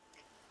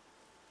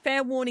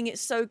 Fair warning, it's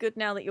so good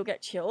now that you'll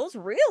get chills.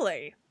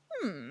 Really?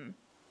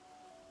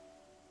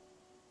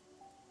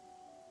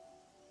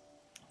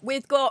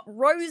 We've got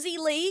Rosie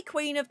Lee,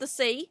 Queen of the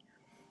Sea.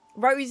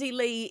 Rosie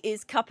Lee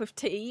is cup of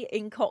tea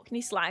in Cockney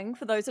slang,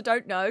 for those who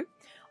don't know.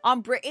 I'm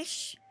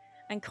British,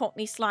 and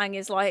Cockney slang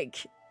is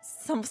like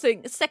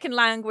something, second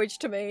language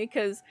to me,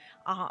 because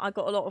I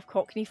got a lot of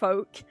Cockney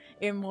folk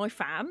in my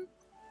fam.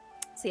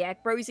 So yeah,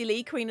 Rosie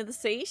Lee, Queen of the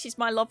Sea. She's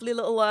my lovely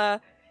little,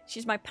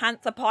 she's my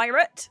panther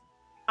pirate.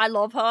 I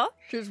love her.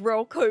 She's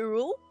real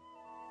cool.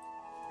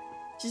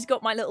 She's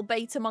got my little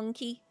beta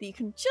monkey that you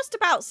can just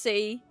about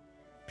see.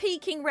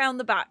 Peeking round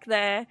the back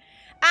there,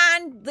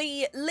 and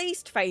the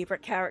least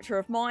favourite character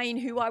of mine,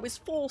 who I was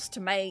forced to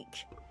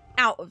make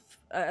out of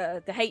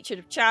the hatred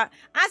of chat,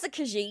 as a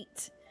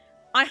Khajiit.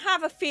 I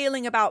have a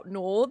feeling about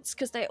Nords,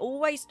 because they're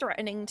always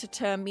threatening to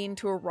turn me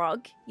into a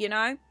rug, you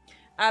know?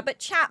 But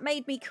chat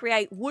made me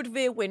create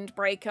Woodveer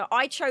Windbreaker.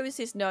 I chose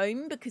his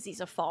gnome because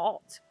he's a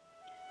fart.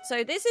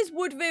 So this is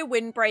Woodveer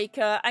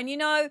Windbreaker, and you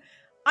know,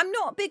 I'm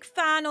not a big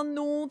fan on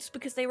Nords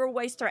because they were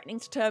always threatening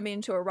to turn me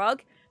into a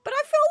rug. But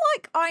I feel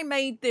like I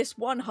made this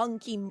one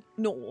hunky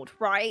Nord,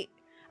 right?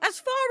 As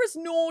far as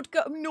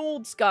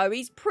Nords go,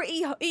 he's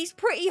pretty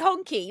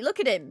hunky. Look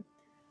at him.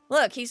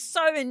 Look, he's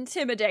so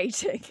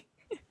intimidating.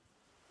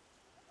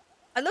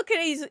 And look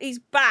at his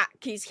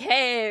back, his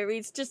hair.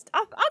 He's just,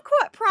 I'm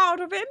quite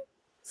proud of him.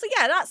 So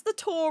yeah, that's the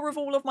tour of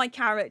all of my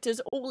characters,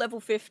 all level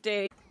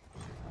 50.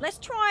 Let's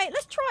be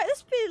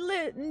a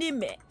little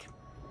Nimic.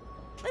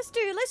 Let's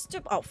do,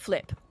 oh,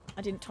 flip.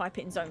 I didn't type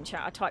it in zone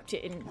chat. I typed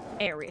it in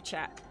area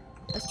chat.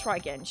 Let's try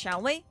again,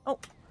 shall we? Oh.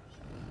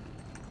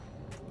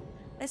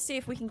 Let's see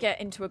if we can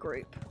get into a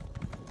group.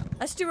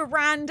 Let's do a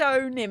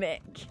rando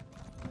Nimic.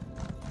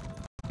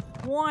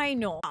 Why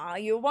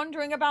not? You're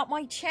wondering about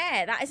my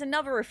chair. That is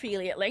another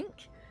affiliate link.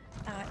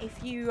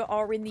 If you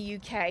are in the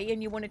UK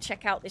and you want to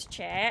check out this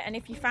chair, and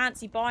if you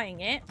fancy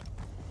buying it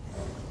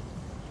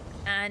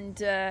and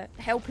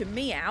helping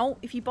me out,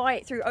 if you buy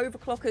it through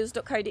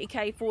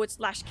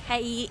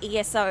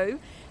overclockers.co.uk/KESO,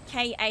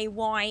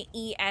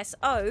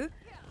 KAYESO,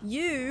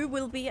 you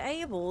will be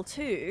able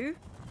to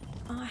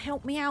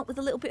help me out with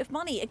a little bit of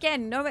money.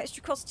 Again, no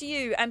extra cost to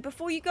you. And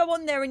before you go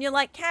on there and you're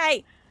like,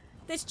 hey,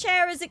 this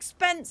chair is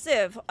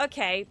expensive.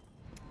 Okay,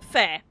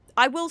 fair.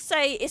 I will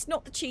say it's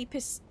not the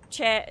cheapest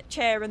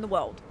chair in the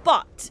world,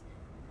 but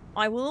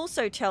I will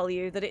also tell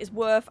you that it is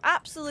worth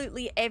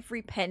absolutely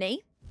every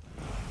penny.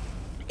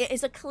 It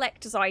is a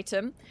collector's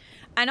item.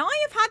 And I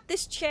have had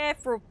this chair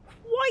for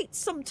quite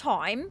some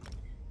time.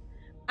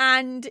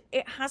 And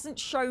it hasn't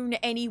shown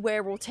any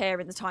wear or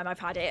tear in the time I've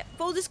had it.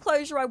 Full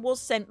disclosure, I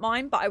was sent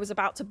mine, but I was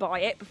about to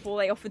buy it before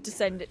they offered to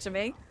send it to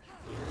me.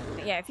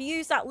 But yeah, if you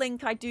use that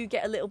link, I do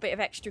get a little bit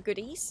of extra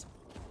goodies.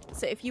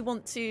 So if you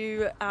want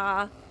to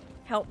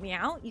help me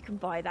out, you can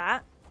buy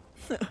that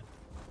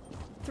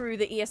through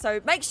the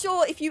ESO. Make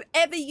sure if you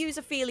ever use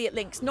affiliate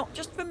links, not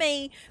just for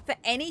me, for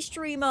any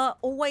streamer,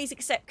 always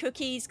accept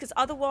cookies, because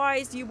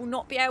otherwise you will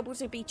not be able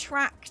to be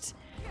tracked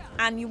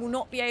and you will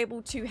not be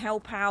able to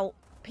help out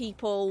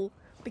people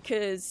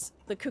because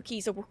the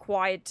cookies are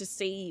required to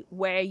see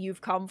where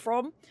you've come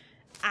from.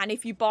 And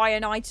if you buy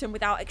an item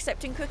without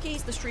accepting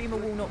cookies, the streamer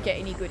will not get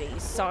any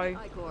goodies. So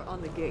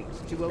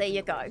there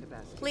you go.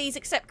 Please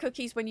accept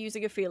cookies when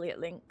using affiliate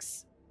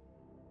links.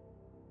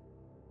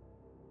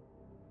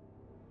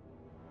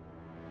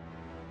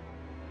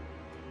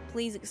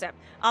 Please accept.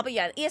 But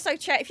yeah, the ESO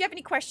chair, if you have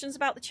any questions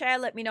about the chair,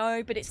 let me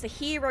know. But it's the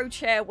hero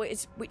chair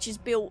which is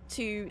built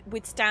to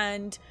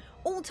withstand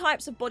all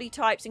types of body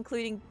types,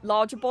 including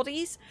larger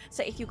bodies.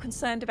 So if you're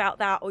concerned about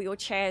that, or your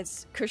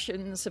chair's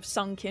cushions have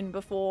sunk in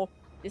before,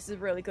 this is a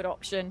really good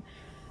option.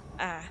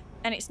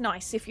 And it's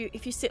nice if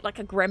you sit like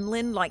a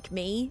gremlin like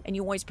me and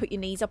you always put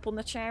your knees up on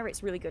the chair,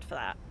 it's really good for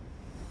that.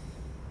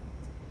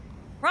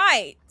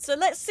 Right, so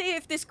let's see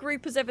if this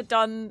group has ever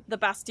done the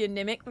Bastian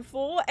Mimic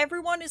before.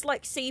 Everyone is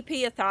like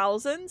CP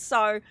 1000,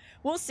 so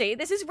we'll see.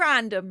 This is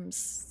randoms,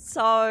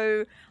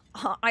 so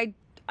I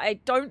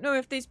don't know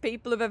if these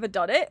people have ever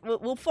done it.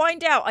 We'll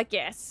find out, I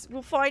guess.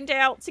 We'll find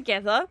out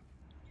together.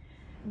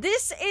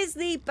 This is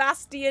the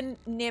Bastian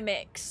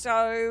Mimic.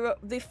 So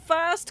the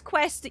first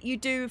quest that you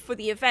do for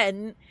the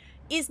event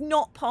is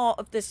not part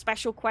of the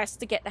special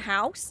quest to get the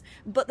house,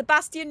 but the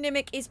Bastian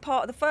Mimic is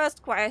part of the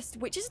first quest,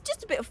 which is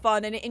just a bit of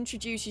fun, and it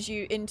introduces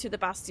you into the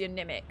Bastian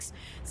Mimics.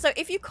 So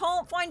if you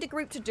can't find a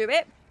group to do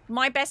it,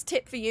 my best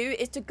tip for you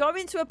is to go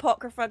into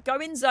Apocrypha,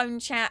 go in zone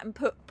chat and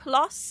put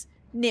plus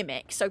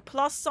Mimic, so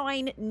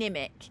 +sign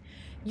Mimic.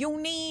 You'll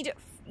need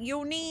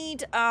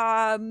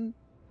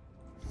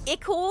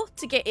Ichor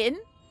to get in.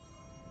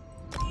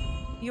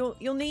 You'll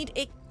need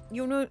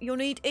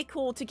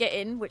Ichor to get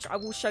in, which I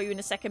will show you in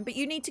a second. But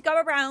you need to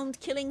go around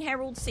killing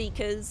Herald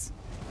Seekers,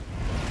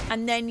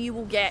 and then you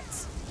will get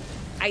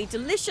a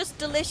delicious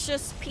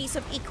piece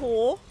of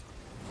Ichor.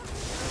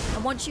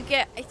 And once you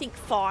get, I think,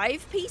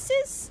 5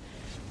 pieces,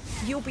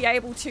 you'll be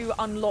able to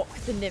unlock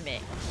the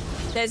Mimic.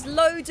 There's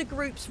loads of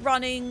groups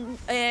running.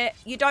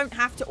 You don't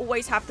have to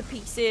always have the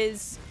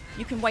pieces.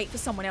 You can wait for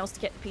someone else to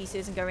get the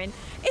pieces and go in.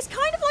 It's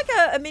kind of like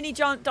a mini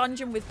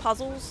dungeon with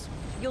puzzles.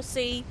 You'll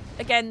see.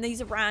 Again, these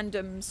are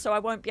randoms, so I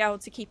won't be able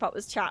to keep up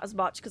with chat as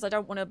much because I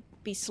don't want to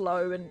be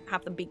slow and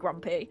have them be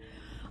grumpy.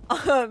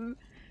 But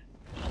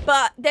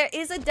there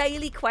is a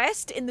daily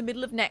quest in the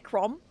middle of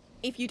Necrom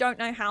if you don't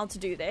know how to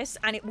do this,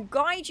 and it will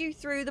guide you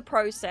through the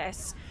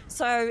process.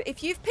 So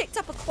if you've picked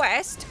up a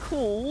quest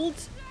called...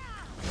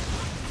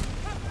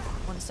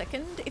 One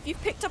second. If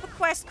you've picked up a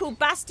quest called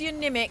Bastian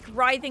Mimic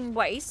Writhing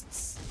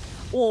Wastes,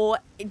 or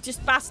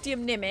just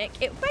Bastian Mimic,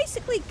 it will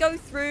basically go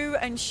through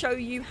and show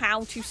you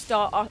how to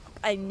start up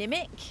a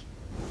Mimic.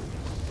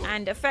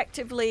 And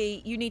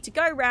effectively, you need to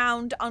go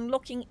around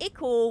unlocking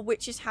Ichor,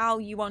 which is how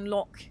you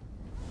unlock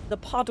the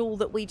puddle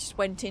that we just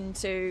went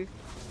into.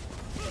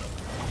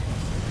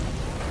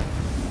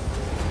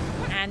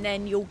 And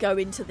then you'll go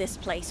into this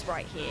place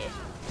right here.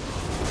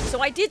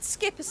 So I did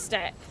skip a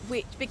step,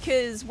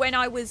 because when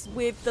I was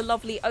with the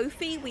lovely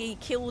Ophi, we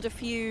killed a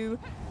few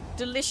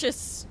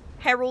delicious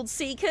Herald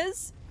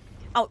Seekers.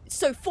 Oh,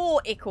 so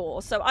 4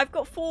 Ichor. So I've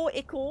got 4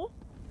 Ichor.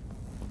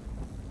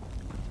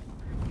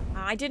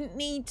 I didn't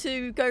need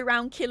to go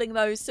around killing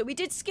those, so we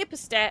did skip a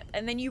step,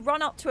 and then you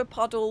run up to a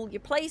puddle, you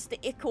place the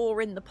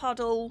Ichor in the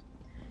puddle.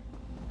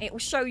 It will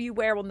show you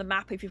where on the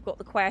map if you've got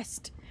the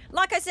quest.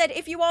 Like I said,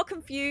 if you are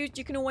confused,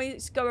 you can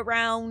always go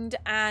around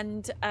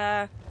and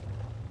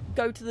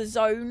go to the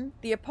zone,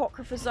 the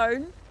Apocrypha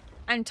zone,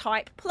 and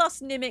type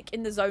 +Mimic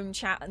in the zone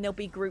chat, and there'll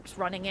be groups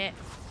running it.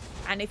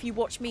 And if you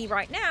watch me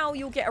right now,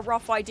 you'll get a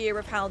rough idea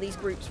of how these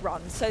groups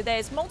run. So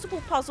there's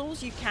multiple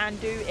puzzles you can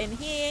do in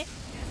here,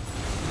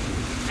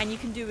 and you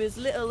can do as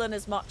little and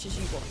as much as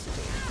you want to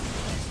do.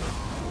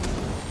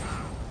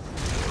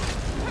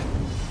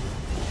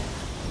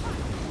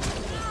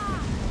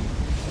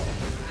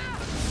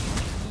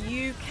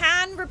 You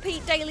can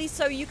repeat dailies,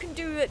 so you can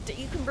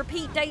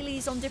repeat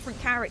dailies on different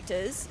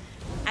characters.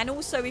 And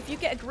also, if you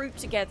get a group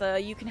together,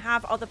 you can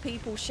have other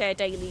people share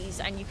dailies,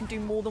 and you can do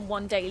more than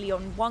one daily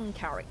on one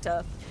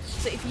character.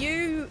 So if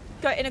you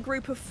get in a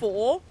group of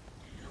 4,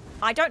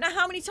 I don't know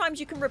how many times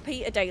you can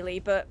repeat a daily,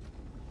 but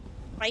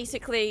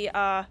basically,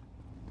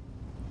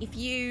 if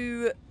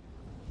you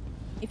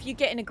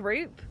get in a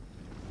group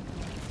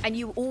and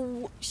you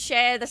all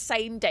share the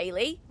same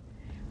daily,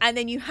 and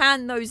then you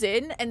hand those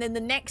in, and then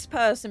the next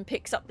person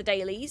picks up the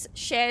dailies,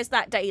 shares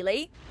that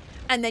daily,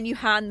 and then you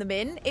hand them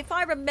in. If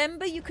I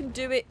remember, you can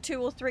do it 2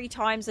 or 3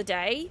 times a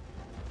day,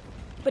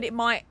 but it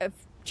might have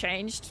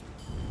changed.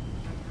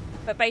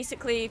 But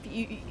basically,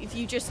 if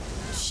you just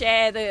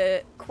share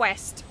the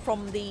quest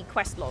from the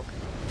quest log.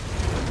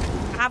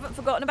 I haven't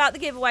forgotten about the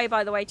giveaway,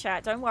 by the way,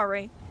 chat. Don't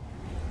worry.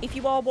 If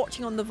you are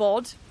watching on the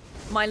VOD,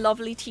 my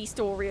lovely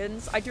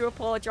Tea-storians, I do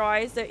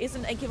apologise. There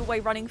isn't a giveaway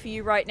running for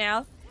you right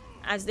now,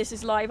 as this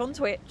is live on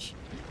Twitch.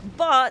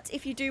 But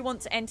if you do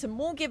want to enter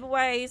more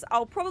giveaways,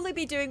 I'll probably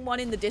be doing one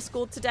in the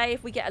Discord today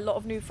if we get a lot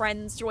of new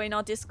friends join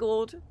our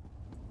Discord.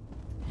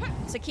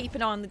 So keep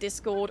an eye on the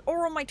Discord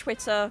or on my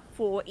Twitter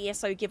for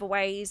ESO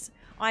giveaways.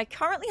 I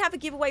currently have a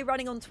giveaway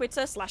running on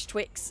Twitter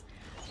 /Twix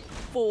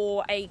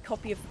for a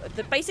copy of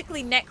the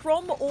basically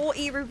Necrom or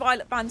Eru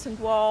Violet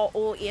Bantanguar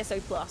or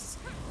ESO Plus.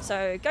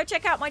 So go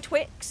check out my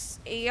Twix.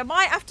 You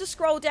might have to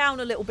scroll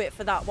down a little bit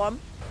for that one.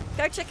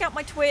 Go check out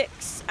my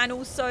Twix and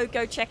also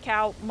go check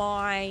out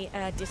my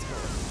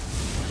Discord.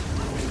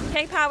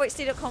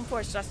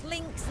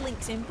 kpowerxd.com/links,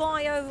 links in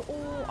bio,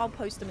 or I'll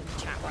post them in the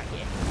chat right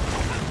here.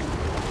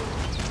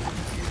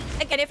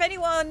 Again, if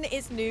anyone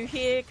is new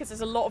here, because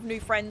there's a lot of new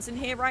friends in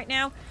here right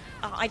now,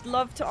 I'd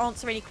love to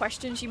answer any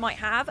questions you might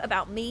have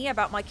about me,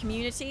 about my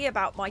community,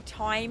 about my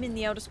time in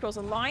the Elder Scrolls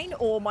Online,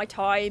 or my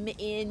time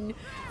in,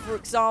 for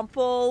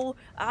example,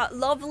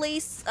 lovely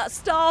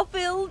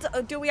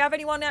Starfield. Do we have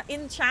anyone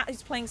in chat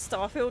who's playing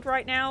Starfield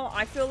right now?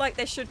 I feel like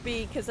there should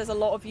be, because there's a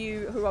lot of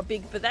you who are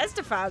big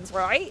Bethesda fans,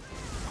 right?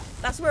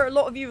 That's where a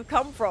lot of you have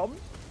come from,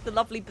 the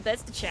lovely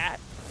Bethesda chat.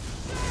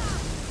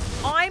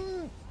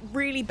 I'm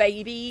really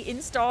baby in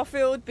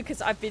Starfield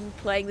because I've been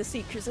playing the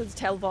Secrets of the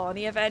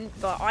Telvanni event,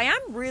 but I am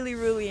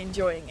really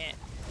enjoying it.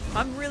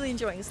 I'm really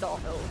enjoying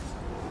Starfield.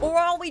 Or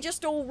are we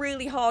just all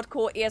really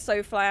hardcore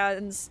ESO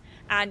fans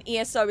and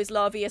ESO is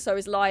love, ESO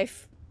is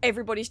life,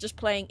 everybody's just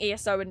playing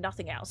ESO and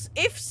nothing else?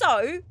 If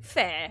so,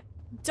 fair.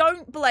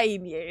 Don't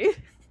blame you.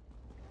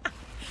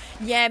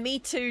 Yeah, me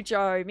too,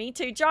 Joe. Me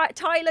too.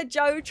 Tyler,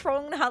 Joe,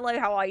 Trong, hello,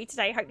 how are you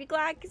today? Hope you're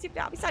glad, because you've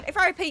got me sad. If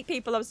I repeat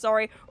people, I'm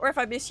sorry. Or if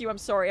I miss you, I'm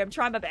sorry. I'm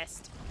trying my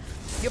best.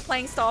 You're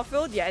playing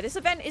Starfield? Yeah, this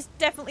event is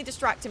definitely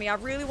distracting me. I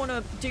really want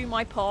to do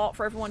my part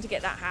for everyone to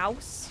get that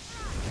house.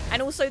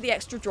 And also the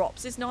extra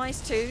drops is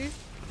nice too.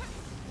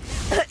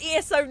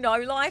 ESO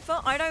no-lifer?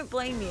 I don't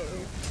blame you.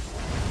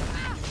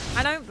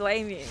 I don't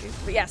blame you.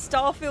 But yeah,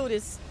 Starfield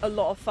is a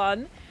lot of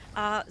fun.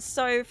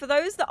 So for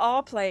those that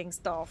are playing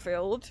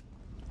Starfield,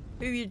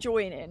 who you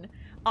joining,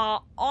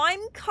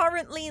 I'm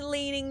currently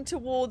leaning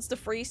towards the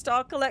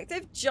Freestar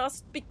Collective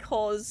just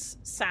because,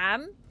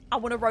 Sam, I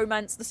want to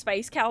romance the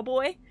Space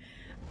Cowboy.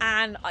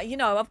 And, you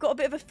know, I've got a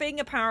bit of a thing,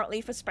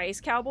 apparently, for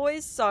Space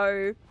Cowboys,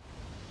 so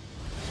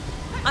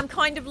I'm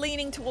kind of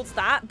leaning towards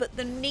that. But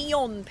the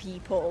Neon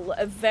people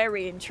are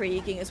very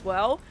intriguing as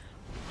well.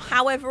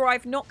 However,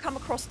 I've not come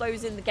across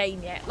those in the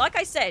game yet. Like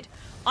I said,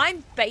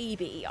 I'm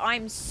baby.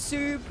 I'm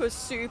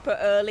super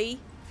early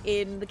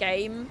in the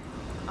game.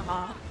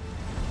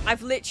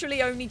 I've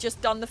literally only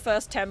just done the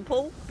first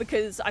temple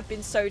because I've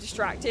been so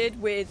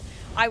distracted with...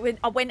 I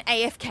went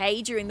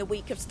AFK during the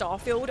week of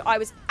Starfield. I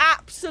was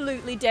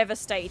absolutely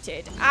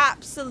devastated.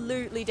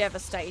 Absolutely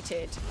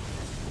devastated.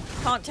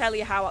 Can't tell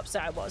you how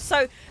upset I was.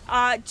 So,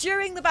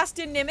 during the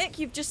Bastian Mimic,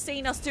 you've just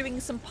seen us doing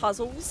some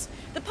puzzles.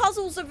 The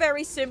puzzles are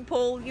very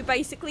simple. You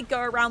basically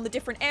go around the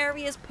different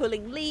areas,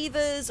 pulling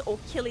levers, or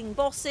killing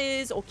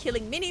bosses, or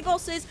killing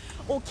mini-bosses,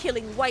 or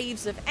killing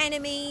waves of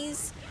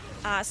enemies.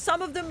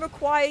 Some of them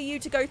require you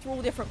to go through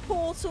all different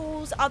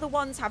portals. Other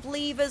ones have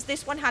levers.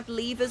 This one had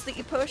levers that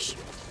you push.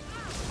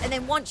 And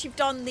then once you've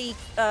done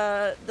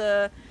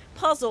the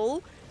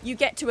puzzle, you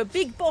get to a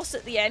big boss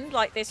at the end,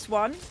 like this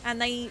one. And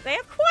they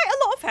have quite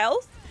a lot of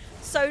health.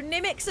 So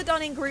Mimics are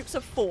done in groups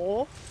of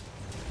 4.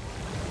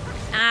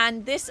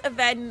 And this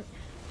event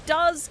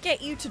does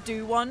get you to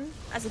do one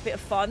as a bit of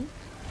fun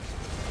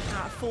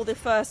for the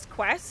first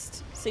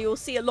quest. So you'll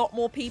see a lot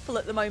more people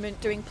at the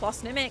moment doing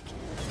Plus Mimic.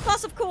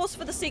 Plus, of course,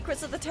 for the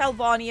Secrets of the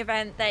Telvanni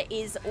event, there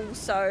is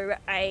also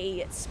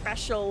a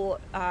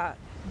special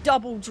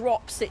double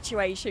drop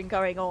situation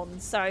going on.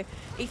 So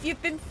if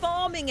you've been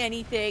farming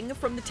anything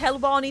from the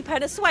Telvanni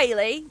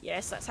Penesueli,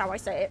 yes, that's how I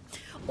say it,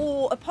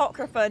 or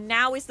Apocrypha,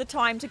 now is the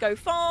time to go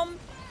farm.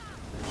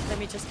 Let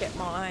me just get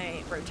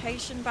my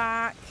rotation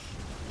back.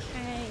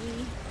 Okay.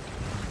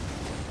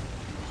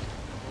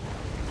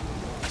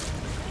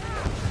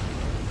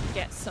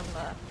 Get some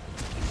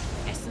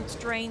essence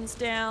drains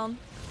down.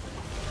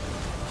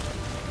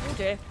 Oh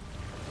dear.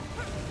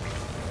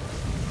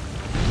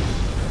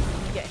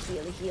 Get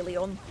Healy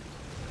on.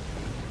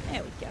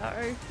 There we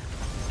go.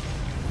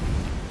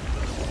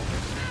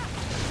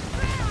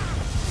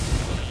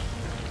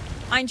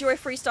 I enjoy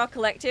Freestar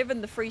Collective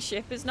and the free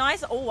ship is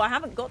nice. Oh, I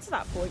haven't got to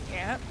that point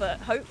yet, but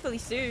hopefully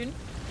soon.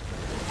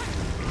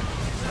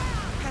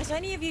 Has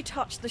any of you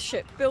touched the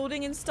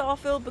shipbuilding in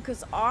Starfield?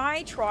 Because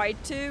I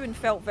tried to and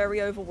felt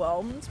very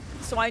overwhelmed.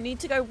 So I need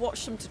to go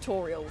watch some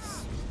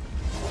tutorials.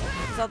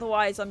 Because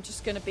otherwise I'm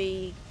just going to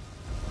be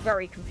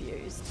very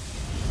confused.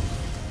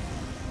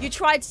 You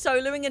tried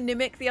soloing a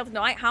Mimic the other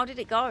night. How did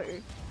it go?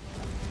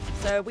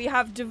 So we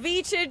have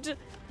defeated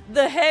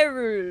the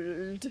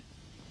Herald.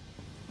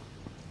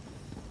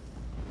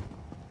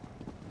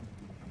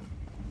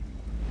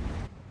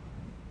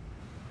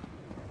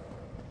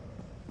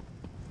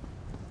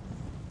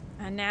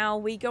 And now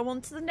we go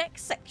on to the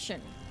next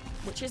section,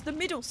 which is the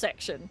middle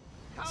section.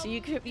 So you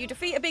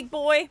defeat a big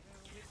boy,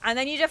 and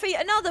then you defeat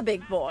another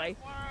big boy.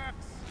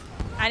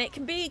 And it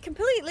can be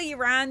completely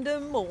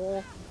random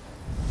or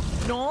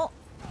not.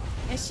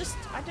 It's just,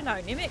 I don't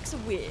know, Mimics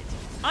are weird.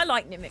 I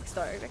like Mimics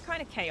though, they're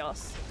kind of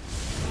chaos.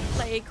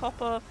 Play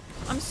Copper.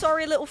 I'm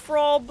sorry, little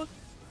Frob.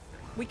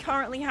 We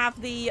currently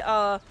have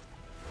the,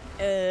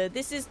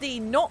 this is the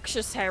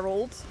Noxious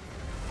Herald.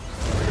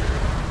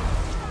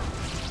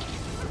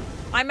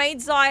 I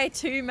made Zaya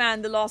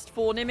 2-man the last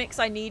 4 Mimics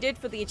I needed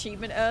for the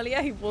achievement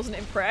earlier. He wasn't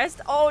impressed.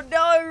 Oh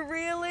no,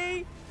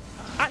 really?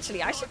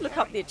 Actually, I should look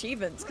up the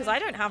achievements because I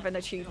don't have an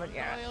achievement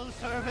yet.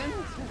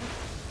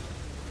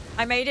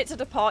 I made it to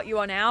the part you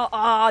are now.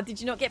 Ah, did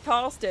you not get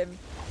past him?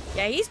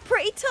 Yeah, he's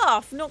pretty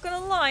tough, not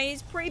gonna lie.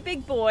 He's a pretty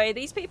big boy.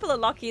 These people are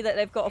lucky that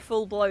they've got a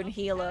full-blown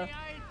healer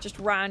just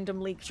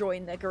randomly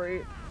join their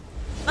group.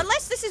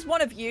 Unless this is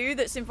one of you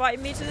that's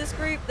invited me to this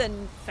group,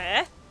 then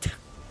fair.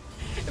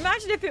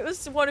 Imagine if it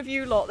was one of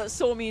you lot that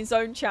saw me in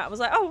zone chat and was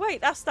like, oh wait,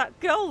 that's that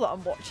girl that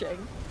I'm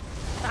watching.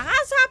 That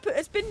has happened.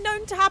 It's been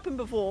known to happen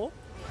before.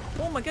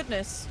 Oh my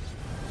goodness.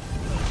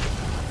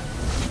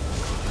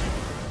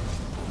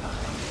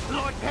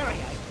 Lord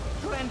Perrier,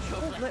 grant your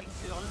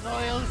blessings to your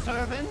loyal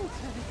servant.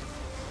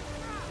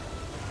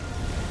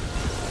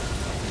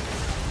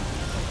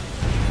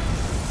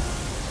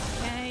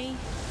 Okay.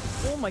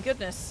 Oh my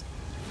goodness.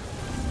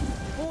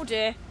 Oh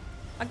dear.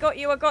 I got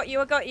you, I got you,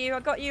 I got you, I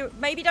got you.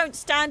 Maybe don't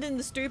stand in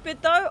the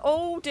stupid though.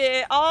 Oh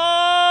dear.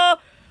 Oh!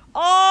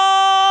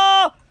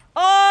 Oh!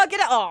 Oh, get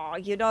it. Oh,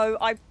 you know,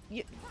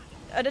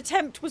 an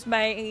attempt was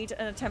made.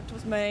 An attempt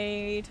was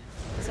made.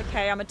 It's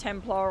okay, I'm a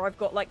Templar. I've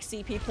got like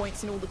CP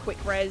points in all the quick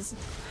res.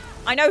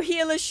 I know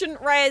healers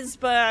shouldn't res,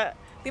 but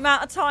the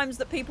amount of times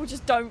that people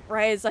just don't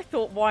res, I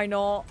thought, why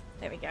not?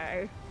 There we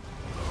go.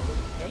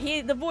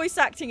 Yeah, the voice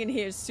acting in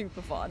here is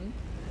super fun.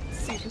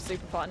 Super,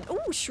 super fun.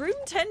 Oh, Shroom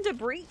Tender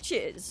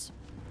Breeches.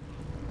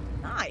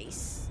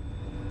 Nice.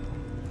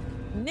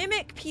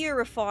 Mimic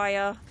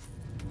Purifier.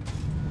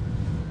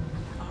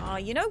 Ah,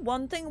 you know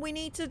one thing we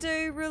need to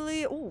do,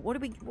 really? Oh, what do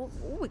we... Oh,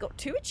 we got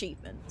 2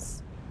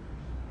 achievements.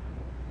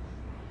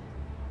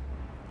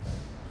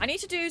 I need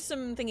to do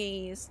some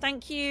thingies.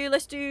 Thank you.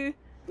 Let's do...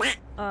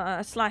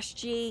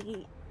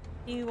 /G...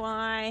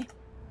 UI...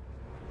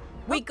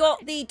 We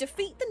got the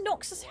defeat the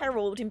Noxious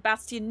Herald in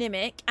Bastian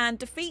Nimic and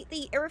defeat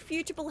the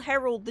Irrefutable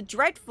Herald, the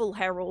Dreadful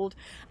Herald,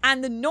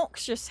 and the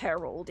Noxious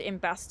Herald in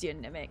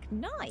Bastian Nimic.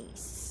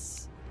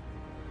 Nice.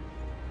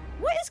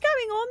 What is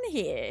going on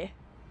here?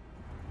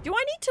 Do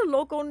I need to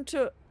log on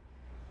to...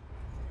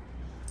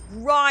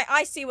 Right,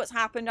 I see what's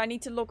happened. I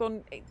need to log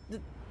on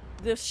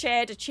the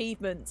shared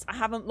achievements. I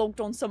haven't logged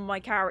on some of my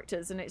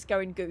characters and it's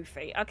going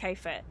goofy. Okay,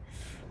 fair.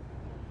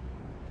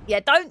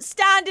 Yeah, don't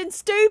stand in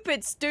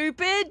stupid,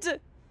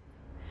 stupid!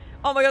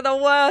 Oh my god, the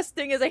worst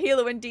thing is a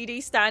healer when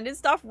DD stand and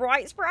stuff.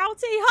 Right,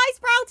 Sprouty? Hi,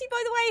 Sprouty,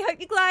 by the way. Hope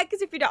you're glad,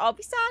 because if you don't, I'll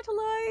be sad.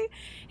 Hello.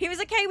 He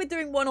was okay with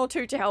doing 1 or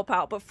 2 to help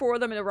out, but 4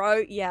 of them in a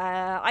row,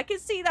 yeah. I can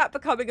see that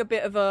becoming a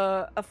bit of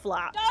a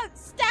flap. Don't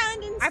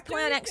stand and I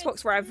play on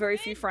Xbox where I have very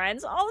few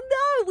friends. Oh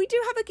no, we do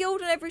have a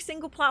guild on every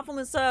single platform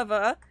and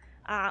server.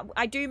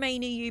 I do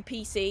main EU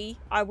PC.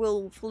 I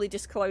will fully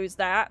disclose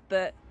that,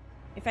 but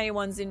if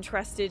anyone's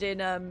interested in,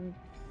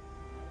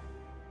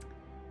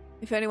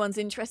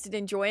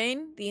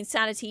 joining the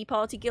Insani-tea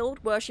Party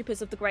Guild,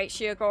 Worshippers of the Great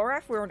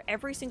Sheogorath, we're on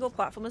every single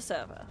platform and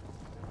server.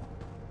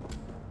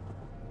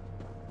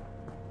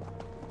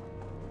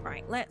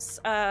 Right, let's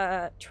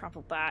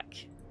travel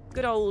back.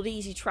 Good old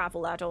easy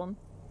travel add-on.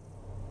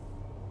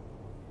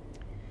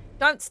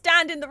 Don't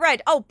stand in the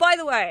red. Oh, by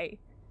the way,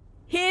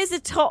 here's a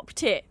top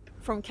tip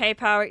from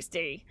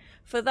KPowerXD.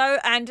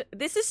 And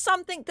this is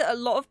something that a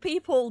lot of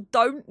people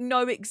don't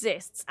know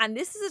exists. And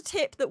this is a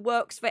tip that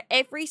works for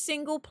every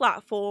single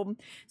platform.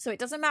 So it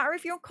doesn't matter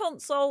if you're on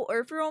console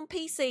or if you're on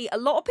PC. A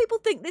lot of people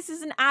think this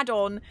is an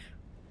add-on.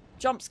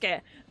 Jump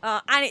scare.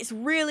 And it's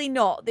really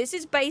not. This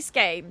is base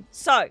game.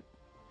 So,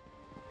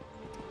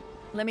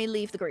 let me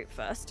leave the group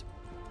first.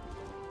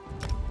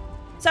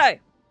 So,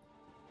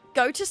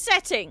 go to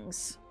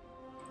settings.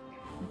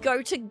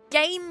 Go to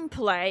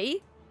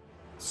gameplay.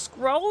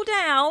 Scroll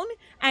down,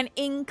 and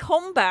in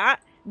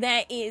combat,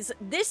 there is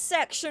this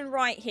section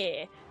right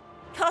here.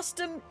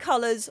 Custom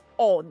colors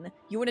on.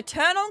 You want to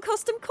turn on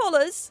custom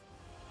colors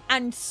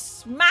and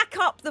smack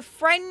up the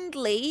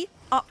friendly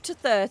up to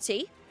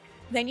 30.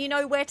 Then you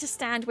know where to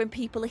stand when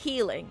people are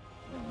healing.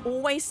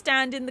 Always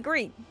stand in the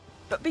green.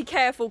 But be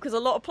careful, because a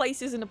lot of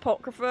places in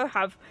Apocrypha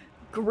have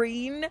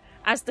green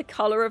as the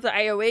color of the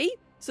AoE.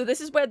 So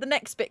this is where the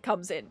next bit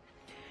comes in.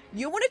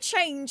 You want to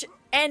change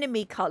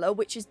enemy color,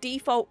 which is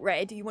default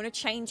red. You want to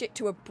change it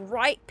to a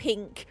bright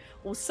pink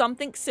or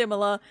something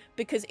similar,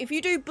 because if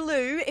you do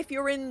blue, if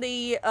you're in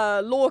the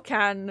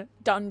Lorcan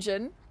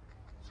dungeon,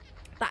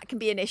 that can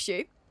be an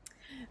issue,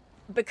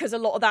 because a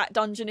lot of that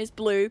dungeon is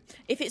blue.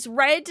 If it's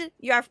red,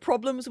 you have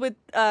problems with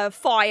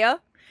fire.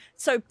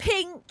 So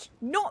pink,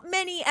 not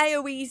many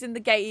AoEs in the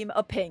game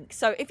are pink.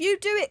 So if you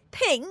do it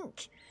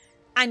pink,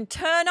 and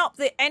turn up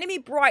the enemy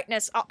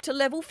brightness up to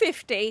level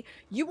 50,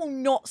 you will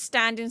not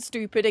stand in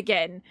stupid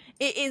again.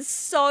 It is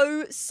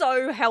so,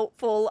 so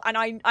helpful.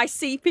 And I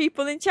see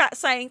people in chat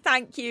saying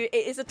thank you.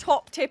 It is a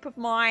top tip of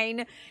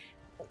mine.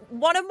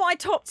 One of my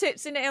top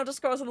tips in Elder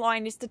Scrolls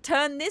Online is to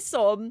turn this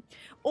on.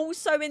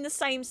 Also in the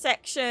same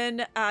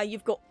section,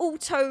 you've got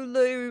auto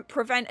loot,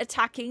 prevent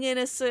attacking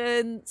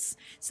innocents,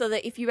 so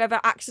that if you ever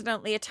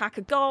accidentally attack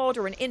a guard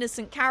or an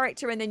innocent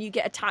character and then you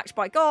get attacked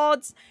by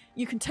guards,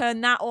 you can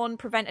turn that on,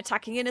 prevent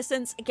attacking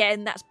innocents.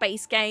 Again, that's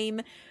base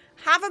game.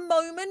 Have a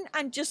moment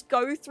and just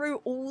go through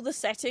all the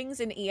settings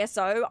in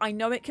ESO. I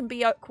know it can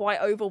be quite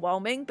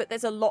overwhelming, but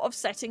there's a lot of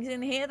settings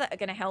in here that are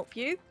going to help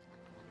you.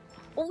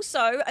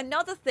 Also,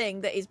 another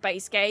thing that is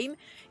base game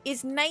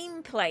is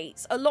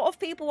nameplates. A lot of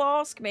people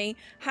ask me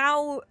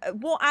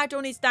what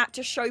add-on is that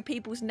to show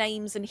people's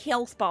names and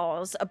health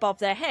bars above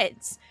their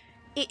heads.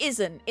 It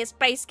isn't. It's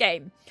base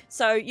game.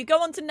 So you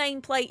go onto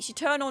nameplates, you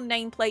turn on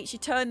nameplates, you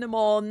turn them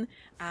on.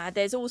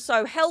 There's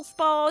also health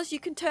bars you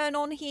can turn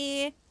on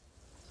here.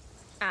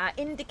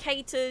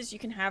 Indicators, you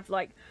can have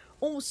like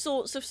all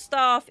sorts of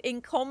stuff.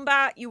 In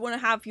combat, you want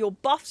to have your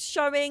buffs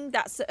showing.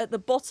 That's at the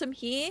bottom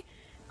here.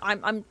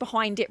 I'm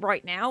behind it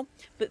right now,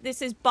 but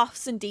this is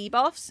buffs and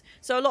debuffs.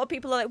 So a lot of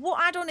people are like,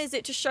 what add-on is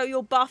it to show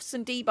your buffs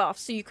and debuffs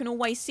so you can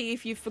always see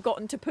if you've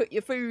forgotten to put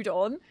your food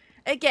on?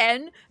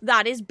 Again,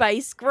 that is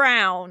base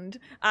ground.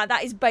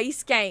 That is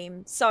base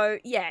game. So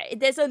yeah,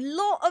 there's a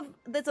lot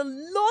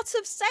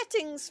of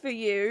settings for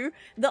you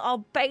that are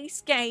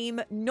base game,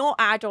 not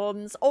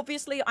add-ons.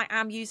 Obviously, I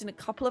am using a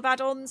couple of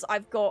add-ons.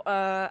 I've got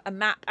a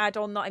map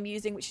add-on that I'm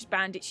using, which is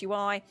Bandits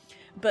UI.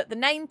 But the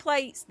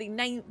nameplates,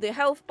 the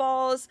health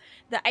bars,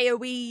 the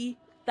AoE,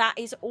 that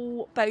is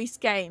all base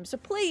game. So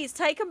please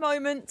take a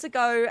moment to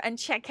go and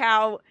check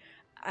out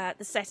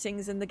the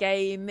settings in the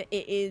game.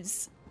 It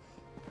is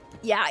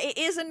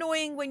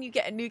annoying when you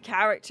get a new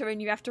character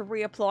and you have to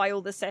reapply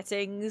all the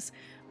settings.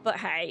 But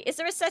hey, is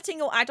there a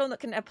setting or add-on that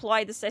can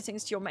apply the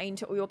settings to your main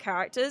to all your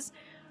characters?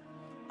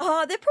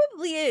 There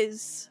probably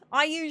is.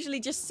 I usually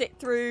just sit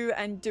through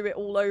and do it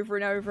all over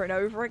and over and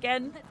over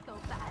again. Let's go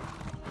back.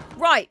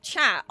 Right,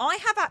 chat. I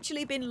have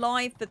actually been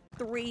live for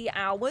 3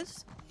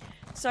 hours.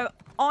 So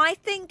I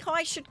think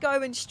I should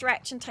go and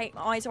stretch and take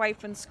my eyes away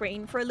from the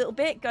screen for a little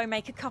bit. Go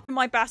make a cup of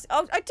my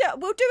Bastian.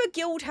 We'll do a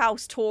guild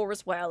house tour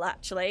as well,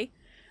 actually.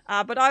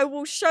 But I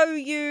will show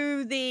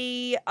you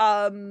the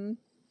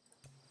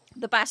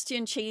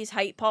Bastian Cheese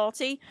Hate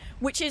Party,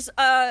 which is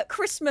a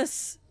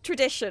Christmas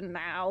tradition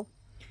now.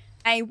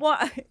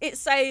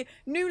 It's a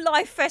New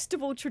Life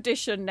Festival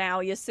tradition now,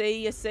 you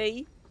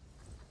see?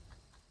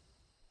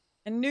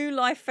 A New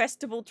Life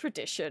Festival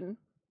tradition.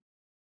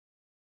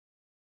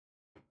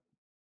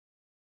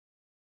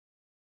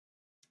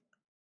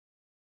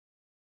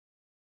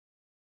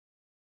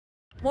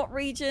 What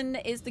region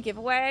is the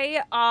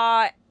giveaway?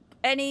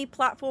 Any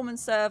platform and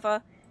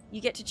server.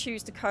 You get to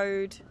choose the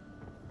code.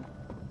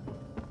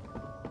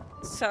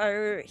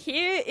 So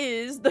here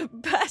is the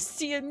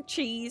Bastian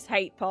Cheese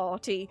Hate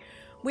Party.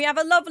 We have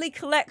a lovely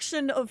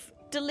collection of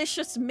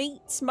delicious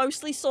meats,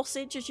 mostly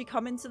sausage, as you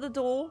come into the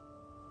door.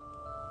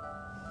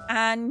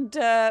 And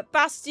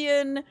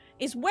Bastian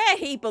is where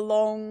he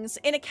belongs,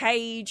 in a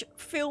cage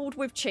filled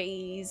with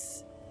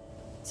cheese.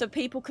 So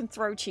people can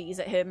throw cheese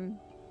at him.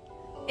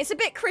 It's a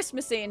bit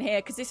Christmassy in here,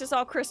 because this is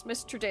our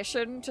Christmas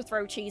tradition, to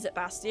throw cheese at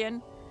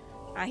Bastian.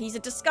 He's a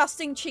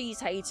disgusting cheese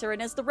hater,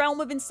 and as the realm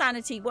of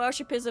insanity,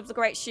 worshippers of the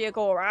great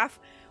Sheogorath,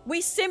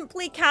 we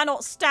simply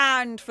cannot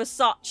stand for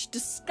such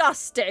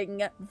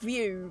disgusting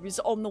views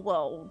on the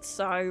world.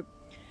 So,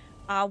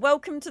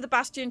 welcome to the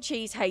Bastian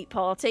Cheese Hate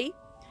Party.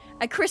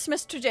 A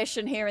Christmas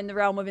tradition here in the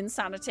realm of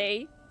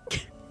insanity.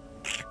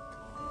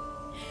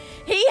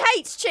 He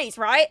hates cheese,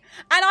 right?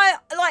 And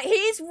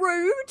he's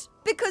rude,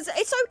 because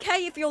it's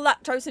okay if you're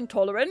lactose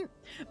intolerant,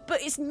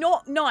 but it's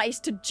not nice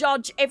to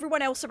judge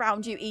everyone else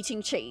around you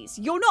eating cheese.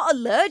 You're not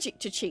allergic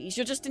to cheese,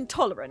 you're just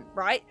intolerant,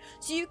 right?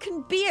 So you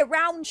can be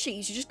around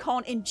cheese, you just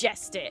can't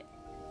ingest it.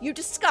 You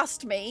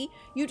disgust me,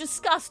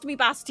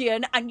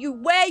 Bastian,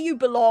 and where you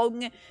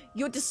belong.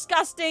 You're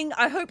disgusting.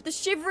 I hope the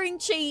shivering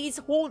cheese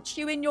haunts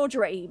you in your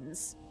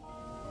dreams.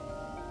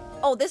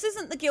 Oh, this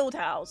isn't the guild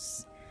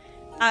house.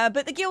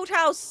 But the guild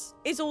house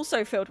is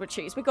also filled with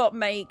cheese. We got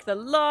Make the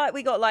Liar.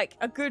 We got like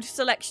a good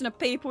selection of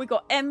people. We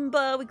got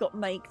Ember. We got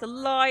Make the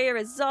Liar.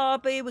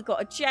 Azabi. We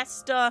got a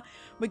Jester.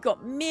 We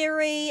got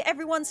Miri.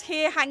 Everyone's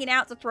here hanging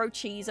out to throw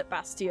cheese at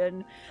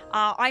Bastian.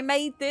 I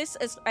made this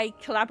as a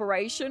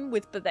collaboration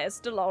with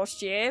Bethesda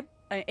last year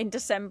in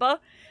December.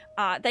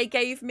 They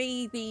gave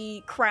me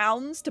the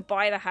crowns to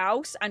buy the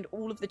house and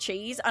all of the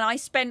cheese. And I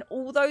spent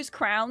all those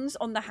crowns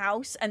on the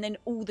house and then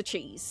all the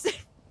cheese.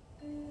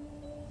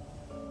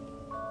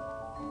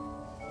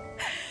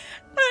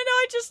 And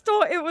I just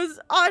thought it was...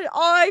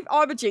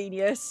 I'm a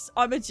genius.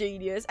 I'm a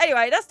genius.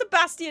 Anyway, that's the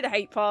Bastian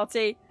Hate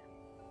Party.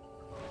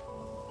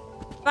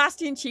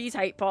 Bastian Cheese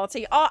Hate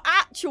Party. Our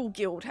actual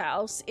guild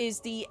house is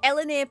the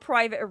Elenir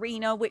Private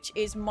Arena, which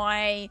is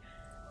my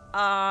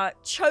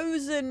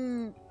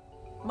chosen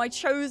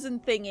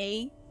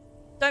thingy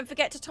Don't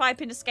forget to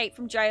type in escape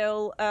from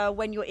jail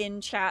when you're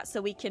in chat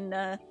so we can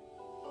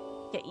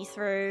get you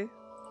through.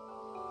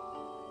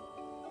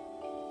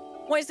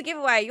 What is the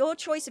giveaway? Your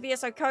choice of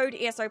ESO code,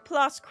 ESO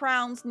Plus,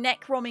 crowns,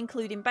 Necrom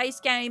including base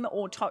game,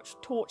 or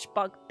Torch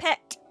Bug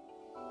Pet.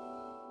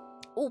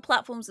 All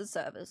platforms and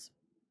servers.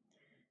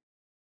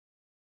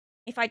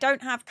 If I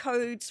don't have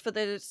codes for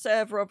the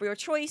server of your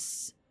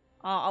choice,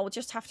 I'll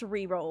just have to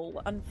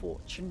re-roll,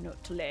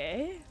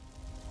 unfortunately.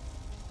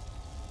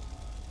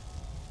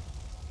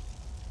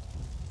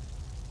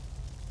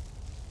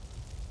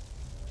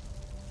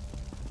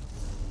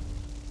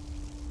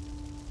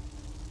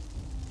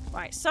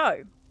 Right,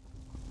 so.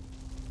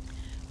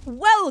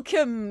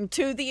 Welcome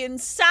to the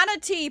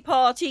Insanity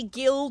Party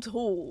Guild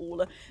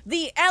Hall,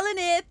 the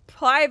Elenir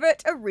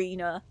Private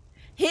Arena.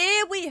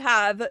 Here we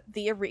have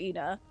the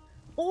arena.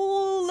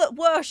 All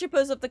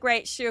worshippers of the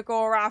Great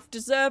Sheogorath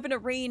deserve an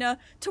arena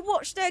to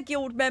watch their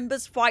guild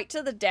members fight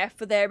to the death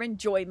for their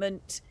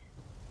enjoyment.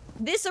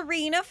 This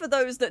arena, for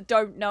those that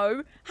don't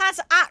know,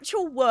 has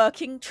actual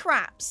working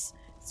traps.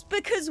 It's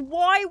because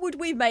why would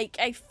we make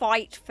a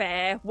fight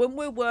fair when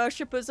we're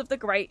worshippers of the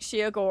Great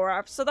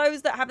Sheogorath? So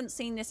those that haven't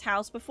seen this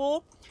house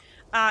before,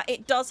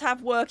 it does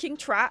have working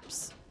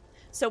traps.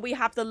 So we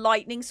have the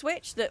lightning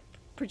switch that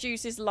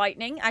produces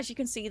lightning, as you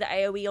can see the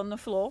AoE on the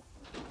floor.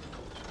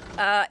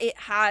 It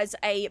has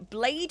a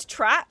blade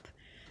trap,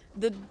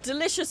 the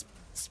delicious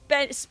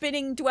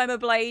spinning Dwemer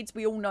blades.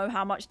 We all know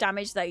how much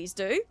damage these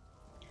do.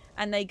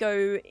 And they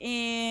go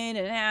in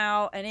and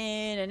out and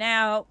in and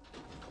out.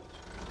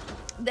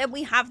 Then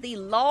we have the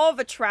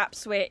lava trap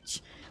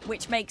switch,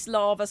 which makes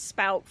lava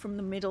spout from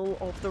the middle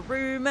of the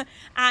room.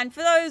 And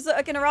for those that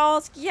are going to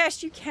ask,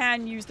 yes, you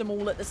can use them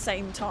all at the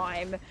same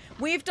time.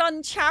 We've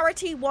done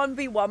charity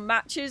 1v1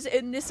 matches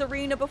in this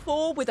arena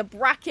before with a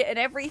bracket and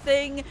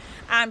everything.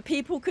 And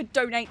people could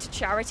donate to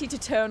charity to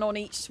turn on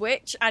each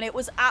switch. And it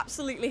was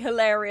absolutely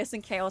hilarious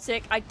and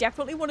chaotic. I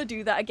definitely want to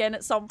do that again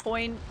at some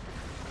point.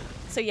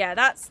 So yeah,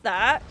 that's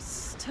that.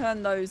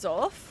 Turn those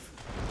off.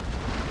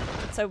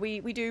 So we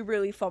do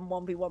really fun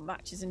 1v1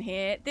 matches in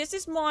here. This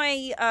is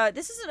my,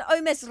 this is an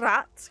Omes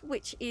Rat,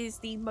 which is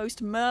the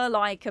most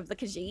Mer-like of the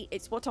Khajiit.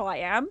 It's what I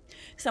am.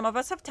 Some of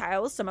us have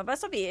tails, some of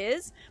us have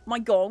ears. My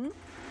gong,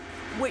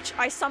 which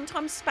I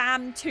sometimes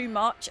spam too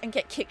much and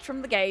get kicked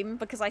from the game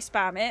because I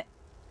spam it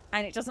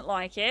and it doesn't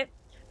like it.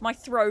 My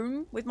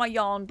throne with my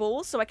yarn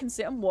balls so I can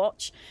sit and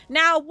watch.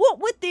 Now, what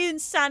would the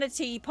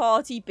Insanity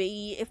Party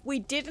be if we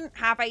didn't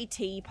have a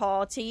tea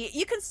party?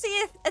 You can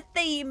see a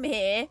theme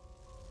here.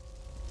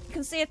 You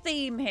can see a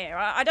theme here.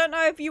 I don't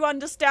know if you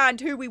understand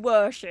who we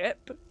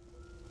worship.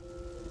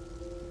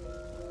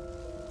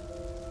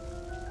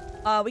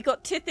 We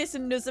got Tithis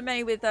and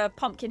Nuzume with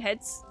pumpkin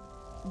heads.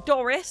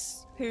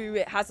 Doris,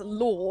 who has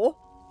lore.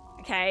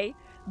 Okay.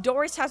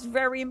 Doris has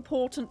very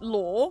important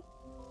lore.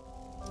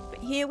 But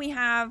here we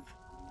have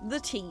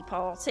the tea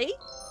party.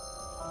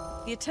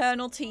 The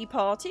eternal tea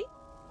party.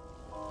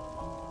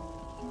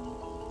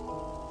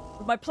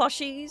 With my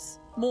plushies.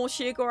 More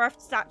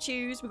Sheogorath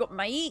statues. We've got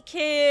Maik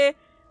here.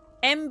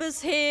 Ember's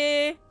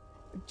here.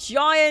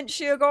 Giant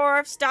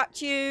Sheogorath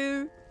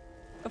statue.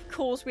 Of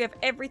course, we have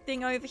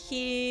everything over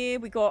here.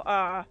 We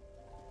got,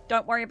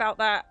 don't worry about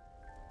that.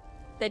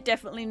 They're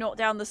definitely not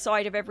down the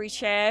side of every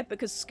chair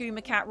because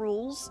Skooma Cat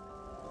rules.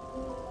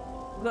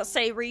 We've got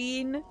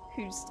Sayreen,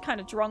 who's kind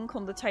of drunk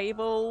on the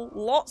table.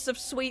 Lots of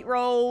sweet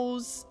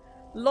rolls.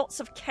 Lots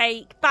of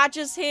cake.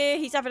 Badger's here.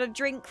 He's having a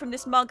drink from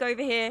this mug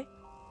over here.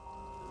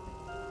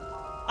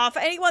 For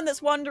anyone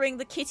that's wondering,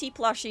 the kitty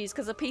plushies,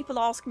 because the people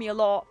ask me a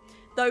lot,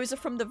 those are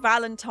from the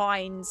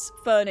Valentine's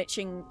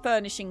furnishing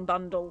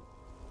bundle.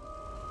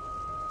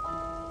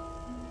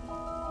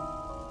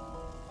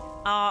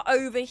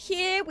 Over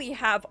here we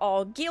have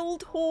our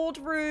guild hoard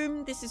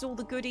room. This is all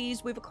the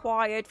goodies we've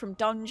acquired from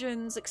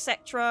dungeons,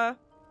 etc.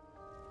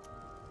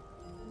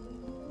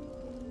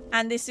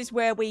 And this is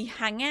where we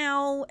hang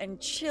out and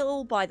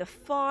chill by the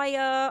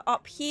fire.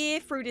 Up here,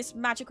 through this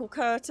magical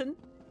curtain,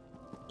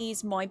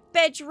 is my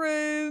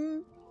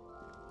bedroom.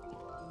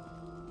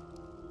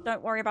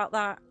 Don't worry about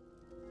that.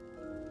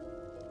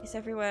 It's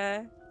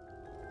everywhere.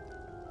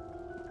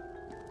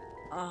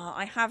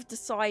 I have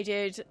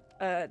decided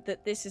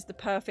that this is the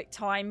perfect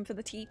time for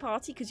the tea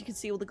party because you can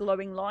see all the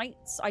glowing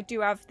lights. I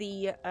do have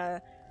the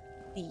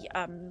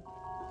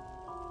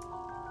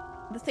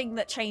thing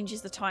that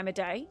changes the time of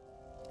day.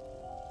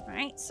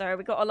 Right, so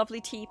we got a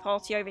lovely tea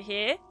party over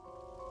here.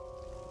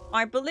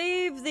 I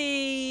believe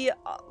the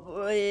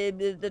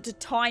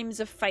Times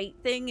of Fate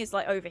thing is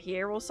like over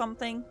here or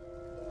something.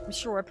 I'm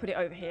sure I put it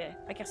over here.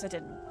 I guess I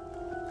didn't.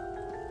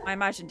 I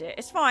imagined it.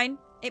 It's fine.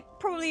 It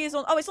probably is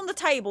on... Oh, it's on the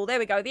table. There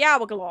we go. The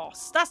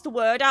hourglass. That's the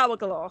word,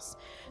 hourglass.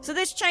 So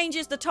this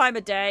changes the time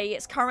of day.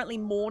 It's currently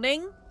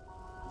morning.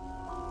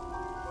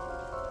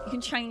 You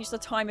can change the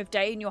time of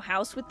day in your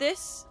house with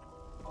this.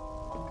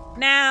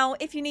 Now,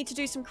 if you need to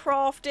do some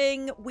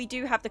crafting, we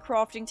do have the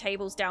crafting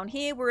tables down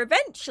here. We're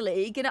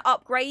eventually going to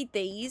upgrade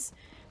these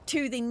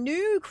to the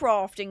new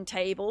crafting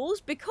tables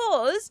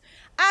because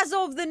as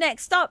of the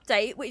next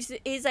update, which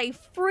is a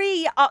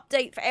free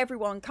update for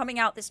everyone coming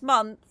out this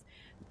month,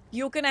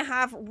 you're going to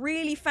have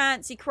really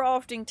fancy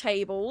crafting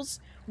tables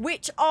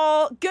which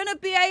are going to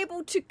be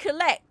able to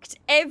collect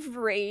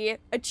every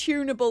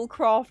attunable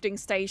crafting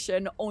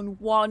station on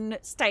one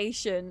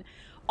station.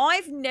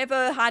 I've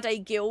never had a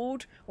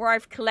guild where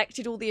I've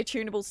collected all the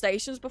attunable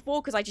stations before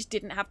because I just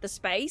didn't have the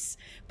space.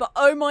 But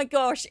oh my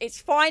gosh,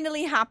 it's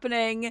finally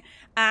happening,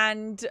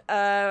 and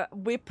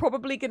we're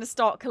probably going to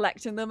start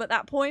collecting them at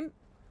that point.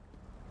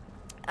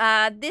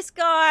 This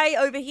guy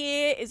over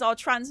here is our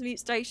transmute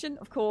station,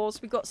 of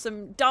course. We've got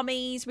some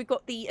dummies. We've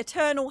got the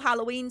Eternal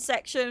Halloween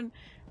section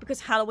because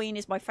Halloween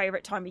is my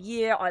favourite time of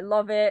year. I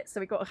love it. So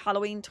we've got a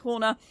Halloween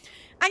corner.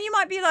 And you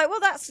might be like,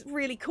 well, that's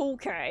really cool,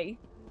 Kay.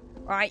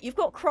 Right, you've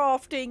got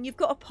crafting, you've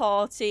got a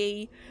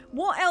party.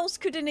 What else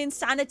could an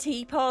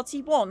Insani-tea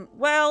party want?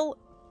 Well,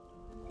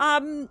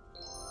 the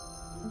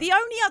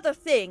only other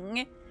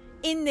thing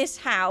in this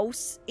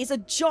house is a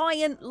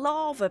giant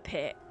lava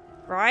pit,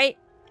 right?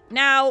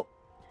 Now,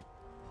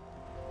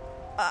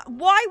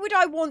 why would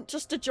I want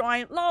just a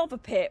giant lava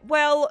pit?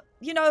 Well,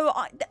 you know,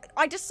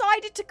 I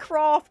decided to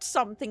craft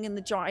something in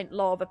the giant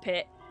lava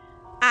pit,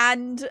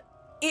 and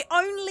it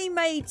only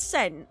made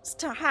sense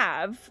to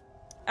have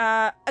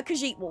a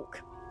Khajiit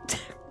walk.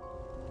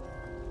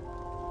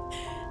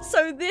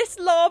 So this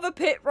lava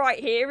pit right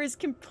here is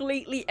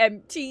completely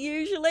empty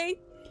usually.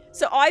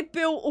 So I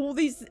built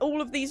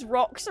all of these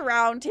rocks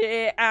around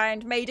here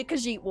and made a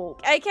Khajiit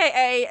walk,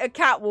 aka a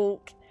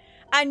catwalk.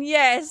 And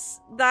yes,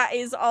 that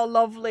is our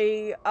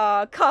lovely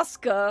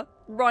Cusker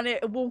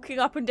walking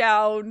up and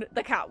down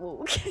the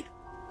catwalk.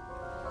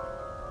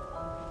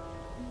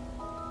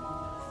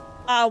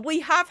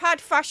 We have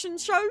had fashion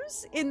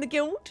shows in the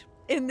guild,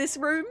 in this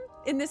room,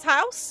 in this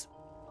house.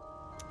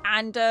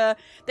 And there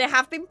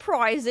have been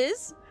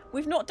prizes.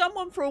 We've not done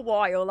one for a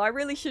while. I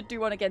really should do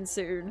one again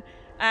soon.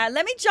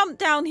 Let me jump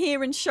down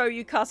here and show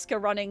you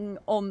Cusker running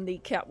on the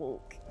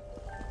catwalk.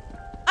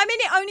 I mean,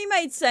 it only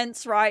made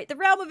sense, right? The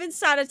Realm of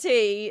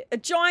Insani-tea, a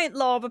giant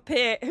lava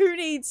pit. Who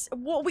needs...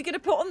 What are we going to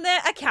put on there?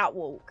 A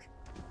catwalk.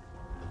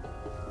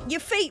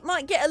 Your feet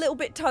might get a little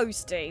bit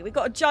toasty. We've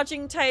got a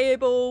judging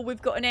table.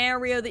 We've got an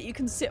area that you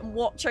can sit and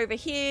watch over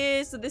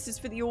here. So this is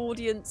for the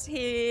audience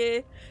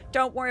here.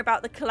 Don't worry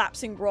about the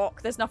collapsing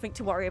rock. There's nothing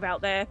to worry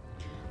about there.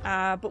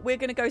 But we're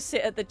going to go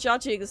sit at the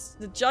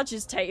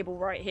judges table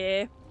right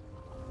here.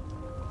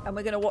 And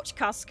we're going to watch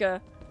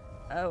Cusker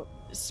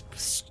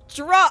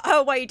strut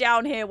her way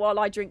down here while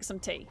I drink some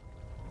tea.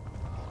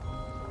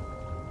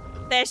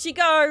 There she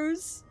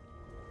goes.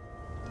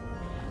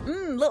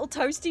 Little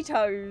toasty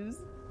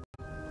toes.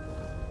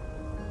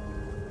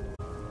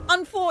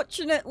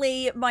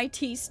 Unfortunately, my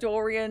tea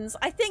storians,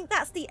 I think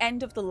that's the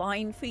end of the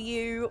line for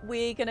you.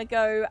 We're gonna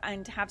go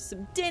and have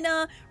some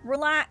dinner,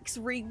 relax,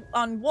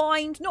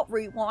 unwind, not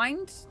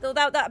rewind, though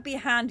that'd be a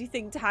handy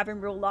thing to have in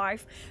real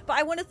life. But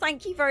I want to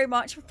thank you very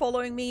much for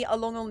following me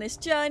along on this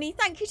journey.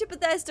 Thank you to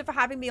Bethesda for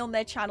having me on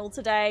their channel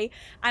today,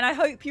 and I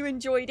hope you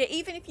enjoyed it,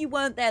 even if you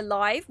weren't there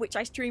live, which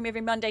I stream every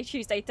Monday,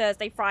 Tuesday,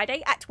 Thursday,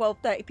 Friday at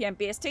 12:30 PM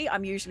BST.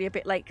 I'm usually a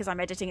bit late because I'm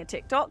editing a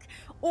TikTok,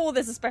 or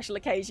there's a special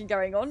occasion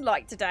going on,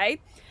 like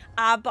today.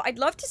 But I'd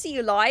love to see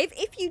you live.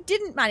 If you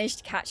didn't manage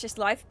to catch this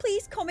live,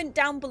 please comment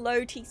down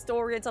below,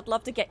 Tea-storians. I'd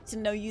love to get to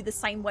know you the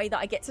same way that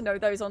I get to know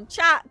those on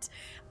chat,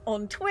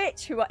 on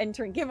Twitch, who are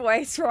entering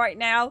giveaways right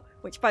now.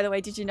 Which, by the way,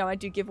 did you know I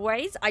do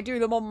giveaways? I do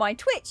them on my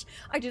Twitch,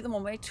 I do them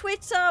on my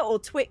Twitter, or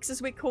Twix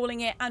as we're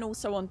calling it, and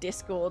also on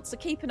Discord. So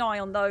keep an eye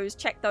on those,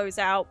 check those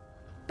out.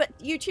 But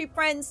YouTube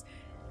friends,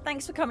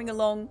 thanks for coming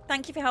along.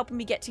 Thank you for helping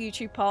me get to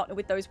YouTube Partner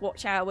with those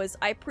watch hours.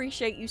 I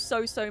appreciate you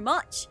so, so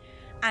much.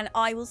 And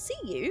I will see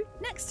you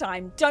next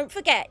time. Don't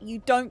forget,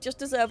 you don't just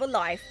deserve a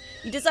life.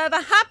 You deserve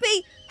a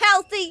happy,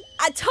 healthy,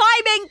 a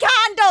timing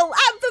candle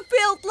and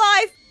fulfilled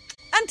life.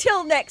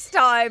 Until next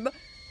time,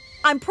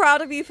 I'm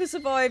proud of you for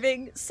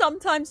surviving.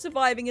 Sometimes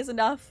surviving is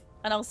enough.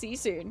 And I'll see you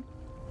soon.